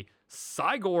a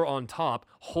Cygor on top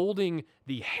holding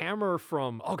the hammer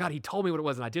from... Oh, God, he told me what it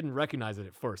was, and I didn't recognize it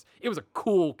at first. It was a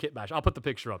cool kit bash. I'll put the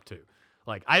picture up, too.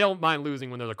 Like, I don't mind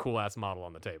losing when there's a cool-ass model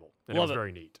on the table. And it was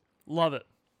very neat. Love it.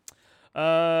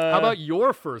 How about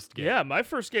your first game? Yeah, my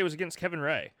first game was against Kevin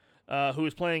Ray, who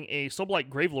was playing a Soulblight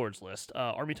Gravelords list.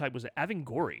 Army type was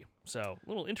Avangori, so a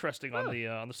little interesting on the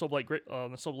Soulblight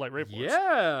Gravelords.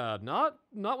 Yeah,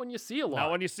 not when you see a lot.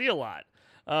 Not when you see a lot.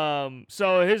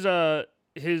 So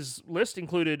his list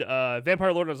included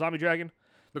Vampire Lord and a Zombie Dragon.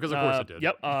 Because of course it did.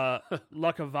 Yep.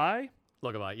 Luckavai.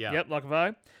 Luckavai, yeah. Yep,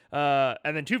 Luckavai.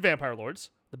 And then 2 Vampire Lords.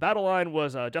 The battle line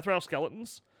was Death Rattle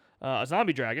Skeletons, a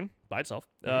Zombie Dragon by itself,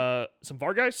 some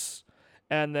Vargeist,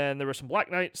 and then there were some Black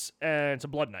Knights and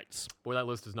some Blood Knights. Boy, that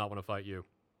list does not want to fight you.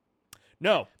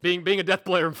 No. Being a death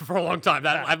player for a long time,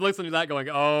 I've listened to that going,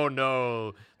 oh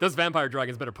no, those Vampire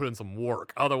Dragons better put in some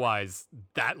work. Otherwise,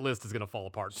 that list is going to fall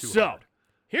apart too hard.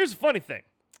 Here's the funny thing.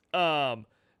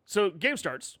 So game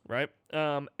starts, right?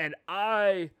 And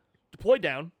I deploy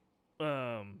down,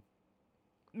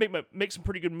 make some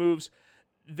pretty good moves.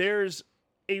 There's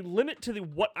a limit to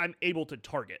what I'm able to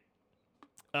target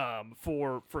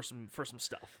for some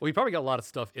stuff. Well, you probably got a lot of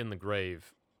stuff in the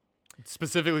grave,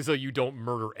 specifically so you don't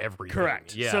murder everything.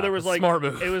 Correct. Yeah. So there was like smart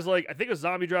move. It was like I think a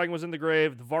Zombie Dragon was in the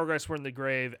grave, the Vargeist were in the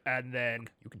grave, and then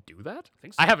you can do that. I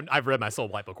think so. I've read my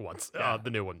Soulblight book once, the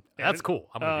new one. That's cool.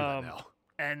 I'm gonna do that now.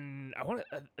 And I want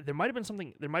to. There might have been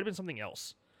something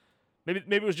else. Maybe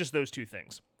it was just those 2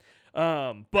 things.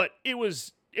 But it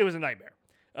was a nightmare.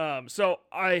 So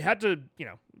I had to,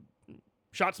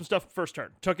 shot some stuff first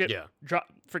turn, took it,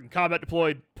 drop, freaking combat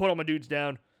deployed, put all my dudes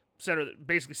down,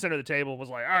 basically center of the table, was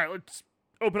like, all right, let's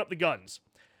open up the guns.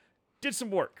 Did some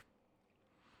work.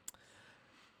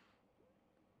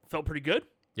 Felt pretty good.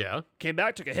 Yeah. Came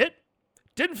back, took a hit.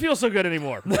 Didn't feel so good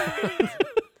anymore.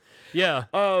 Yeah.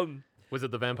 Was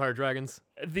it the Vampire Dragons?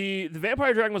 The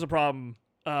Vampire Dragon was a problem.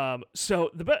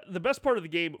 So the best part of the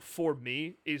game for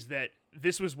me is that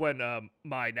this was when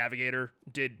my navigator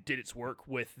did its work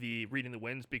with the reading the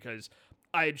winds, because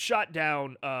I had shot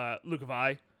down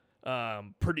Luckavai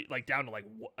pretty like down to like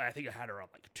I think I had her on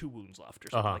like 2 wounds left or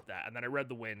something like that, and then I read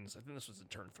the winds. I think this was in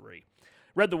turn 3.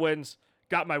 Read the winds,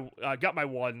 got my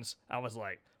ones. I was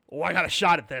like, oh, I got a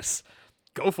shot at this.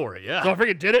 Go for it, yeah. So I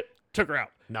freaking did it. Took her out.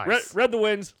 Nice. Read the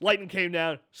winds. Lightning came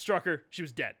down. Struck her. She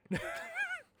was dead.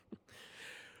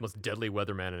 Most deadly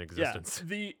weatherman in existence.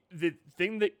 Yeah. The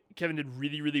thing that Kevin did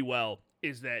really, really well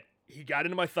is that he got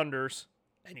into my Thunders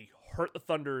and he hurt the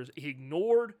Thunders. He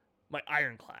ignored my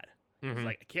Ironclad. He's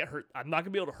like, I can't hurt. I'm not gonna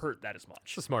be able to hurt that as much.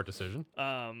 It's a smart decision.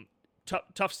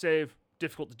 Tough save,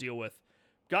 difficult to deal with.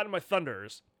 Got into my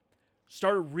Thunders,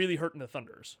 started really hurting the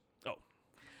Thunders.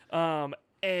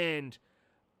 And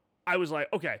I was like,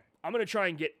 okay, I'm gonna try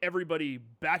and get everybody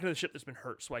back into the ship that's been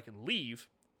hurt so I can leave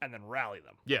and then rally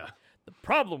them. Yeah. The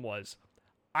problem was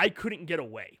I couldn't get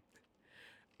away.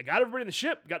 I got everybody in the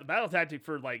ship, got the battle tactic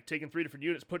for like taking 3 different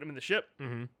units, putting them in the ship.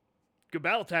 Mm-hmm. Good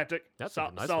battle tactic. That's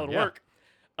a nice solid one, yeah. work.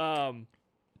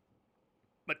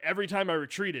 But every time I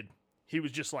retreated, he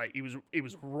was just like, he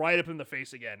was right up in the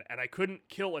face again, and I couldn't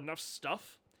kill enough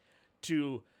stuff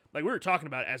to, like, we were talking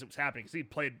about it as it was happening, because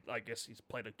I guess he's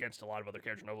played against a lot of other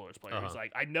character Overlords players. He's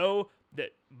like, I know that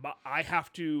I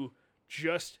have to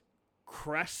just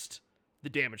crest the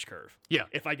damage curve. Yeah.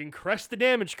 If I can crest the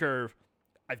damage curve,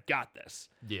 I've got this.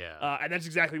 Yeah. And that's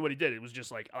exactly what he did. It was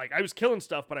just like I was killing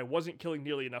stuff, but I wasn't killing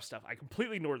nearly enough stuff. I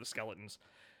completely ignored the skeletons.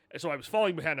 So I was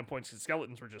falling behind on points because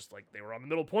skeletons were just like, they were on the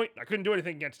middle point. I couldn't do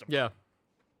anything against them. Yeah.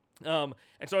 And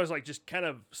so I was like just kind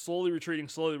of slowly retreating,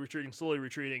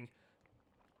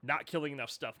 not killing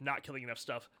enough stuff,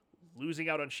 losing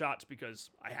out on shots because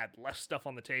I had less stuff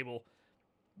on the table,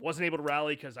 wasn't able to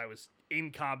rally because I was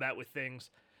in combat with things.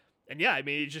 And yeah, I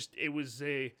mean, it was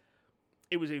a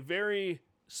very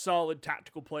solid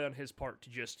tactical play on his part to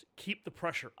just keep the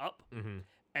pressure up. Mm-hmm.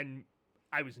 And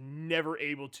I was never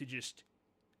able to just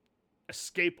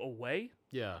escape away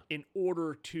Yeah. in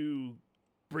order to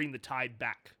bring the tide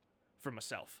back for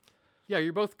myself. Yeah,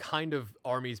 you're both kind of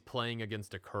armies playing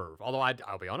against a curve. Although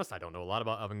I'll be honest, I don't know a lot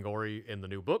about Evangori in the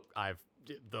new book.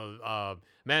 The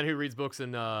man who reads books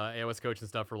in AOS Coach and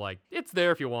stuff are like, it's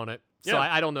there if you want it. So Yeah.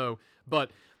 I don't know.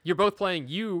 But you're both playing,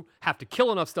 you have to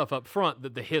kill enough stuff up front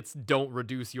that the hits don't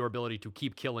reduce your ability to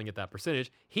keep killing at that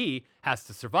percentage. He has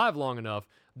to survive long enough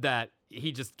that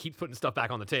he just keeps putting stuff back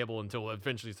on the table until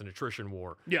eventually it's an attrition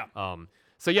war. Yeah.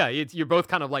 So yeah, you're both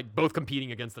kind of like both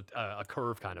competing against a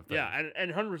curve kind of thing. Yeah,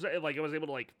 and 100%, like, I was able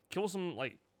to, like, killed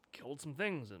some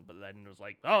things, but then it was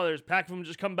like, oh, there's a pack of them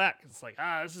just come back. It's like,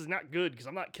 this is not good because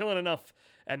I'm not killing enough,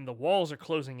 and the walls are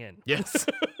closing in. Yes.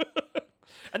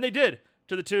 And they did,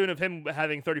 to the tune of him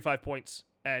having 35 points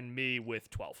and me with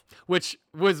 12. Which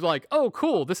was like, oh,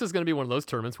 cool. This is going to be one of those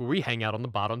tournaments where we hang out on the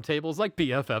bottom tables like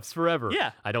BFFs forever.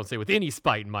 Yeah. I don't say with any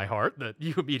spite in my heart that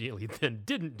you immediately then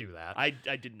didn't do that. I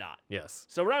did not. Yes.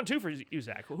 So round 2 for you,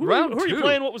 Zach. Who Round are you two.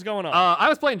 playing? What was going on? I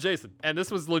was playing Jason, and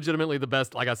this was legitimately the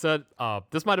best. Like I said,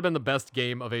 this might have been the best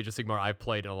game of Age of Sigmar I've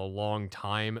played in a long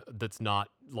time that's not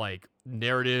like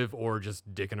narrative or just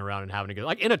dicking around and having a good,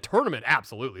 like in a tournament.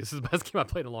 Absolutely. This is the best game I've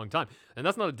played in a long time. And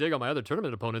that's not a dig on my other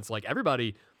tournament opponents. Like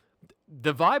everybody,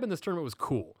 the vibe in this tournament was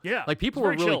cool. Yeah, like people it's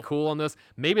were very really chill. cool on this.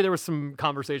 Maybe there was some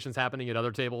conversations happening at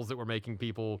other tables that were making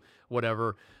people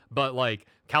whatever. But like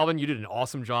Calvin, you did an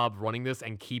awesome job running this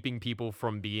and keeping people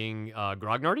from being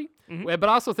grognardy. But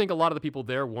I also think a lot of the people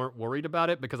there weren't worried about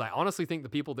it because I honestly think the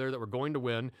people there that were going to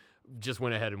win just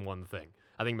went ahead and won the thing.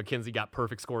 I think McKenzie got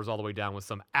perfect scores all the way down with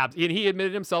some and he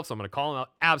admitted himself, so I'm going to call him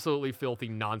out, absolutely filthy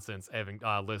nonsense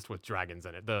list with dragons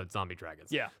in it, the zombie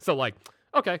dragons. Yeah. So like,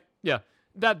 okay, yeah.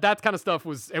 That kind of stuff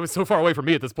was so far away from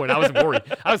me at this point. I wasn't worried.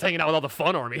 I was hanging out with all the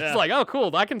fun armies. Yeah. It's like, oh,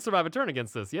 cool. I can survive a turn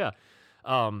against this. Yeah.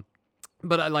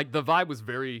 But I like the vibe was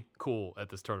very cool at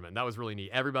this tournament. That was really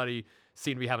neat. Everybody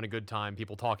seemed to be having a good time.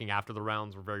 People talking after the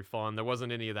rounds were very fun. There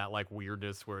wasn't any of that like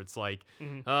weirdness where it's like,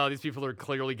 these people are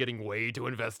clearly getting way too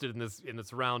invested in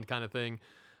this round kind of thing.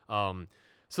 So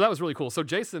that was really cool. So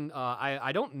Jason,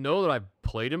 I don't know that I've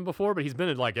played him before, but he's been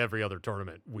in like every other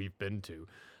tournament we've been to.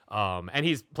 And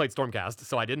he's played Stormcast,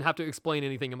 so I didn't have to explain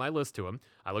anything in my list to him.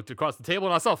 I looked across the table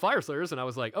and I saw Fireslayers, and I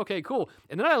was like, okay, cool.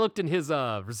 And then I looked in his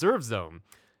reserve zone,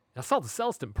 and I saw the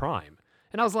Celestin Prime,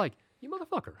 and I was like, you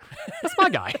motherfucker, that's my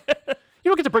guy. You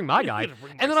don't get to bring my guy.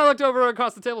 And then I looked over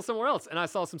across the table somewhere else, and I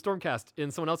saw some Stormcast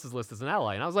in someone else's list as an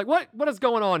ally, and I was like, what is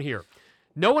going on here?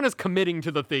 No one is committing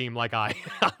to the theme like I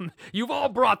am. You've all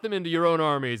brought them into your own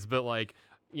armies, but like,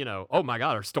 you know, oh my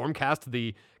God, are Stormcast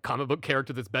the comic book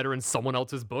character that's better in someone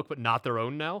else's book but not their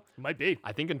own now? Might be.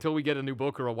 I think until we get a new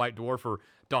book or a White Dwarf or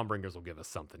Dawnbringers will give us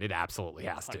something. It absolutely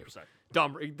has to.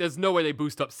 100%. There's no way they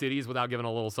boost up cities without giving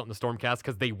a little something to Stormcast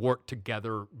because they work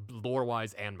together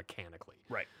lore-wise and mechanically.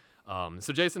 Right.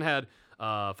 So Jason had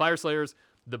Fireslayers.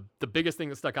 The biggest thing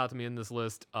that stuck out to me in this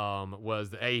list was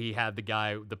that he had the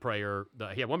guy, the prayer.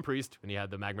 He had one priest, and he had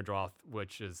the Magmadroth,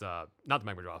 which is not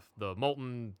the Magmadroth, the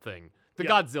molten thing, the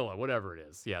Godzilla, whatever it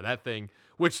is. Yeah, that thing.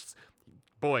 Which,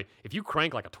 boy, if you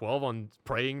crank like a 12 on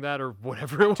praying that or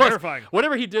whatever it was, Terrifying.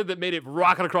 whatever he did that made it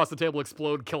rocket across the table,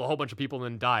 explode, kill a whole bunch of people,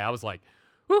 and then die. I was like,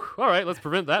 whew, all right, let's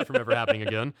prevent that from ever happening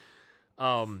again.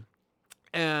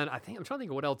 And I'm trying to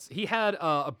think of what else. He had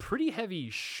a pretty heavy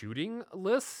shooting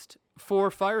list for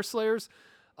Fireslayers.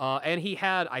 And he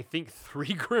had, I think, 3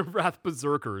 Grimwrath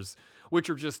Berserkers,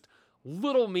 which are just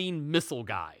little mean missile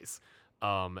guys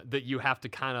that you have to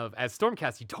kind of, as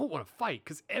Stormcast, you don't want to fight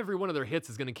because every one of their hits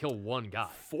is going to kill one guy.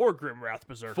 4 Grimwrath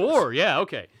Berserkers. 4, yeah,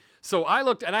 okay. So I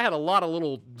looked, and I had a lot of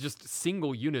little, just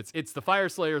single units. It's the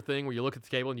Fireslayer thing where you look at the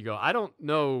table and you go, I don't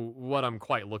know what I'm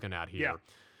quite looking at here. Yeah.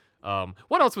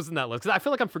 What else was in that list? Because I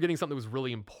feel like I'm forgetting something that was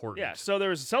really important. Yeah, so there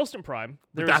was Celestin Prime.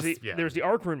 There was the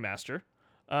Arc Rune Master.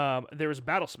 There was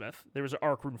Battlesmith. There was an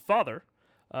Arc Rune Father.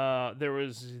 There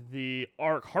was the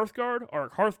Arc Hearthguard,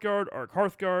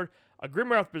 a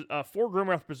Grimwrath, 4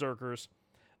 Grimwrath Berserkers,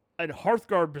 and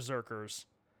Hearthguard Berserkers,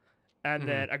 and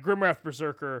then a Grimwrath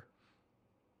Berserker.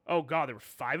 Oh God, there were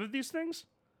 5 of these things?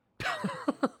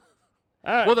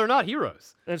 Well, they're not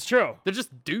heroes. That's true. They're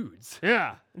just dudes.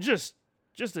 Yeah, just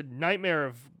a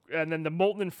nightmare and then the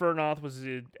Molten Infernoth was,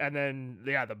 and then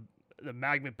the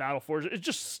Magma Battle Forge. It's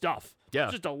just stuff. Yeah.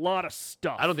 It's just a lot of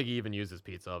stuff. I don't think he even uses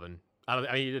pizza oven. I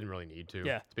mean, he didn't really need to.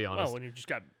 Yeah. To be honest. Well, when you just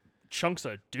got chunks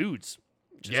of dudes.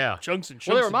 Just Yeah. Chunks and chunks.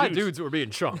 Well, they were of my dudes. dudes that were being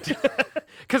chunked.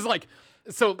 Because, like,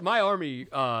 so my army,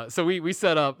 so we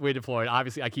set up, we deployed.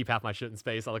 Obviously, I keep half my shit in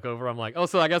space. I look over, I'm like, oh,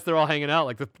 so I guess they're all hanging out.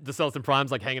 Like, the Celestin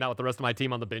Prime's, like, hanging out with the rest of my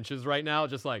team on the benches right now.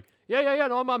 Just like, yeah,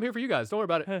 no, I'm here for you guys. Don't worry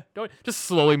about it. Don't. Just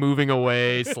slowly moving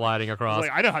away, sliding I across. was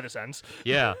like, I know how this ends.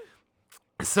 Yeah.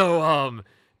 So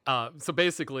so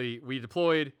basically we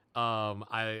deployed.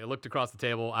 I looked across the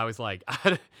table. I was like,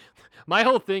 my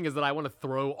whole thing is that I want to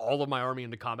throw all of my army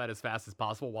into combat as fast as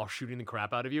possible while shooting the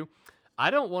crap out of you. I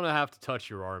don't want to have to touch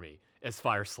your army as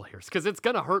Fire Slayers because it's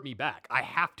gonna hurt me back. I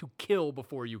have to kill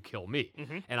before you kill me,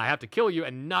 and I have to kill you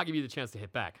and not give you the chance to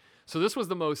hit back. So this was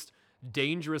the most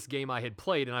dangerous game I had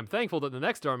played, and I'm thankful that the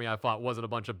next army I fought wasn't a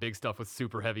bunch of big stuff with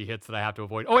super heavy hits that I have to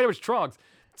avoid. Oh, it was Trogs.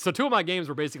 So 2 of my games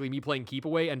were basically me playing keep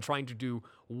away and trying to do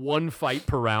 1 fight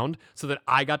per round so that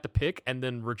I got to pick and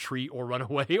then retreat or run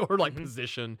away or like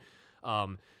position.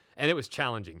 And it was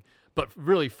challenging, but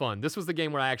really fun. This was the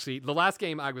game where the last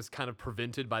game I was kind of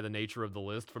prevented by the nature of the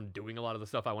list from doing a lot of the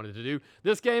stuff I wanted to do.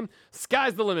 This game,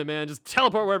 sky's the limit, man. Just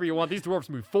teleport wherever you want. These dwarfs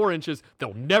move 4 inches.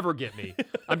 They'll never get me.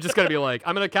 I'm just going to be like,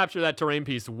 I'm going to capture that terrain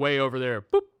piece way over there.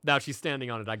 Boop. Now she's standing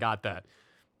on it. I got that.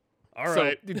 All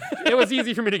right. So it was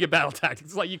easy for me to get battle tactics.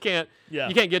 It's like you can't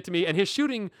get to me. And his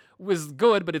shooting was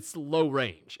good, but it's low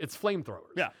range. It's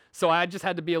flamethrowers. Yeah. So I just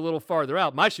had to be a little farther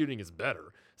out. My shooting is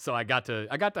better. So I got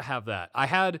to have that. I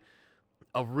had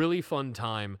a really fun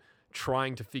time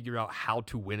trying to figure out how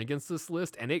to win against this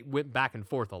list, and it went back and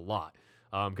forth a lot.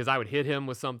 Because I would hit him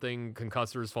with something,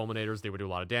 concussors, fulminators, they would do a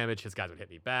lot of damage. His guys would hit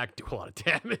me back, do a lot of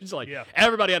damage. Like,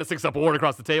 everybody had a 6-up ward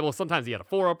across the table. Sometimes he had a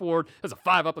 4-up ward. There's a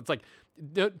 5-up. It's like,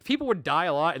 people would die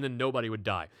a lot, and then nobody would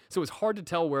die. So it was hard to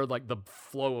tell where, like, the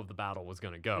flow of the battle was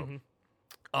going to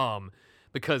go.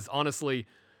 Because, honestly,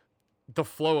 the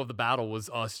flow of the battle was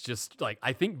us just, like,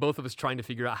 I think both of us trying to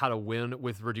figure out how to win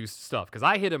with reduced stuff. Because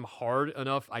I hit him hard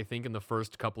enough, I think, in the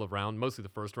first couple of rounds, mostly the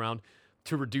first round,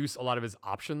 to reduce a lot of his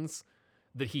options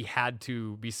that he had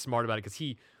to be smart about it because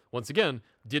he, once again,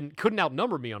 couldn't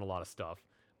outnumber me on a lot of stuff,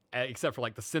 except for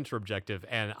like the center objective,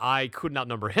 and I couldn't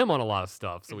outnumber him on a lot of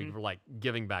stuff, so we were like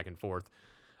giving back and forth.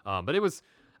 But it was,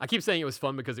 I keep saying it was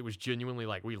fun because it was genuinely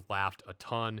like we laughed a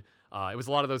ton. It was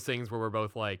a lot of those things where we're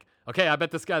both like, okay, I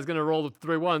bet this guy's gonna roll the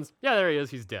 3 1s. Yeah, there he is,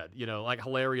 he's dead. You know, like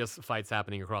hilarious fights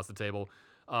happening across the table.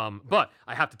 But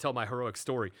I have to tell my heroic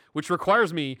story, which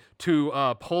requires me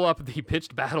to pull up the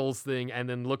pitched battles thing and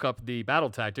then look up the battle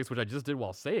tactics, which I just did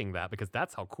while saying that because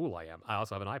that's how cool I am. I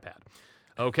also have an iPad.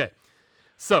 Okay,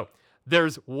 so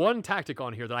there's one tactic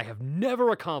on here that I have never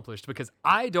accomplished because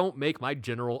I don't make my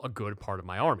general a good part of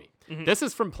my army. This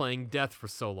is from playing Death for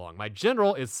so long. My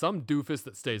general is some doofus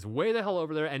that stays way the hell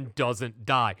over there and doesn't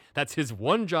die. That's his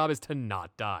one job, is to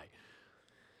not die.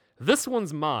 This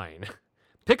one's mine.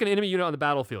 Pick an enemy unit on the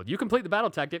battlefield. You complete the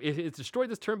battle tactic. If it's destroyed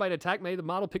this turn by an attack made, the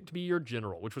model picked to be your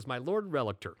general, which was my Lord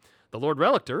Relictor. The Lord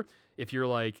Relictor, if you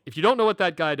don't know what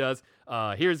that guy does,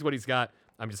 here's what he's got.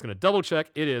 I'm just going to double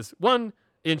check. It is 1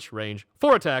 inch range,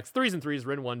 4 attacks, 3s and 3s,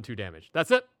 Ren 1, 2 damage.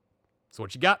 That's it. So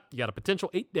what you got a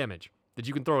potential 8 damage that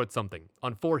you can throw at something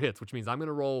on 4 hits, which means I'm going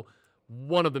to roll,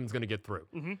 one of them's going to get through.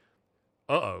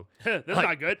 Uh-oh. That's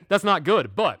not good. That's not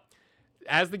good, but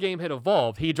as the game had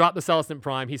evolved, he dropped the Celestin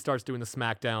Prime. He starts doing the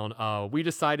smackdown. We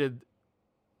decided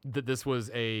that this was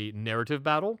a narrative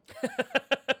battle,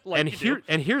 and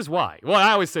here's why. Well,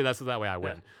 I always say that's so that way I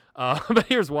win. But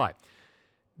here's why.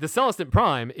 The Celestin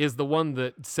Prime is the one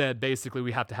that said basically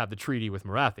we have to have the treaty with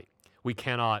Morathi. We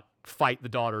cannot fight the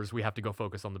daughters. We have to go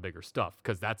focus on the bigger stuff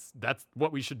because that's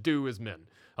what we should do as men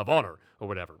of honor or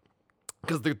whatever.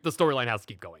 Because the storyline has to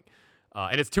keep going.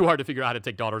 And it's too hard to figure out how to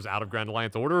take daughters out of Grand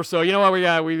Alliance order. So, you know what?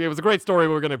 It was a great story.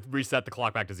 We're going to reset the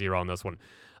clock back to 0 on this one.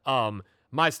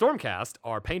 My Stormcast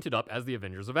are painted up as the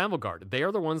Avengers of Amelgard. They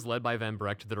are the ones led by Van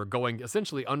Brecht that are going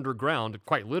essentially underground,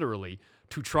 quite literally,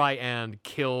 to try and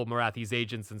kill Morathi's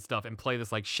agents and stuff and play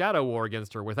this like shadow war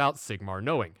against her without Sigmar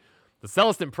knowing. The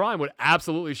Celestin Prime would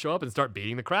absolutely show up and start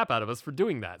beating the crap out of us for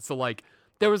doing that. So, like,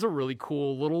 there was a really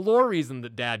cool little lore reason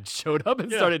that Dad showed up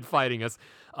and started fighting us,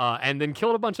 and then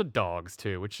killed a bunch of dogs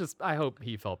too, which just, I hope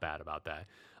he felt bad about that.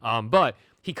 But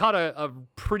he caught a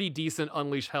pretty decent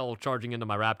Unleash Hell charging into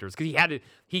my Raptors because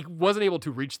he wasn't able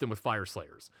to reach them with Fire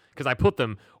Slayers because I put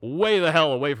them way the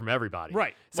hell away from everybody.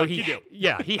 Right. So like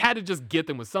he had to just get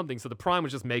them with something. So the Prime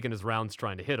was just making his rounds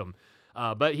trying to hit him.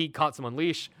 But he caught some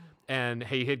Unleash, and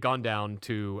he had gone down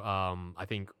to, I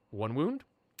think, 1 wound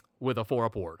with a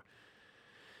 4-up ward.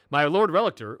 My Lord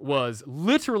Relictor was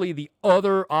literally the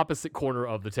other opposite corner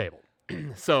of the table.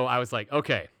 So I was like,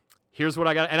 okay, here's what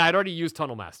I got. And I'd already used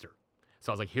Tunnel Master.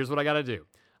 So I was like, here's what I got to do.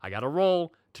 I got to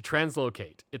roll to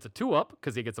translocate. It's a 2-up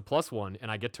because he gets a +1,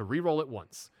 and I get to re-roll it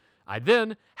once. I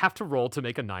then have to roll to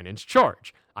make a 9-inch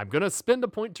charge. I'm going to spend a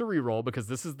point to re-roll because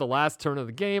this is the last turn of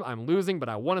the game. I'm losing, but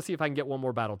I want to see if I can get one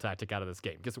more battle tactic out of this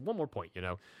game. Just one more point, you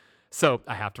know? So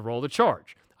I have to roll the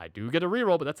charge. I do get a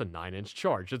re-roll, but that's a 9-inch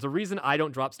charge. There's a reason I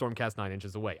don't drop Stormcast 9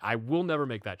 inches away. I will never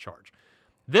make that charge.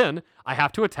 Then I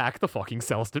have to attack the fucking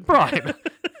Celestin Prime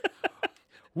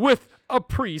with a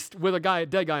priest with a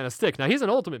dead guy on a stick. Now, he's an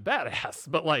ultimate badass,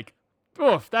 but like,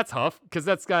 oof, that's huff, because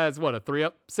that guy has, what, a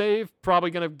 3-up save? Probably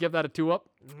going to give that a 2-up.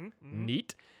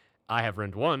 Neat. I have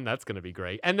Rend 1. That's going to be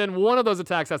great. And then one of those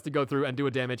attacks has to go through and do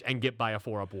a damage and get by a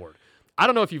 4-up ward. I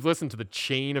don't know if you've listened to the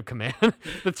chain of command,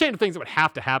 the chain of things that would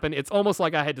have to happen. It's almost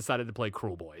like I had decided to play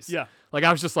Cruel Boys. Yeah. Like,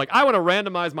 I was just like, I want to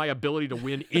randomize my ability to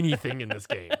win anything in this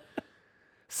game.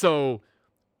 So,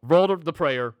 roll the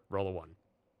prayer, roll a 1.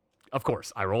 Of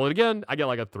course, I roll it again. I get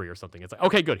like a 3 or something. It's like,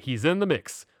 okay, good. He's in the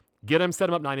mix. Get him, set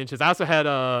him up 9 inches. I also had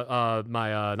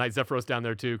my Knight Zephyros down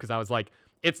there too, because I was like,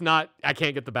 I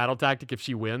can't get the battle tactic if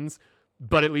she wins,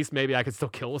 but at least maybe I could still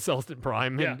kill a Celestin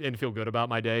Prime and feel good about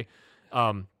my day.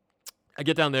 I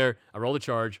get down there, I roll the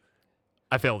charge,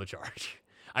 I fail the charge.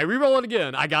 I re-roll it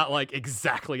again. I got like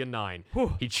exactly a 9.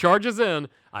 Whew. He charges in.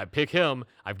 I pick him.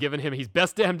 I've given him his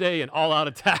best damn day and all-out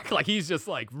attack. Like, he's just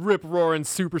like rip-roaring,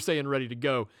 Super Saiyan ready to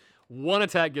go. One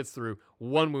attack gets through.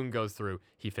 One wound goes through.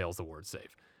 He fails the ward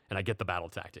save. And I get the battle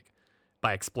tactic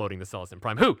by exploding the Celestin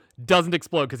Prime, who doesn't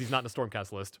explode because he's not in the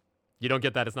Stormcast list. You don't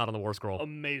get that. It's not on the War Scroll.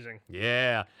 Amazing.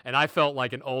 Yeah. And I felt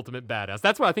like an ultimate badass.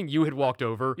 That's why I think you had walked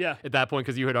over at that point,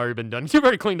 because you had already been done. You've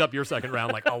already cleaned up your second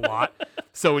round like a lot.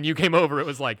 So when you came over, it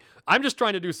was like, I'm just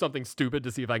trying to do something stupid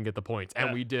to see if I can get the points.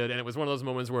 And we did. And it was one of those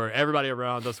moments where everybody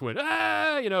around us went,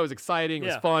 it was exciting. It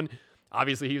was fun.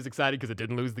 Obviously, he was excited because it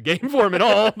didn't lose the game for him at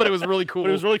all, but it was really cool. But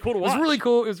it was really cool to watch. It was really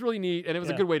cool. It was really neat. And it was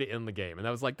a good way to end the game. And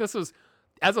I was like,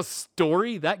 as a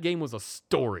story, that game was a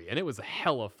story. And it was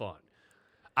hella fun.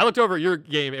 I looked over at your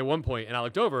game at one point, and I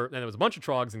looked over, and there was a bunch of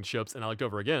trogs and ships, and I looked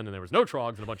over again, and there was no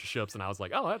trogs and a bunch of ships, and I was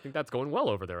like, oh, I think that's going well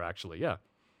over there, actually, yeah.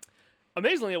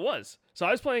 Amazingly, it was. So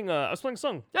I was playing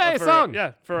Sung. Hey, Sung!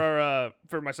 Yeah, for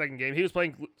my second game. He was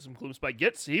playing some Gloomspite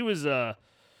Gits. He was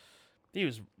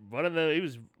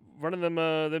running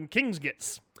them King's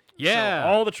Gits. Yeah. So,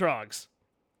 all the trogs.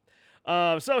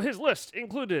 So his list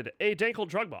included a Dankhold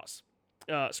Trog Boss,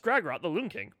 Skragrott, the Loon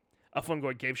King, a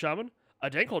Fungoid Cave Shaman, a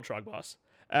Dankhold Trog Boss,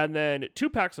 and then 2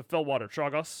 packs of Fellwater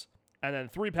Trogos, and then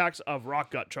 3 packs of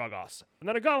Rockgut Trogos, and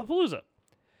then a Gothapalooza,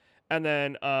 and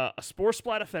then a Spore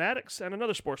Splat of Fanatics and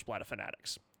another Spore Splat of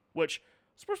Fanatics, which,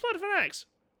 Spore Splat of Fanatics,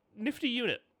 nifty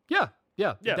unit. Yeah.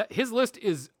 Yeah. His list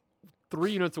is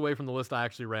 3 units away from the list I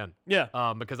actually ran.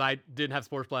 Yeah. Because I didn't have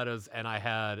Spore Splatters, and I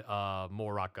had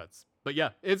more Rock Guts. But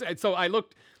yeah, so I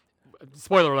looked,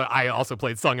 spoiler alert, I also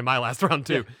played Sung in my last round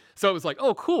too. Yeah. So it was like,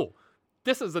 oh, cool.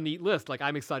 This is a neat list. Like,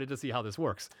 I'm excited to see how this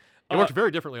works. It worked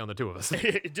very differently on the two of us.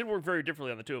 It did work very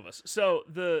differently on the two of us. So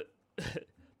the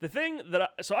thing that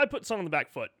I put Sung on the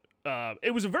back foot.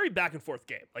 It was a very back and forth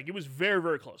game. Like, it was very,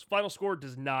 very close. Final score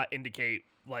does not indicate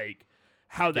like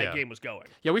how that game was going.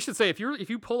 Yeah, we should say if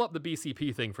you pull up the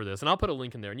BCP thing for this, and I'll put a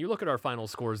link in there, and you look at our final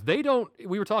scores,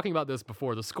 we were talking about this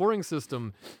before, the scoring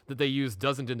system that they use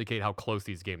doesn't indicate how close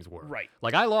these games were. Right.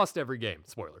 Like, I lost every game,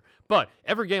 spoiler, but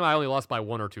every game I only lost by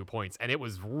 1 or 2 points, and it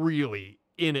was really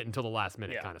in it until the last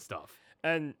minute kind of stuff.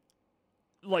 And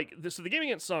like, so the game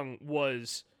against Sung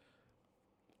was,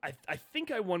 I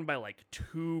think I won by like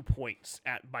 2 points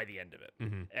by the end of it.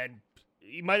 Mm-hmm. And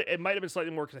it might have been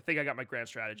slightly more because I think I got my grand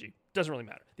strategy. Doesn't really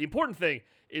matter. The important thing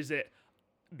is that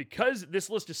because this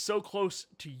list is so close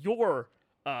to your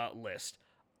list,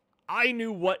 I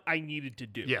knew what I needed to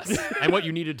do. Yes, and what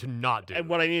you needed to not do. And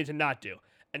what I needed to not do.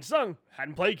 And Sung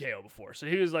hadn't played KO before, so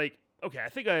he was like, "Okay, I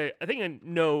think I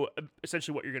know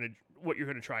essentially what you're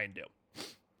gonna try and do."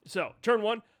 So turn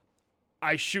 1,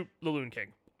 I shoot the Loon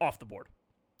King off the board.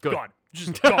 Good. Gone.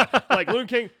 Just gone. Like, Loon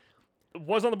King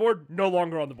was on the board, no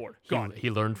longer on the board. Gone.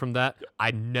 He learned from that.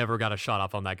 I never got a shot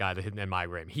off on that guy that hit in my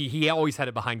game. He always had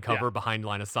it behind cover, behind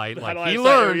line of sight. Like, he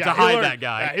learned to hide that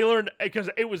guy. Yeah, he learned because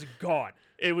it was gone.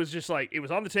 It was just like, it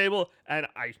was on the table, and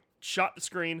I shot the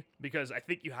screen because I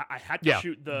think I had to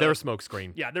shoot the... their smoke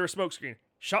screen. Yeah, their smoke screen.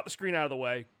 Shot the screen out of the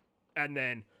way, and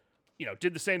then,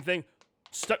 did the same thing.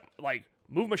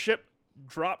 Moved my ship,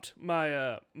 dropped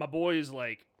my my boys,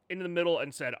 into the middle,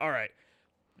 and said, all right,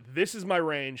 this is my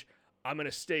range. I'm going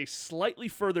to stay slightly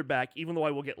further back, even though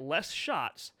I will get less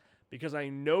shots, because I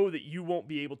know that you won't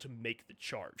be able to make the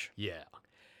charge. Yeah.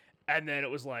 And then it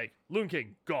was like, Loon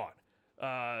King, gone.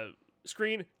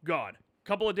 Screen, gone.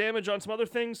 Couple of damage on some other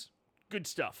things, good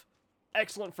stuff.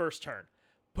 Excellent first turn.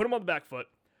 Put him on the back foot.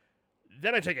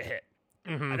 Then I take a hit.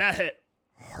 And that hit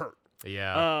hurt.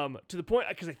 Yeah. To the point,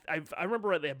 because I remember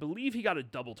rightly, I believe he got a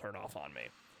double turn off on me.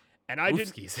 And I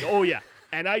Oofskies. did. Oh, yeah.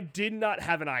 And I did not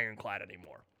have an Ironclad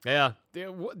anymore. Yeah.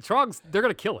 Trogs, they're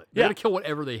going to kill it. They're going to kill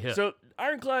whatever they hit. So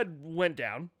Ironclad went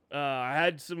down. I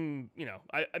had some,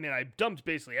 I mean, I dumped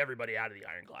basically everybody out of the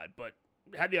Ironclad, but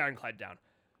had the Ironclad down.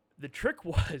 The trick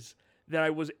was that I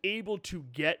was able to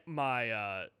get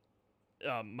my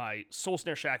my Soul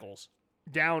Snare Shackles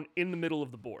down in the middle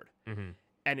of the board.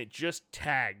 And it just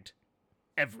tagged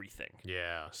everything.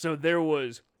 Yeah. So there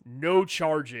was no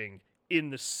charging in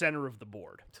the center of the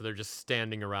board. So they're just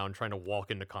standing around trying to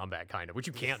walk into combat, kind of, which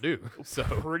you can't do. So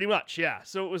pretty much, yeah.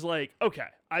 So it was like, okay,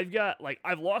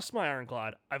 I've lost my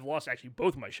Ironclad. I've lost actually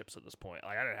both my ships at this point.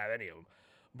 Like, I didn't have any of them.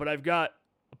 But I've got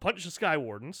a bunch of Sky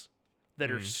Wardens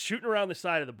that are shooting around the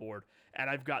side of the board, and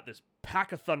I've got this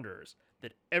pack of Thunderers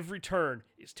that every turn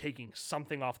is taking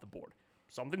something off the board.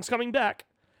 Something's coming back,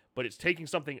 but it's taking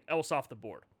something else off the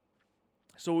board.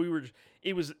 So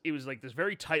it was like this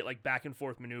very tight, like, back and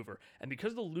forth maneuver. And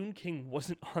because the Loon King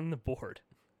wasn't on the board,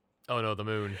 oh no, the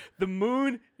moon. The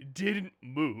moon didn't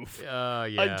move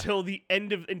until the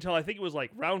end until I think it was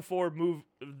like round 4. Move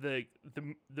the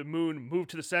moon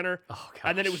moved to the center,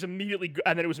 and then it was immediately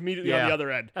on the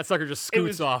other end. That sucker just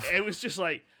scoots off. It was just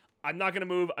like, I'm not gonna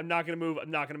move. I'm not gonna move.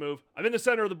 I'm not gonna move. I'm in the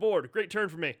center of the board. Great turn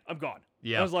for me. I'm gone.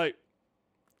 Yeah. I was like.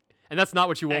 And that's not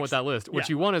what you want with that list. What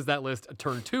Yeah. you want is that list,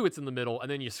 turn 2, it's in the middle, and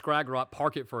then you Scrag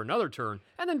park it for another turn,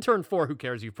 and then turn 4, who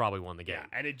cares? You've probably won the game.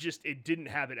 Yeah, and it didn't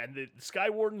have it. And the Sky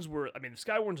Wardens the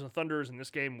Sky Wardens and the Thunderers in this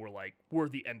game were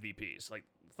the MVPs. Like,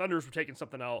 the Thunderers were taking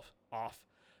something else off.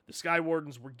 The Sky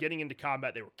Wardens were getting into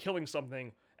combat. They were killing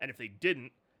something, and if they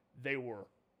didn't, they were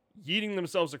yeeting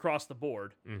themselves across the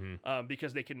board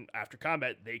because they can, after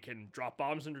combat, they can drop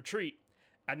bombs and retreat.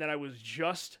 And then I was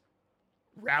just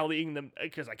rallying them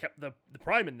because I kept the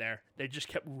prime in there. They just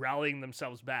kept rallying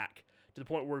themselves back to the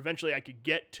point where eventually I could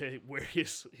get to where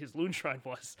his Loon Shrine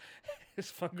was. His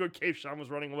Fungoid Cave Shaman was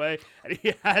running away, and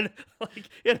he had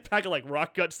a pack of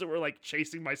rock guts that were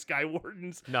chasing my Sky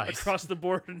Wardens across the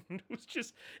board, and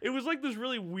it was like this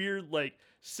really weird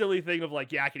silly thing of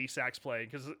Yakety Sax playing,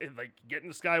 because getting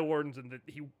the Sky Wardens, and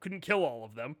he couldn't kill all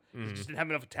of them. He just didn't have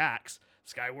enough attacks.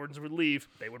 Sky Wardens would leave,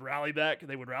 they would rally back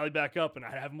up, and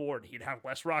I'd have more, and he'd have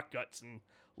less rock guts and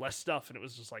less stuff, and it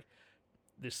was just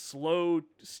this slow,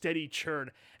 steady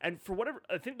churn. And for whatever,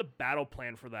 I think the battle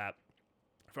plan for that,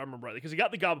 if I remember right, because he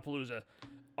got the Gobblepalooza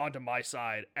onto my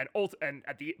side, and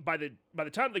by the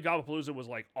time the Gobblepalooza was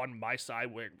on my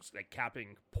side, where it was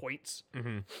capping points,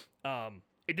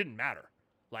 it didn't matter,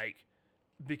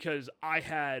 because I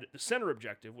had the center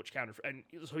objective, which counted for, and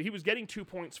so he was getting 2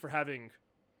 points for having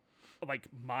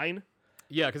mine.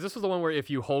 Yeah, because this was the one where if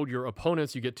you hold your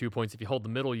opponents, you get 2 points. If you hold the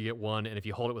middle, you get 1. And if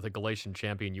you hold it with a Galatian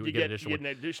champion, you would get an additional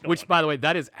one. Which, by the way,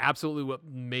 that is absolutely what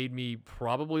made me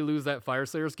probably lose that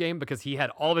Fyreslayers game, because he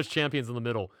had all of his champions in the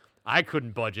middle. I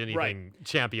couldn't budge anything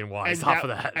champion-wise off of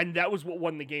that. And that was what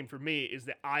won the game for me, is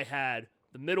that I had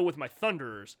the middle with my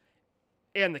Thunderers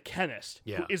and the Chemist,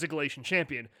 who is a Galatian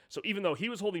champion. So even though he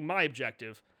was holding my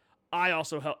objective, I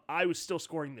was still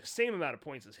scoring the same amount of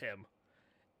points as him.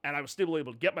 And I was still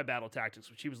able to get my battle tactics,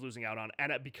 which he was losing out on.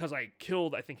 And because I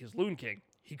killed, I think, his Loon King,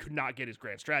 he could not get his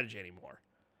grand strategy anymore.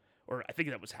 Or I think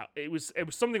that was how it was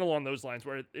something along those lines,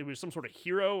 where it was some sort of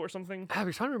hero or something. I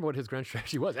was trying to remember what his grand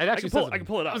strategy was. It I actually can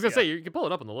pull it up. I was gonna say you can pull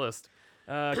it up on the list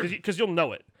because you'll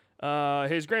know it.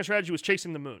 His grand strategy was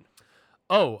chasing the moon.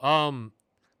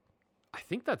 I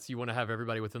think that's you want to have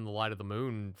everybody within the light of the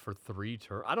moon for 3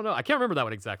 turns. I don't know. I can't remember that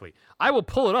one exactly. I will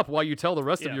pull it up while you tell the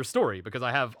rest of your story, because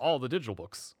I have all the digital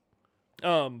books.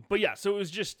 But yeah, so it was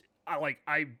just I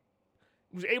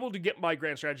was able to get my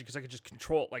grand strategy because I could just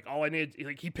control it. All I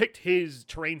needed, he picked his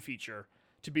terrain feature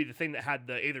to be the thing that had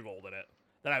the Aether Gold in it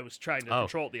that I was trying to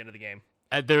control at the end of the game.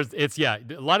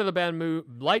 Light of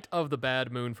the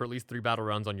Bad Moon for at least 3 battle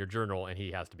rounds on your journal, and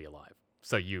he has to be alive.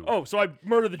 So so I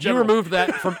murdered the general. You removed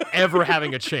that from ever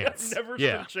having a chance. Never stood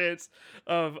a chance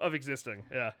of existing.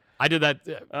 Yeah, I did that.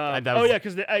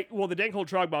 Because the Dankhold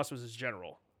Trogboss was his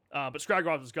general, but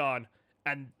Scraggoth was gone,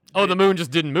 and the moon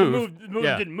just didn't move. The moon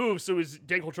didn't move, so his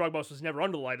Dankhold Trogboss was never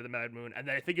under the light of the Mad Moon, and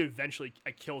then I think eventually I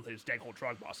killed his Dankhold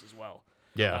Trogboss as well.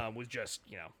 Yeah, with just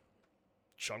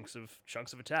chunks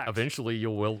of attacks. Eventually,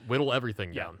 you'll whittle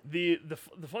everything down. The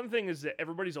fun thing is that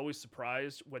everybody's always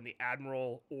surprised when the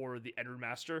Admiral or the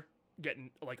Endrinmaster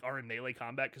are in melee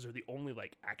combat, because they're the only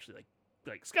actually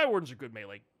Sky Wardens are good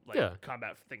melee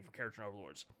combat thing for character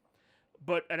overlords.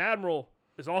 but an Admiral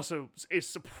is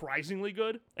surprisingly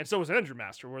good, and so is an Engine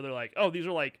Master, where they're like, oh, these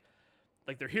are like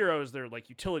they're heroes, they're like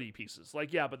utility pieces.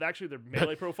 Like, yeah, but actually their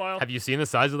melee profile. Have you seen the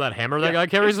size of that hammer that guy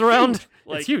carries around? Huge.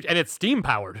 Like, it's huge, and it's steam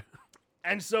powered.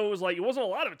 And so it was like, it wasn't a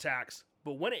lot of attacks,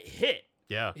 but when it hit,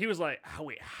 Yeah. he was like, oh,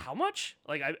 wait, how much?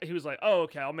 Like, he was like, oh,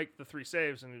 okay, I'll make the 3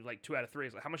 saves, and he was like 2 out of 3.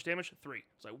 He's like, how much damage? 3.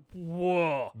 It's like,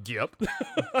 whoa. Yep.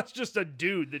 That's just a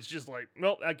dude that's just like,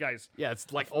 well, that guy's Yeah,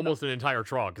 it's like almost an entire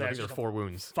trog because I That's think just there's 4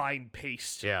 wounds. fine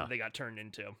paste. Yeah. They got turned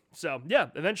into. So yeah,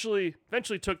 eventually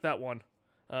took that one.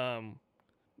 I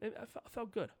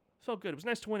felt good. Felt good. It was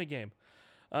nice to win a game.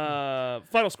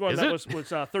 Final score on Is that it? was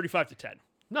 35-10.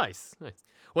 Nice.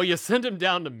 Well, you sent him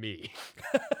down to me.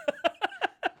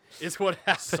 Is what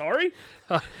happened. Sorry?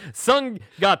 Sung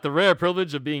got the rare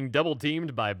privilege of being double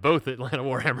teamed by both Atlanta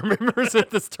Warhammer members at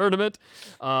this tournament,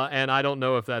 and I don't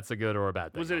know if that's a good or a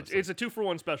bad thing. It's a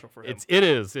 2-for-1 special for him. It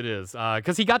is,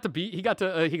 because he got a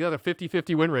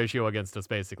 50-50 win ratio against us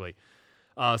basically.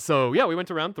 So yeah, we went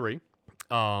to round 3.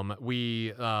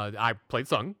 I played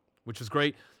Sung, which was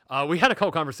great. We had a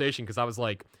whole conversation because I was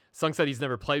like, Sung said he's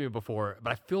never played me before,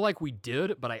 but I feel like we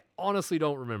did, but I honestly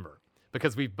don't remember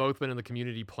because we've both been in the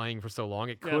community playing for so long.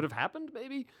 It could have happened,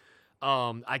 maybe.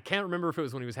 I can't remember if it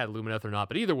was when he had Lumineth or not,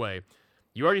 but either way,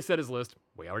 you already said his list.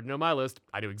 We already know my list.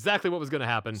 I knew exactly what was going to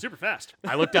happen. Super fast.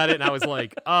 I looked at it and I was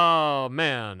like, oh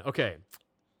man, okay.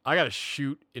 I got to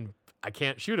shoot I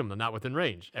can't shoot him. They're not within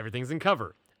range. Everything's in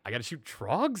cover. I got to shoot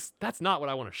trogs? That's not what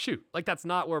I want to shoot. Like, that's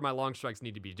not where my long strikes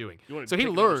need to be doing. So he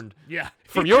learned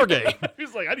from your game.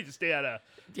 He's like, I need to stay at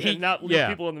and not leave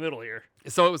people in the middle here.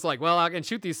 So it was like, well, I can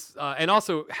shoot these. And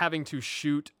also having to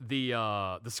shoot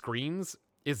the screens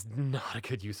is not a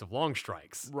good use of long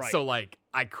strikes. Right. So, like,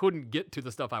 I couldn't get to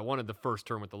the stuff I wanted the first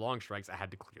turn with the long strikes. I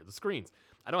had to clear the screens.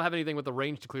 I don't have anything with the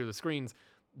range to clear the screens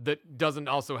that doesn't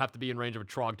also have to be in range of a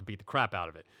trog to beat the crap out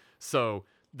of it. So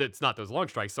that's not those long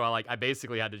strikes. So I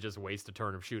basically had to just waste a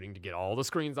turn of shooting to get all the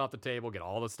screens off the table, get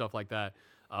all the stuff like that.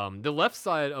 The left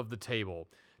side of the table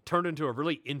turned into a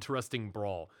really interesting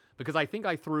brawl because I think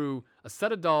I threw a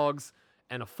set of dogs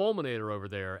and a fulminator over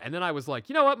there. And then I was like,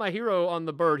 you know what? My hero on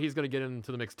the bird, he's going to get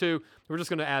into the mix too. We're just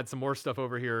going to add some more stuff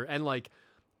over here. And like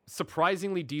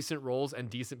surprisingly decent rolls and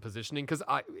decent positioning. Because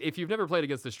if you've never played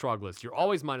against this trog list, you're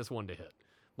always -1 to hit.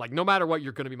 Like, no matter what,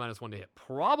 you're going to be -1 to hit.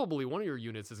 Probably one of your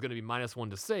units is going to be -1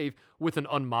 to save with an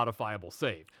unmodifiable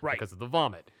save because of the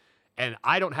vomit. And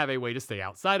I don't have a way to stay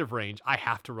outside of range. I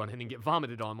have to run in and get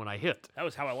vomited on when I hit. That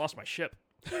was how I lost my ship.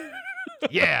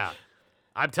 Yeah.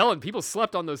 I'm telling people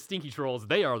slept on those stinky trolls.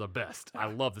 They are the best. I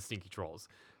love the stinky trolls.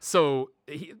 So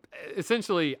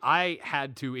essentially, I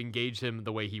had to engage him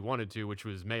the way he wanted to, which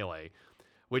was melee,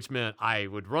 which meant I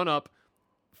would run up,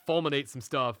 fulminate some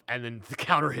stuff, and then the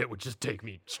counter hit would just take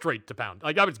me straight to pound.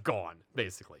 Like, I was gone,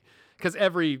 basically. Because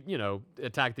every,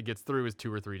 attack that gets through is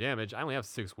 2 or 3 damage. I only have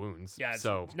 6 wounds. Yeah,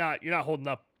 so you're not holding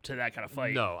up to that kind of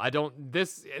fight. No, I don't.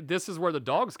 This is where the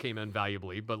dogs came in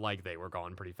valuably, but like they were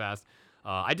gone pretty fast.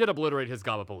 I did obliterate his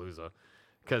Gabapalooza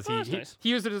because he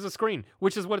used it as a screen,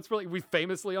 which is what it's really. We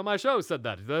famously on my show said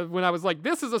that when I was like,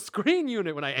 "This is a screen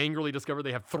unit." When I angrily discovered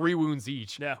they have 3 wounds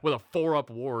each with a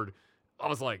 4-up ward, I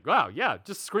was like, "Wow, yeah,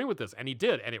 just screen with this," and he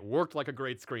did, and it worked like a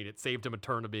great screen. It saved him a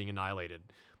turn of being annihilated,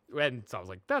 and so I was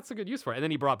like, "That's a good use for it." And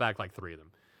then he brought back like 3 of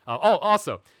them.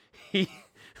 Also, he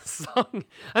sung.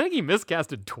 I think he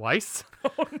miscasted twice.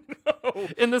 Oh no!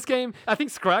 In this game, I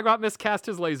think Scragrot miscast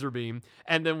his laser beam,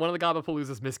 and then one of the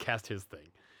Gabapaloozas miscast his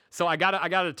thing. So I got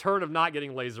a turn of not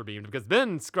getting laser beamed because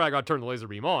then Scragrot turned the laser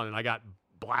beam on, and I got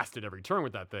blasted every turn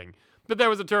with that thing. But there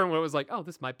was a turn where it was like, oh,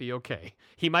 this might be okay.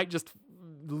 He might just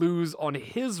lose on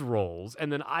his rolls,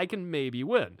 and then I can maybe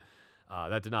win.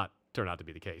 That did not turn out to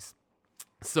be the case.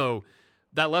 So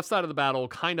that left side of the battle,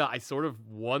 I sort of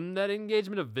won that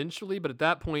engagement eventually, but at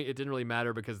that point, it didn't really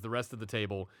matter because the rest of the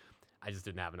table, I just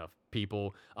didn't have enough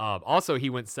people. Also, he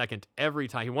went second every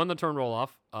time. He won the turn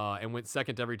roll-off and went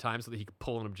second every time so that he could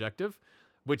pull an objective,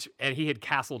 and he had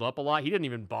castled up a lot. He didn't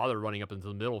even bother running up into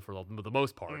the middle for the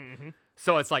most part. Mm-hmm.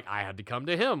 So it's like I had to come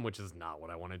to him, which is not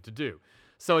what I wanted to do.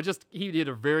 So he did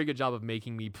a very good job of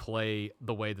making me play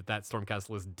the way that Stormcast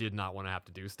list did not want to have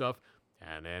to do stuff,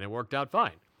 and it worked out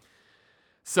fine.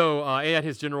 So, and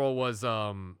his general was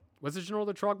his general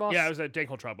the Trog boss? Yeah, it was a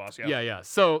Dankle Trog boss, yeah. Yeah.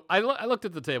 So I looked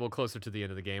at the table closer to the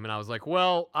end of the game, and I was like,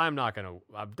 well, I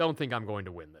don't think I'm going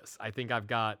to win this. I think I've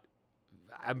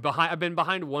been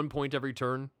behind 1 point every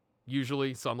turn,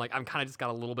 usually, so I'm kind of just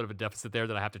got a little bit of a deficit there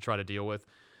that I have to try to deal with.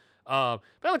 But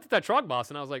I looked at that Trog boss,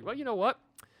 and I was like, well, you know what?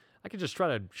 I could just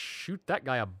try to shoot that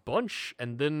guy a bunch,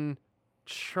 and then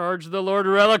charge the Lord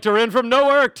Relictor in from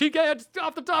nowhere, TK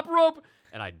off the top rope,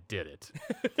 and I did it.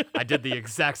 I did the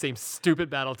exact same stupid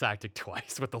battle tactic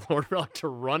twice with the Lord Relictor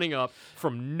running up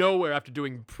from nowhere after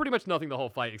doing pretty much nothing the whole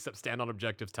fight except stand on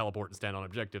objectives, teleport, and stand on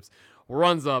objectives.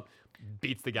 Runs up,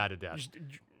 beats the guy to death. Just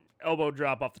elbow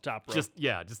drop off the top rope.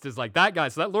 Just is like that guy.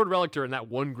 So that Lord Relictor and that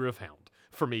one Gryph-hound,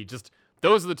 for me, just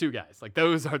those are the two guys. Like,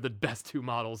 those are the best two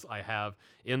models I have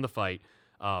in the fight.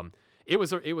 It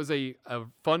was a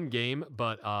fun game,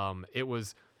 but it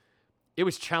was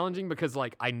challenging because,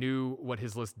 like, I knew what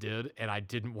his list did, and I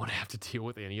didn't want to have to deal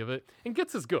with any of it. And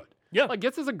Gitz is good. Yeah. Like,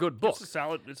 Gitz is a good book. It's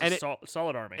a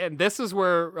solid army. And this is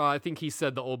where I think he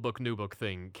said the old book, new book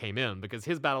thing came in, because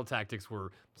his battle tactics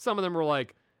were, some of them were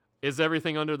like, is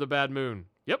everything under the bad moon?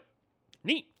 Yep.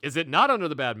 Neat. Is it not under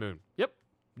the bad moon? Yep.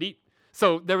 Neat.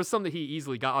 So there was some that he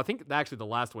easily got. I think actually the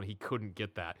last one he couldn't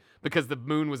get that because the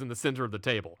moon was in the center of the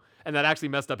table. And that actually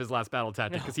messed up his last battle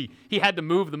tactic because he had to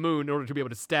move the moon in order to be able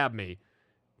to stab me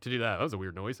to do that. That was a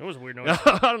weird noise. That was a weird noise.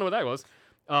 I don't know what that was.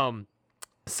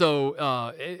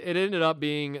 So it ended up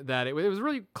being that it was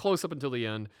really close up until the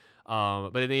end.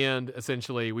 But in the end,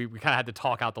 essentially, we kind of had to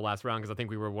talk out the last round because I think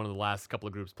we were one of the last couple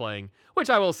of groups playing, which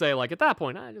I will say, like, at that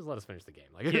point, just let us finish the game.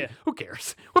 Like, who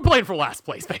cares? We're playing for last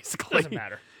place, basically. Doesn't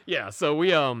matter. Yeah, so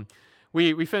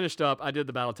we finished up. I did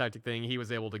the battle tactic thing. He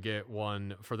was able to get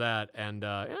one for that, and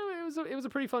it was a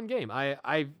pretty fun game.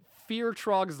 I fear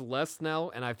Trogs less now,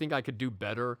 and I think I could do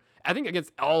better. I think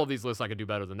against all of these lists, I could do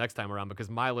better the next time around because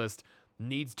my list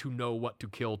needs to know what to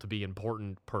kill to be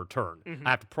important per turn.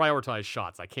 I have to prioritize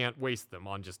shots. I can't waste them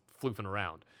on just floofing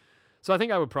around. So I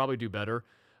think I would probably do better.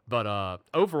 But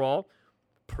overall,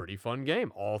 pretty fun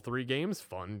game. All three games,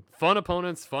 fun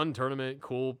opponents, fun tournament,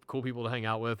 cool people to hang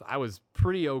out with. I was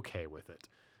pretty okay with it.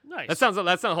 Nice. That sounds a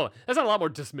lot more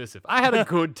dismissive. I had a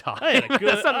good time.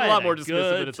 That sounded a lot more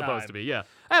dismissive than it's supposed to be. Yeah,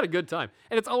 I had a good time,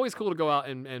 and it's always cool to go out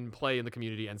and play in the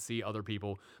community and see other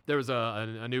people. There was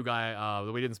a new guy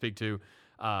that we didn't speak to.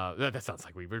 That sounds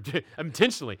like we were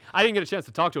intentionally. I didn't get a chance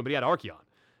to talk to him, but he had Archeon,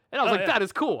 and I was like, that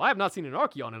is cool. I have not seen an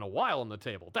Archeon in a while on the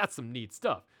table. That's some neat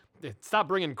stuff. Stop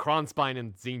bringing Kronspine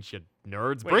and Tzeentch, you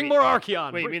nerds. Bring more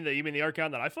Archeon. Wait, you mean the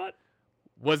Archeon that I fought?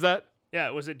 Was that? Yeah,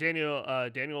 was it Daniel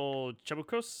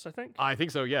Chebukos, I think? I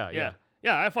think so. Yeah.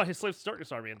 Yeah, I fought his Slaves to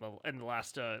Darkness army in my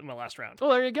last round.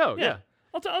 Oh, there you go. Yeah.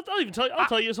 I'll even tell you. I'll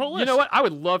tell you his whole list. You know what? I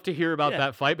would love to hear about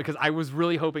that fight because I was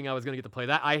really hoping I was going to get to play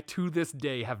that. I to this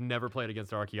day have never played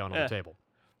against Archeon on the table.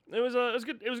 It was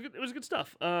good. It was good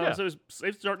stuff. So it was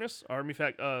Slaves to Darkness army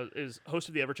is host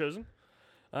of the Everchosen.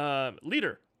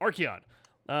 Leader Archeon,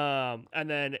 and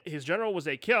then his general was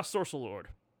a Chaos Sorcerer Lord.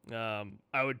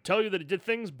 I would tell you that it did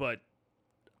things, but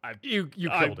you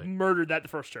killed it. Murdered that the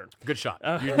first turn. Good shot.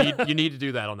 You need to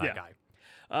do that on that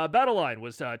guy. Battle line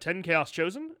was 10 Chaos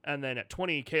Chosen, and then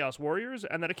 20 Chaos Warriors,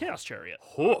 and then a Chaos Chariot.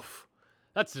 Oof.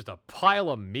 That's just a pile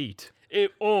of meat.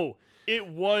 It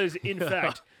was, in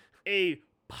fact, a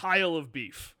pile of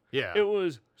beef. Yeah. It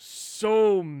was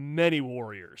so many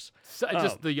warriors.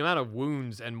 Just the amount of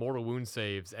wounds and mortal wound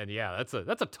saves, and that's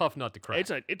a tough nut to crack.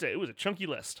 It was a chunky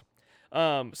list.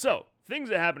 So, things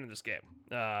that happened in this game.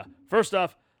 First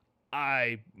off,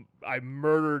 I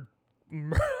murdered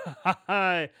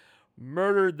that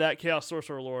Chaos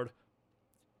Sorcerer Lord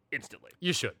instantly.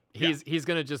 You should. He's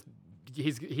gonna just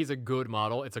he's a good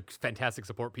model. It's a fantastic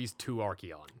support piece to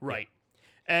Archeon. Right. Yeah.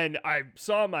 And I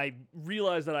saw him. I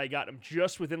realized that I got him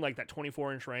just within like that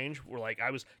 24-inch range. Where like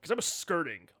I was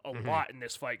skirting a lot in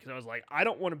this fight because I was like, I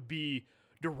don't want to be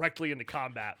directly into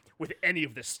combat with any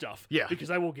of this stuff. Yeah. Because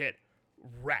I will get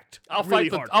wrecked. I'll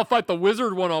hard. fight the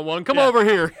wizard one-on-one. Come over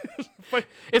here.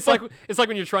 It's like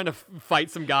when you're trying to fight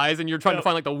some guys and you're trying to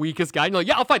find like the weakest guy. And you're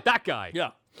like, I'll fight that guy.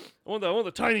 Yeah. I want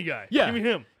the tiny guy. Yeah. Give me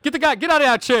him. Get out of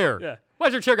that chair. Yeah.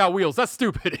 Why's your chair got wheels? That's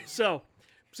stupid. So,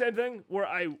 same thing where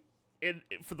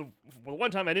for the one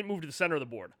time I didn't move to the center of the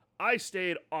board. I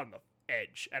stayed on the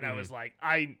edge and I was like,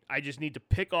 I just need to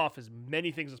pick off as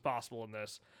many things as possible in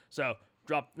this. So,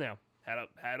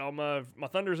 had all my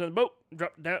Thunders in the boat,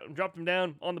 dropped them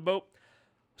down on the boat.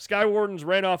 Sky Wardens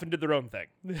ran off and did their own thing.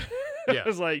 I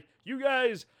was like, you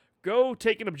guys go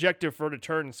take an objective for a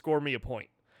turn and score me a point.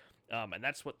 And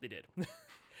that's what they did.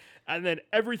 And then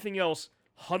everything else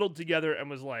huddled together and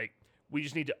was like, we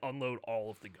just need to unload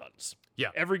all of the guns. Yeah.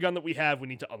 Every gun that we have, we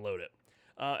need to unload it.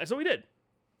 And so we did.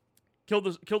 Killed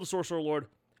the Sorcerer Lord.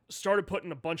 Started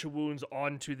putting a bunch of wounds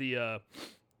onto the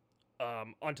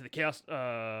Chaos.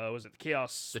 Was it the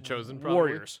Chaos? The Chosen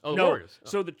Warriors. Probably? No. Warriors. Oh.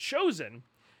 So the Chosen,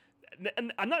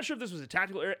 and I'm not sure if this was a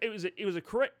tactical error. It was a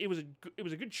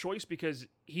good choice because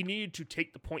he needed to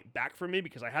take the point back from me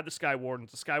because I had the Sky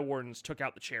Wardens. The Sky Wardens took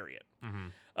out the Chariot.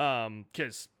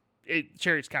 Because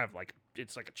Chariot's kind of like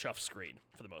it's like a chuff screen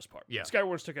for the most part. Yeah.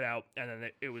 Skywars took it out, and then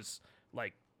it was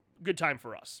like good time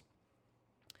for us.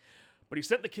 But he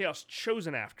sent the Chaos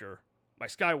Chosen after my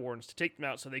Skywardens to take them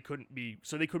out so they couldn't be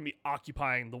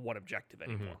occupying the one objective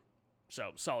anymore.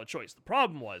 So solid choice. The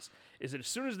problem is that as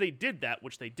soon as they did that,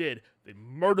 which they did, they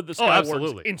murdered the Skywardens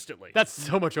absolutely. instantly. That's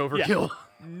so much overkill.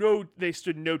 No, they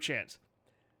stood no chance.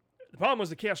 The problem was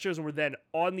the Chaos Chosen were then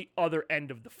on the other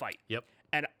end of the fight. Yep.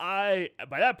 And by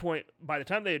that point, by the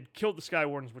time they had killed the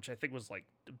Skywardens, which I think was like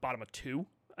the bottom of 2,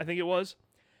 I think it was,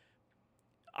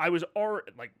 I was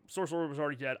already, like, Sorcerer was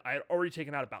already dead. I had already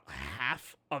taken out about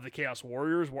half of the Chaos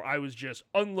Warriors, where I was just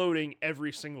unloading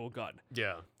every single gun.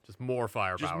 Yeah. Just more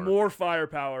firepower. Just more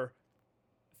firepower.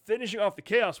 Finishing off the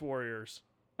Chaos Warriors,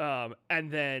 and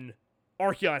then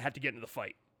Archeon had to get into the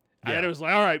fight. Yeah. And it was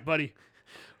like, all right, buddy,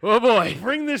 Oh boy.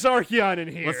 bring this Archeon in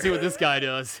here. Let's see what this guy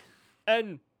does.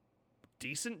 And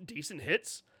decent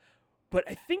hits, but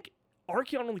I think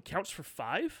Archeon only counts for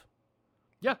 5.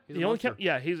 Yeah. He's He a only monster. count,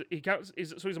 yeah, he counts.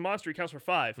 So he's a monster. He counts for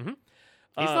 5. He's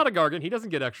not a Gargant. He doesn't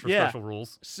get extra yeah. special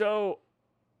rules. So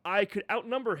I could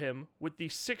outnumber him with the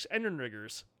 6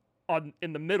 Enderriggers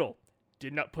in the middle.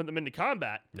 Did not put them into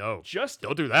combat. No. Just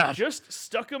Don't do that. Just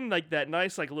stuck them like that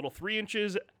nice, like little 3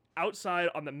 inches outside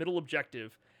on the middle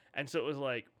objective. And so it was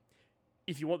like,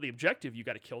 if you want the objective, you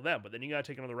got to kill them, but then you got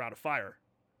to take another round of fire.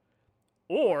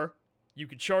 Or you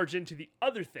could charge into the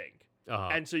other thing.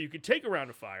 And so you could take a round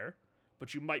of fire,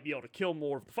 but you might be able to kill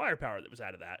more of the firepower that was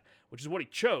out of that, which is what he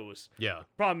chose. Yeah.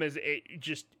 Problem is, it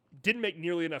just didn't make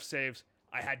nearly enough saves.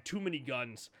 I had too many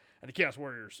guns, and the Chaos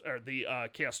Warriors, or the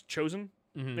Chaos Chosen,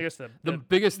 I guess The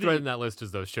biggest threat in that list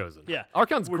is those Chosen. Yeah.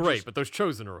 Archon's We're great, just- but those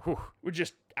Chosen are, whew. we're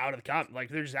just out of the like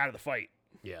they're just out of the fight.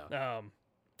 Yeah.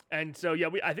 And so yeah,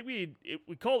 I think we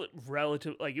called it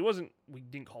relative, like it wasn't, we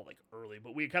didn't call it like early,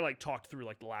 but we kind of like talked through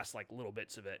like the last like little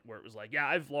bits of it where it was like, yeah,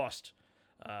 I've lost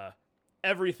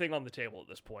everything on the table at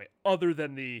this point other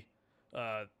than the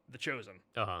Chosen.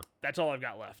 That's all I've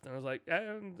got left. And I was like,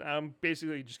 I'm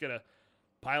basically just gonna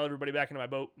pile everybody back into my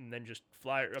boat and then just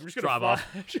fly. I'm just gonna Drive off.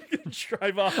 I'm just gonna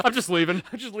drive off. I'm just leaving.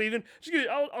 I'm just leaving.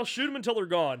 I'll shoot them until they're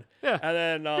gone. Yeah.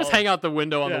 And then Just hang out the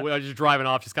window on yeah. the way, just driving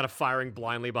off, just kind of firing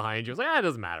blindly behind you. It's like, it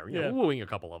doesn't matter. You know, Yeah. we'll wing a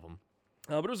couple of them.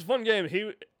 but it was a fun game.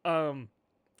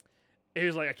 He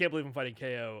was like, I can't believe I'm fighting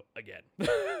KO again.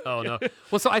 Oh, no.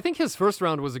 Well, so I think his first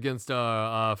round was against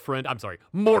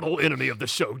mortal enemy of the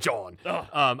show, John.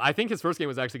 I think his first game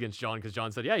was actually against John because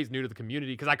John said, yeah, he's new to the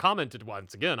community. Because I commented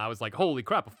once again, I was like, holy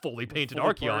crap, a fully painted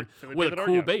Archeon with a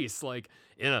cool base. Like,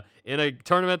 in a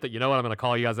tournament that, you know what, I'm going to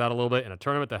call you guys out a little bit, in a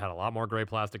tournament that had a lot more gray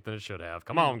plastic than it should have.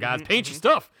 Come on, guys, paint your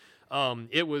stuff.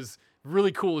 It was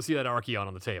really cool to see that Archeon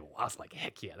on the table. I was like,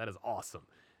 heck yeah, that is awesome.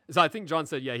 So I think John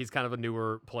said, yeah, he's kind of a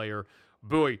newer player.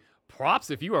 Boy, props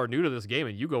if you are new to this game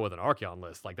and you go with an Archeon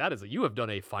list. Like, you have done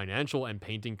a financial and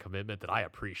painting commitment that I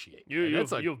appreciate.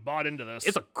 You've bought into this.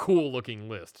 It's a cool looking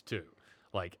list too.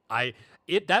 Like,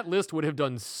 that list would have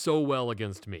done so well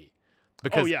against me.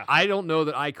 Because I don't know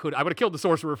that I would have killed the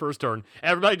Sorcerer first turn.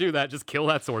 Everybody do that. Just kill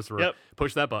that Sorcerer. Yep.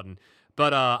 Push that button.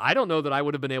 But I don't know that I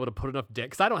would have been able to put enough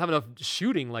because I don't have enough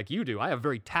shooting like you do. I have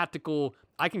very tactical.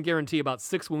 I can guarantee about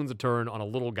 6 wounds a turn on a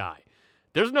little guy.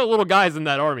 There's no little guys in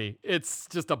that army. It's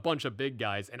just a bunch of big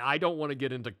guys, and I don't want to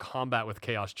get into combat with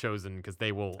Chaos Chosen because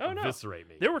they will eviscerate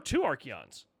me. There were 2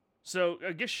 Archeons. So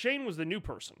I guess Shane was the new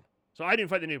person. So I didn't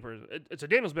fight the new person. So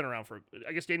Daniel's been around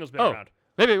I guess Daniel's been around.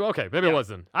 Maybe it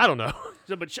wasn't. I don't know.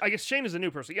 So, but I guess Shane is the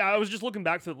new person. Yeah, I was just looking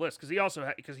back through the list because he also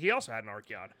had an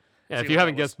Archeon. Yeah, if you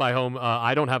haven't guessed by home,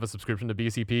 I don't have a subscription to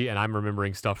BCP, and I'm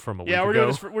remembering stuff from a week ago.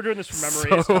 We're doing this from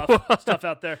memory and stuff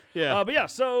out there. Yeah. But yeah,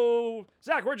 so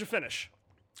Zach, where'd you finish?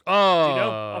 Oh, Do you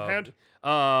know offhand?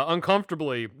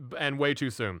 Uncomfortably and way too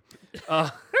soon.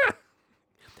 I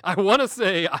want to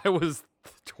say I was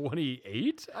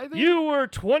 28, I think. You were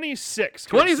 26.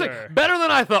 26. Sir. Better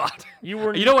than I thought. You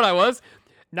were. You know what I was?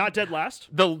 Not dead last.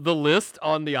 The list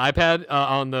on the iPad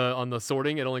on the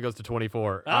sorting, it only goes to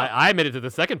 24. I made it to the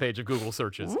second page of Google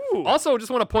searches. Ooh. Also, just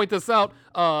want to point this out.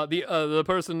 The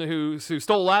person who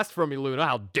stole last from me, Luna,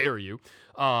 how dare you?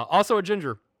 Also a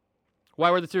ginger. Why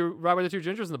were the two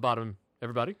gingers in the bottom,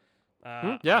 everybody?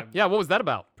 Yeah. What was that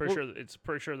about? Pretty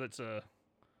sure that's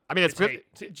I mean, it's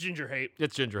ginger hate.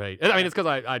 It's ginger hate. I mean, it's because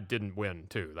I didn't win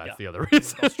too. That's the other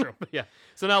reason. That's true. Yeah.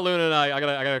 So now Luna and I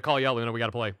gotta call you out, Luna. We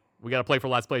gotta play. We gotta play for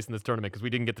last place in this tournament because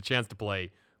we didn't get the chance to play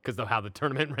because of how the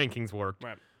tournament rankings worked.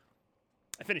 Right.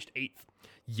 I finished 8th.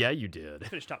 Yeah, you did. I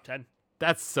finished top 10.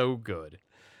 That's so good.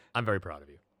 I'm very proud of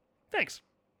you. Thanks.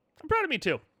 I'm proud of me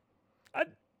too.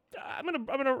 I think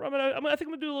I'm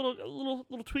gonna do a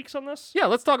little tweaks on this. Yeah,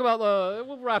 let's talk about.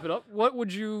 We'll wrap it up. What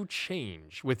would you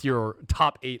change with your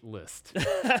top 8 list?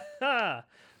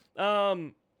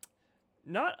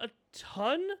 Not a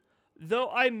ton, though.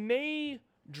 I may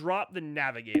drop the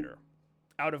Navigator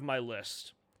out of my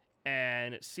list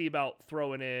and see about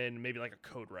throwing in maybe like a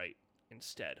Code Right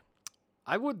instead.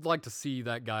 I would like to see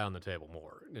that guy on the table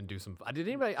more and do some. I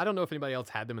don't know if anybody else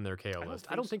had them in their KO list.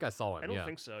 I don't think I saw him. I don't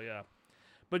think so. Yeah,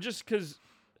 but just because.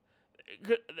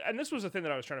 And this was the thing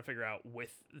that I was trying to figure out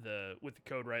with the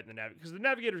Code Right and the Navigator, because the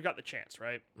Navigator's got the chance,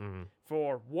 right,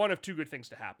 for one of two good things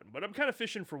to happen. But I'm kind of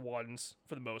fishing for ones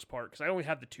for the most part, because I only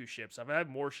have the 2 ships. If I have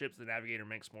more ships, the Navigator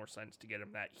makes more sense to get him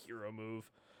that hero move.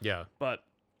 Yeah. But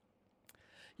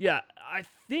yeah, I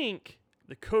think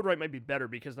the Code Right might be better,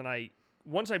 because then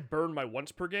once I burn my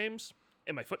once per games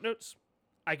in my footnotes,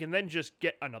 I can then just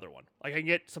get another one. Like I can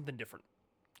get something different,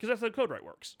 because that's how the Code Right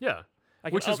works. Yeah.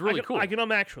 Which is really cool. I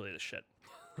can actually this shit.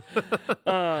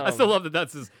 I still love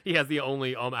that he has the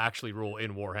only actually rule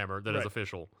in Warhammer that is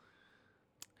official.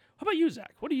 How about you,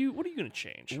 Zach? What are you going to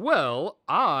change? Well,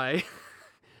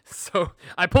 so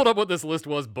I pulled up what this list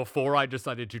was before I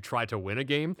decided to try to win a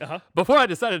game. Before I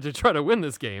decided to try to win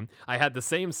this game, I had the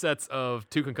same sets of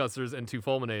 2 Concussors and 2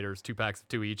 Fulminators, 2 packs of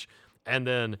 2 each, and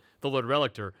then the Lord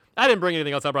Relictor. I didn't bring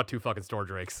anything else. I brought 2 fucking Star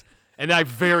Drakes. And I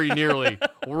very nearly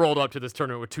rolled up to this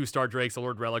tournament with 2 Star Drakes, a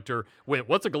Lord Relictor, went,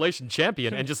 what's a Galatian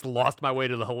champion, and just lost my way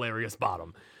to the hilarious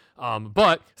bottom.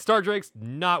 But Star Drakes,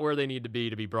 not where they need to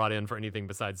be brought in for anything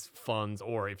besides funds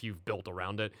or if you've built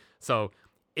around it. So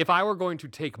if I were going to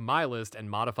take my list and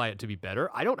modify it to be better,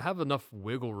 I don't have enough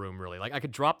wiggle room, really. Like, I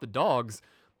could drop the dogs,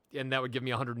 and that would give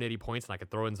me 180 points, and I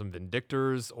could throw in some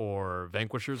Vindictors or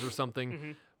Vanquishers or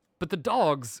something. But the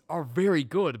dogs are very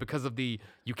good because of you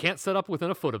can't set up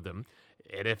within a foot of them.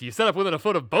 And if you set up within a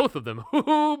foot of both of them,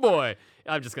 oh boy,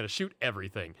 I'm just going to shoot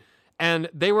everything. And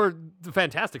they were the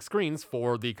fantastic screens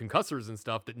for the concussors and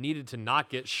stuff that needed to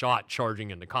not get shot charging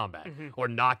into combat or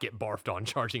not get barfed on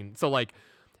charging. So, like,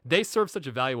 they serve such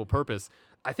a valuable purpose.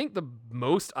 I think the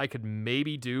most I could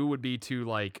maybe do would be to,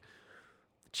 like,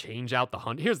 change out the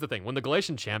hunt. Here's the thing. When the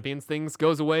Galatian Champions things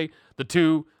goes away,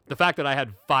 the fact that I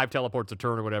had 5 teleports a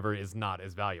turn or whatever is not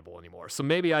as valuable anymore. So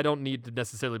maybe I don't need to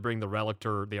necessarily bring the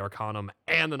Relictor, the Arcanum,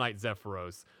 and the Knight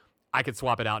Zephyros. I could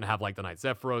swap it out and have like the Knight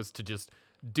Zephyros to just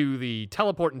do the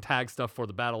teleport and tag stuff for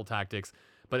the battle tactics.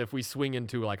 But if we swing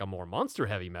into like a more monster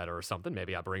heavy meta or something,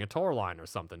 maybe I bring a Torline or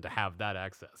something to have that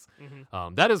access.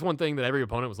 That is one thing that every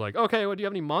opponent was like, okay, well, do you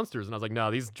have any monsters? And I was like,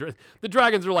 no, the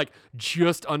dragons are like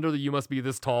just under the you must be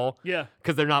this tall. Yeah.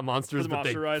 Because they're not monsters, but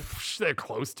they're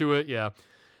close to it. Yeah.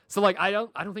 So like I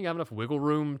don't think I have enough wiggle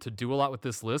room to do a lot with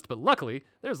this list, but luckily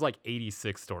there's like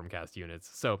 86 Stormcast units.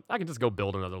 So I can just go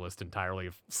build another list entirely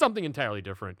of something entirely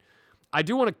different. I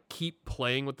do want to keep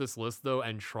playing with this list though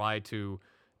and try to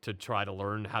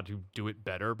learn how to do it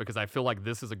better, because I feel like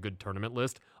this is a good tournament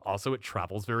list. Also, it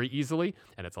travels very easily,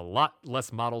 and it's a lot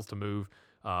less models to move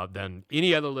than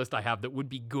any other list I have that would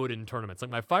be good in tournaments.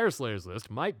 Like my Fire Slayers list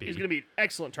might be. It's going to be an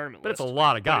excellent tournament list. But it's a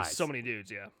lot of guys. So many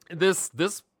dudes, yeah. This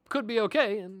could be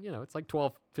okay, and, it's like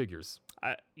 12 figures.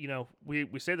 We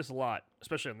say this a lot,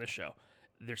 especially on this show.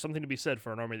 There's something to be said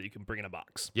for an army that you can bring in a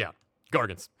box. Yeah.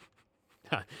 Gargants.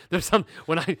 There's some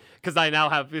because I now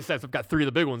have I've got 3 of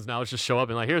the big ones now. Let's just show up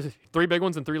and like, here's 3 big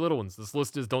ones and 3 little ones. This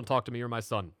list is don't talk to me or my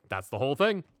son. That's the whole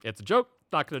thing. It's a joke.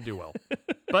 Not gonna do well.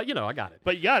 But I got it.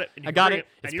 But you got it. I got it.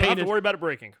 And you don't have to worry about it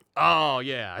breaking. Oh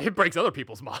yeah, it breaks other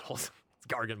people's models. It's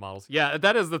Gargant models. Yeah,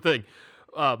 that is the thing.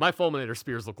 My Fulminator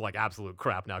spears look like absolute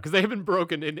crap now because they have been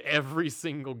broken in every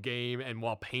single game, and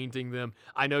while painting them,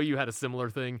 I know you had a similar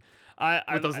thing.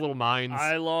 With those little mines.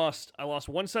 I lost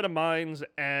 1 set of mines,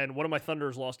 and one of my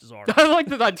Thunders lost his arm. I like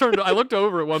that I looked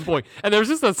over at one point, and there was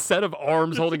just a set of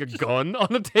arms holding a gun on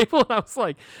the table, and I was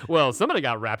like, well, somebody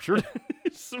got raptured.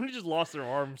 Somebody just lost their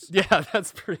arms. Yeah,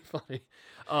 that's pretty funny.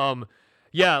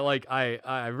 Yeah, like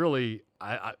I really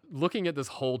looking at this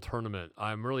whole tournament,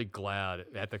 I'm really glad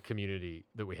at the community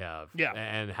that we have. Yeah.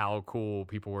 And how cool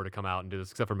people were to come out and do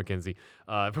this, except for Mackenzie.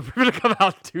 For people to come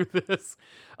out and do this.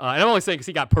 And I'm only saying because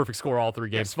he got perfect score all 3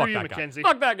 games. Fuck that you, guy. Mackenzie.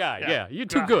 Fuck that guy. Yeah, you're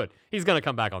too good. He's gonna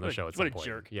come back on the show at some point. What a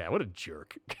jerk. Yeah, what a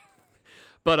jerk.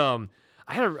 But I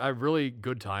had a really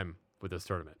good time with this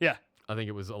tournament. Yeah. I think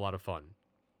it was a lot of fun.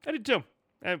 I did too.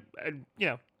 And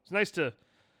it's nice to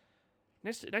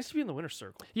be in the winner's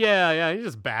circle. Yeah, you're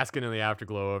just basking in the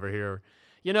afterglow over here.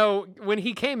 You know, when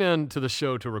he came into the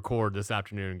show to record this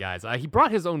afternoon, guys, he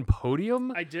brought his own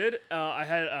podium. I did.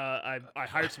 I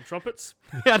hired some trumpets.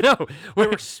 Yeah, no. There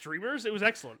were streamers. It was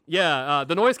excellent. Yeah,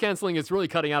 the noise canceling is really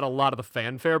cutting out a lot of the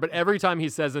fanfare, but every time he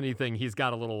says anything, he's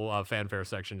got a little fanfare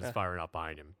section just firing up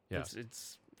behind him. Yeah.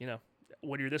 It's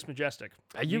when you're this majestic,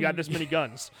 you- you got this many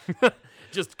guns.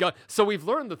 Just gun. So we've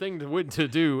learned the thing to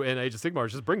do in Age of Sigmar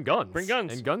is just bring guns. Bring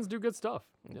guns. And guns do good stuff.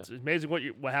 Yeah. It's amazing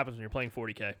what happens when you're playing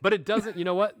 40K. But it doesn't, you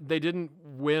know what? They didn't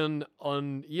win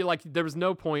on, there was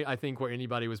no point, I think, where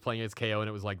anybody was playing as KO and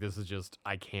it was like, this is just,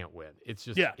 I can't win. It's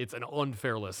just, it's an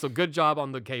unfair list. So good job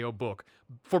on the KO book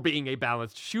for being a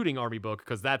balanced shooting army book,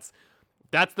 because that's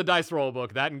the dice roll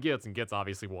book. That and Gitz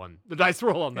obviously won the dice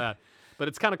roll on that. But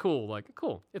it's kind of cool.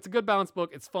 Cool. It's a good balanced book.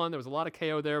 It's fun. There was a lot of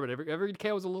KO there, but every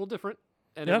KO was a little different.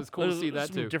 And it was cool to see that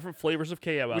some too. Different flavors of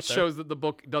KO out Which there. shows that the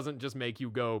book doesn't just make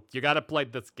you go, you got to play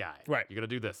this guy. Right. You got to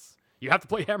do this. You have to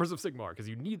play Hammers of Sigmar because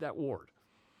you need that ward.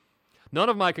 None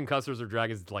of my concussors or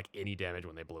dragons did any damage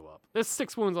when they blew up. There's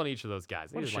 6 wounds on each of those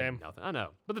guys. What a They did, shame. Nothing. I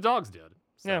know. But the dogs did.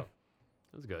 So Yeah.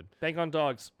 It was good. Bank on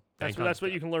dogs. That's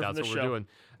what you can learn from this That's what show. we're doing.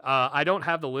 I don't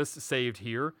have the list saved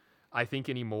here, I think,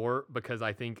 anymore, because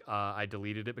I think I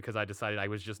deleted it because I decided I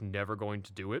was just never going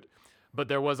to do it. But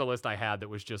there was a list I had that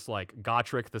was just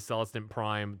Gotrek, the Celestant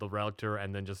Prime, the Relictor,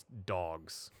 and then just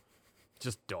dogs.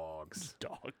 Just dogs.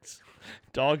 Dogs.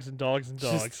 Dogs and dogs and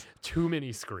dogs. Just too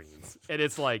many screens. And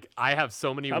it's I have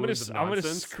so many I'm wounds of gonna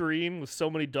nonsense. scream with so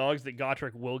many dogs that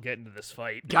Gotrek will get into this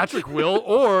fight. Gotrek will,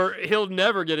 or he'll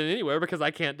never get in anywhere because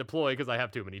I can't deploy because I have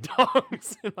too many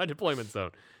dogs in my deployment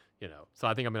zone. So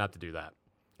I think I'm going to have to do that.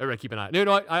 Everybody keep an eye.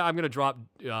 No, I'm going to drop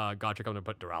Gotrek. I'm going to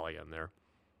put Doralia in there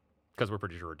because we're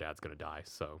pretty sure her dad's going to die.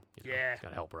 So, got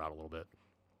to help her out a little bit.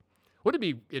 Would it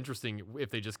be interesting if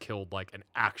they just killed an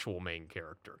actual main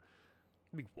character?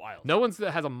 It'd be wild. No one that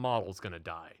has a model is going to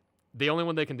die. The only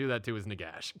one they can do that to is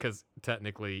Nagash, because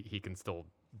technically he can still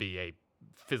be a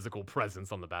physical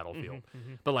presence on the battlefield.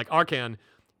 But Arcan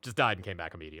just died and came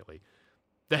back immediately.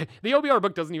 The OBR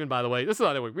book doesn't even, by the way, this is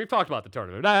another way. We've talked about the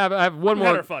tournament. I have one We've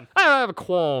had more. our fun. I have a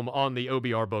qualm on the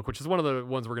OBR book, which is one of the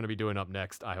ones we're going to be doing up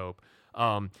next, I hope.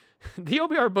 The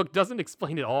OBR book doesn't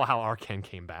explain at all how Arcan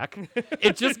came back.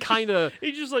 It just kind of...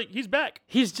 He's just he's back.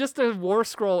 He's just a war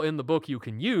scroll in the book you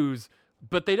can use,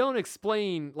 but they don't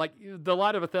explain, the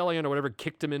Light of Athelion or whatever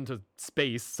kicked him into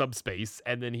space, subspace,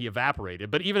 and then he evaporated.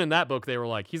 But even in that book, they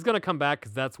were he's going to come back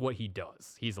because that's what he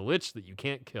does. He's a lich that you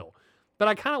can't kill. But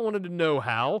I kind of wanted to know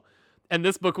how, and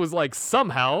this book was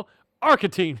somehow,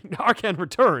 Arcan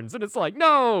returns, and it's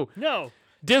no! No.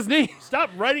 Disney! Stop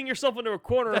writing yourself into a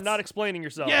corner and not explaining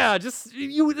yourself. Yeah, just,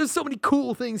 there's so many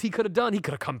cool things he could have done. He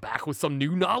could have come back with some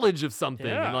new knowledge of something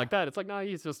and like that. It's no,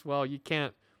 he's just, you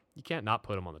can't not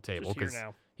put him on the table because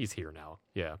he's here now.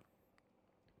 Yeah.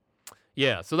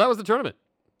 Yeah, so that was the tournament.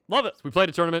 Love it. So we played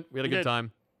a tournament. We had a good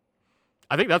time.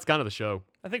 I think that's kind of the show.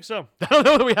 I think so. I don't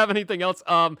know that we have anything else.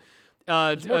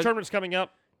 There's more tournaments coming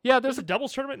up. Yeah, There's a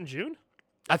doubles tournament in June?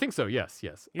 I think so. Yes.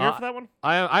 You here for that one?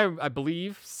 I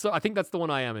believe so. I think that's the one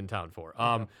I am in town for.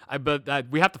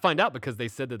 But we have to find out because they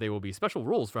said that there will be special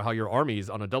rules for how your armies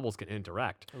on a doubles can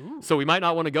interact. Ooh. So we might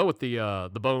not want to go with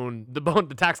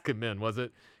the tax men, was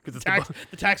it? Because it's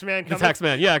the tax man the coming. tax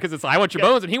man. Yeah, because it's I want your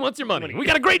bones and he wants your money. We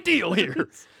got a great deal here.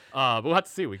 But we'll have to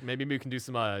see. Maybe we can do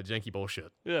some janky bullshit.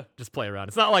 Yeah. Just play around.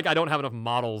 It's not like I don't have enough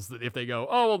models that if they go,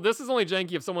 oh, well, this is only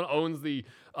janky if someone owns the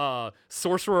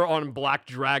Sorcerer on Black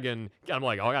Dragon. I'm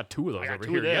I got 2 of those over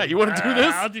here. Yeah, you want to do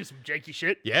this? I'll do some janky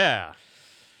shit. Yeah.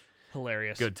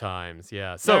 Hilarious. Good times.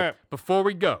 Yeah. So before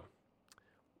we go,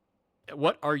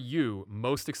 what are you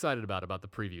most excited about the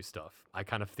preview stuff? I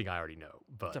kind of think I already know,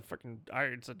 but It's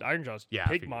an Iron Jaws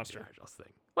pig monster. Iron Jaws thing.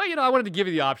 Well, I wanted to give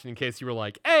you the option in case you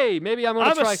were hey, maybe I'm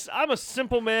going to try. I'm a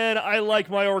simple man. I like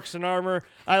my orcs in armor.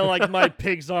 I like my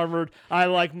pigs armored. I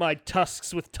like my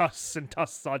tusks with tusks and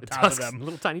tusks on top of them.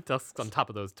 Little tiny tusks on top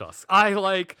of those tusks.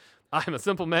 I'm a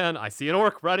simple man. I see an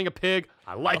orc riding a pig.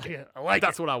 I like it. Yeah, I like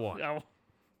That's it. what I want. Oh.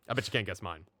 I bet you can't guess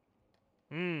mine.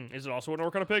 Is it also an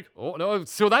orc on a pig? Oh, no.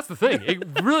 So that's the thing.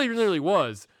 It really, really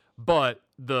was. But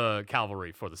the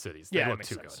cavalry for the cities, they look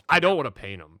too good. I don't want to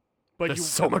paint them. But there's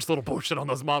so much little bullshit on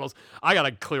those models. I got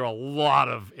to clear a lot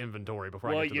of inventory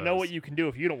before I get to those. Well, you know what you can do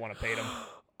if you don't want to paint them.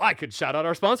 I could shout out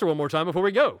our sponsor one more time before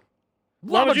we go.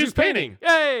 Llama Juice Painting.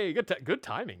 Yay! Good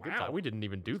timing. Good time. We didn't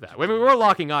even do that. I mean, we were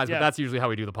locking eyes, but Yeah. that's usually how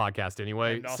we do the podcast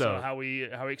anyway. And also how we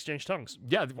exchange tongues.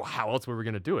 Yeah, well, how else were we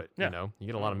going to do it? Yeah. You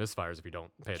get a lot of misfires if you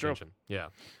don't pay True. attention. Yeah.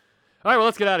 All right, well,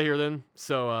 let's get out of here then.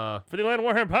 So, For the Land of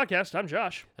Warhammer podcast, I'm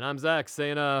Josh. and I'm Zach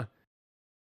saying, yeah!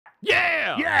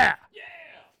 Yeah!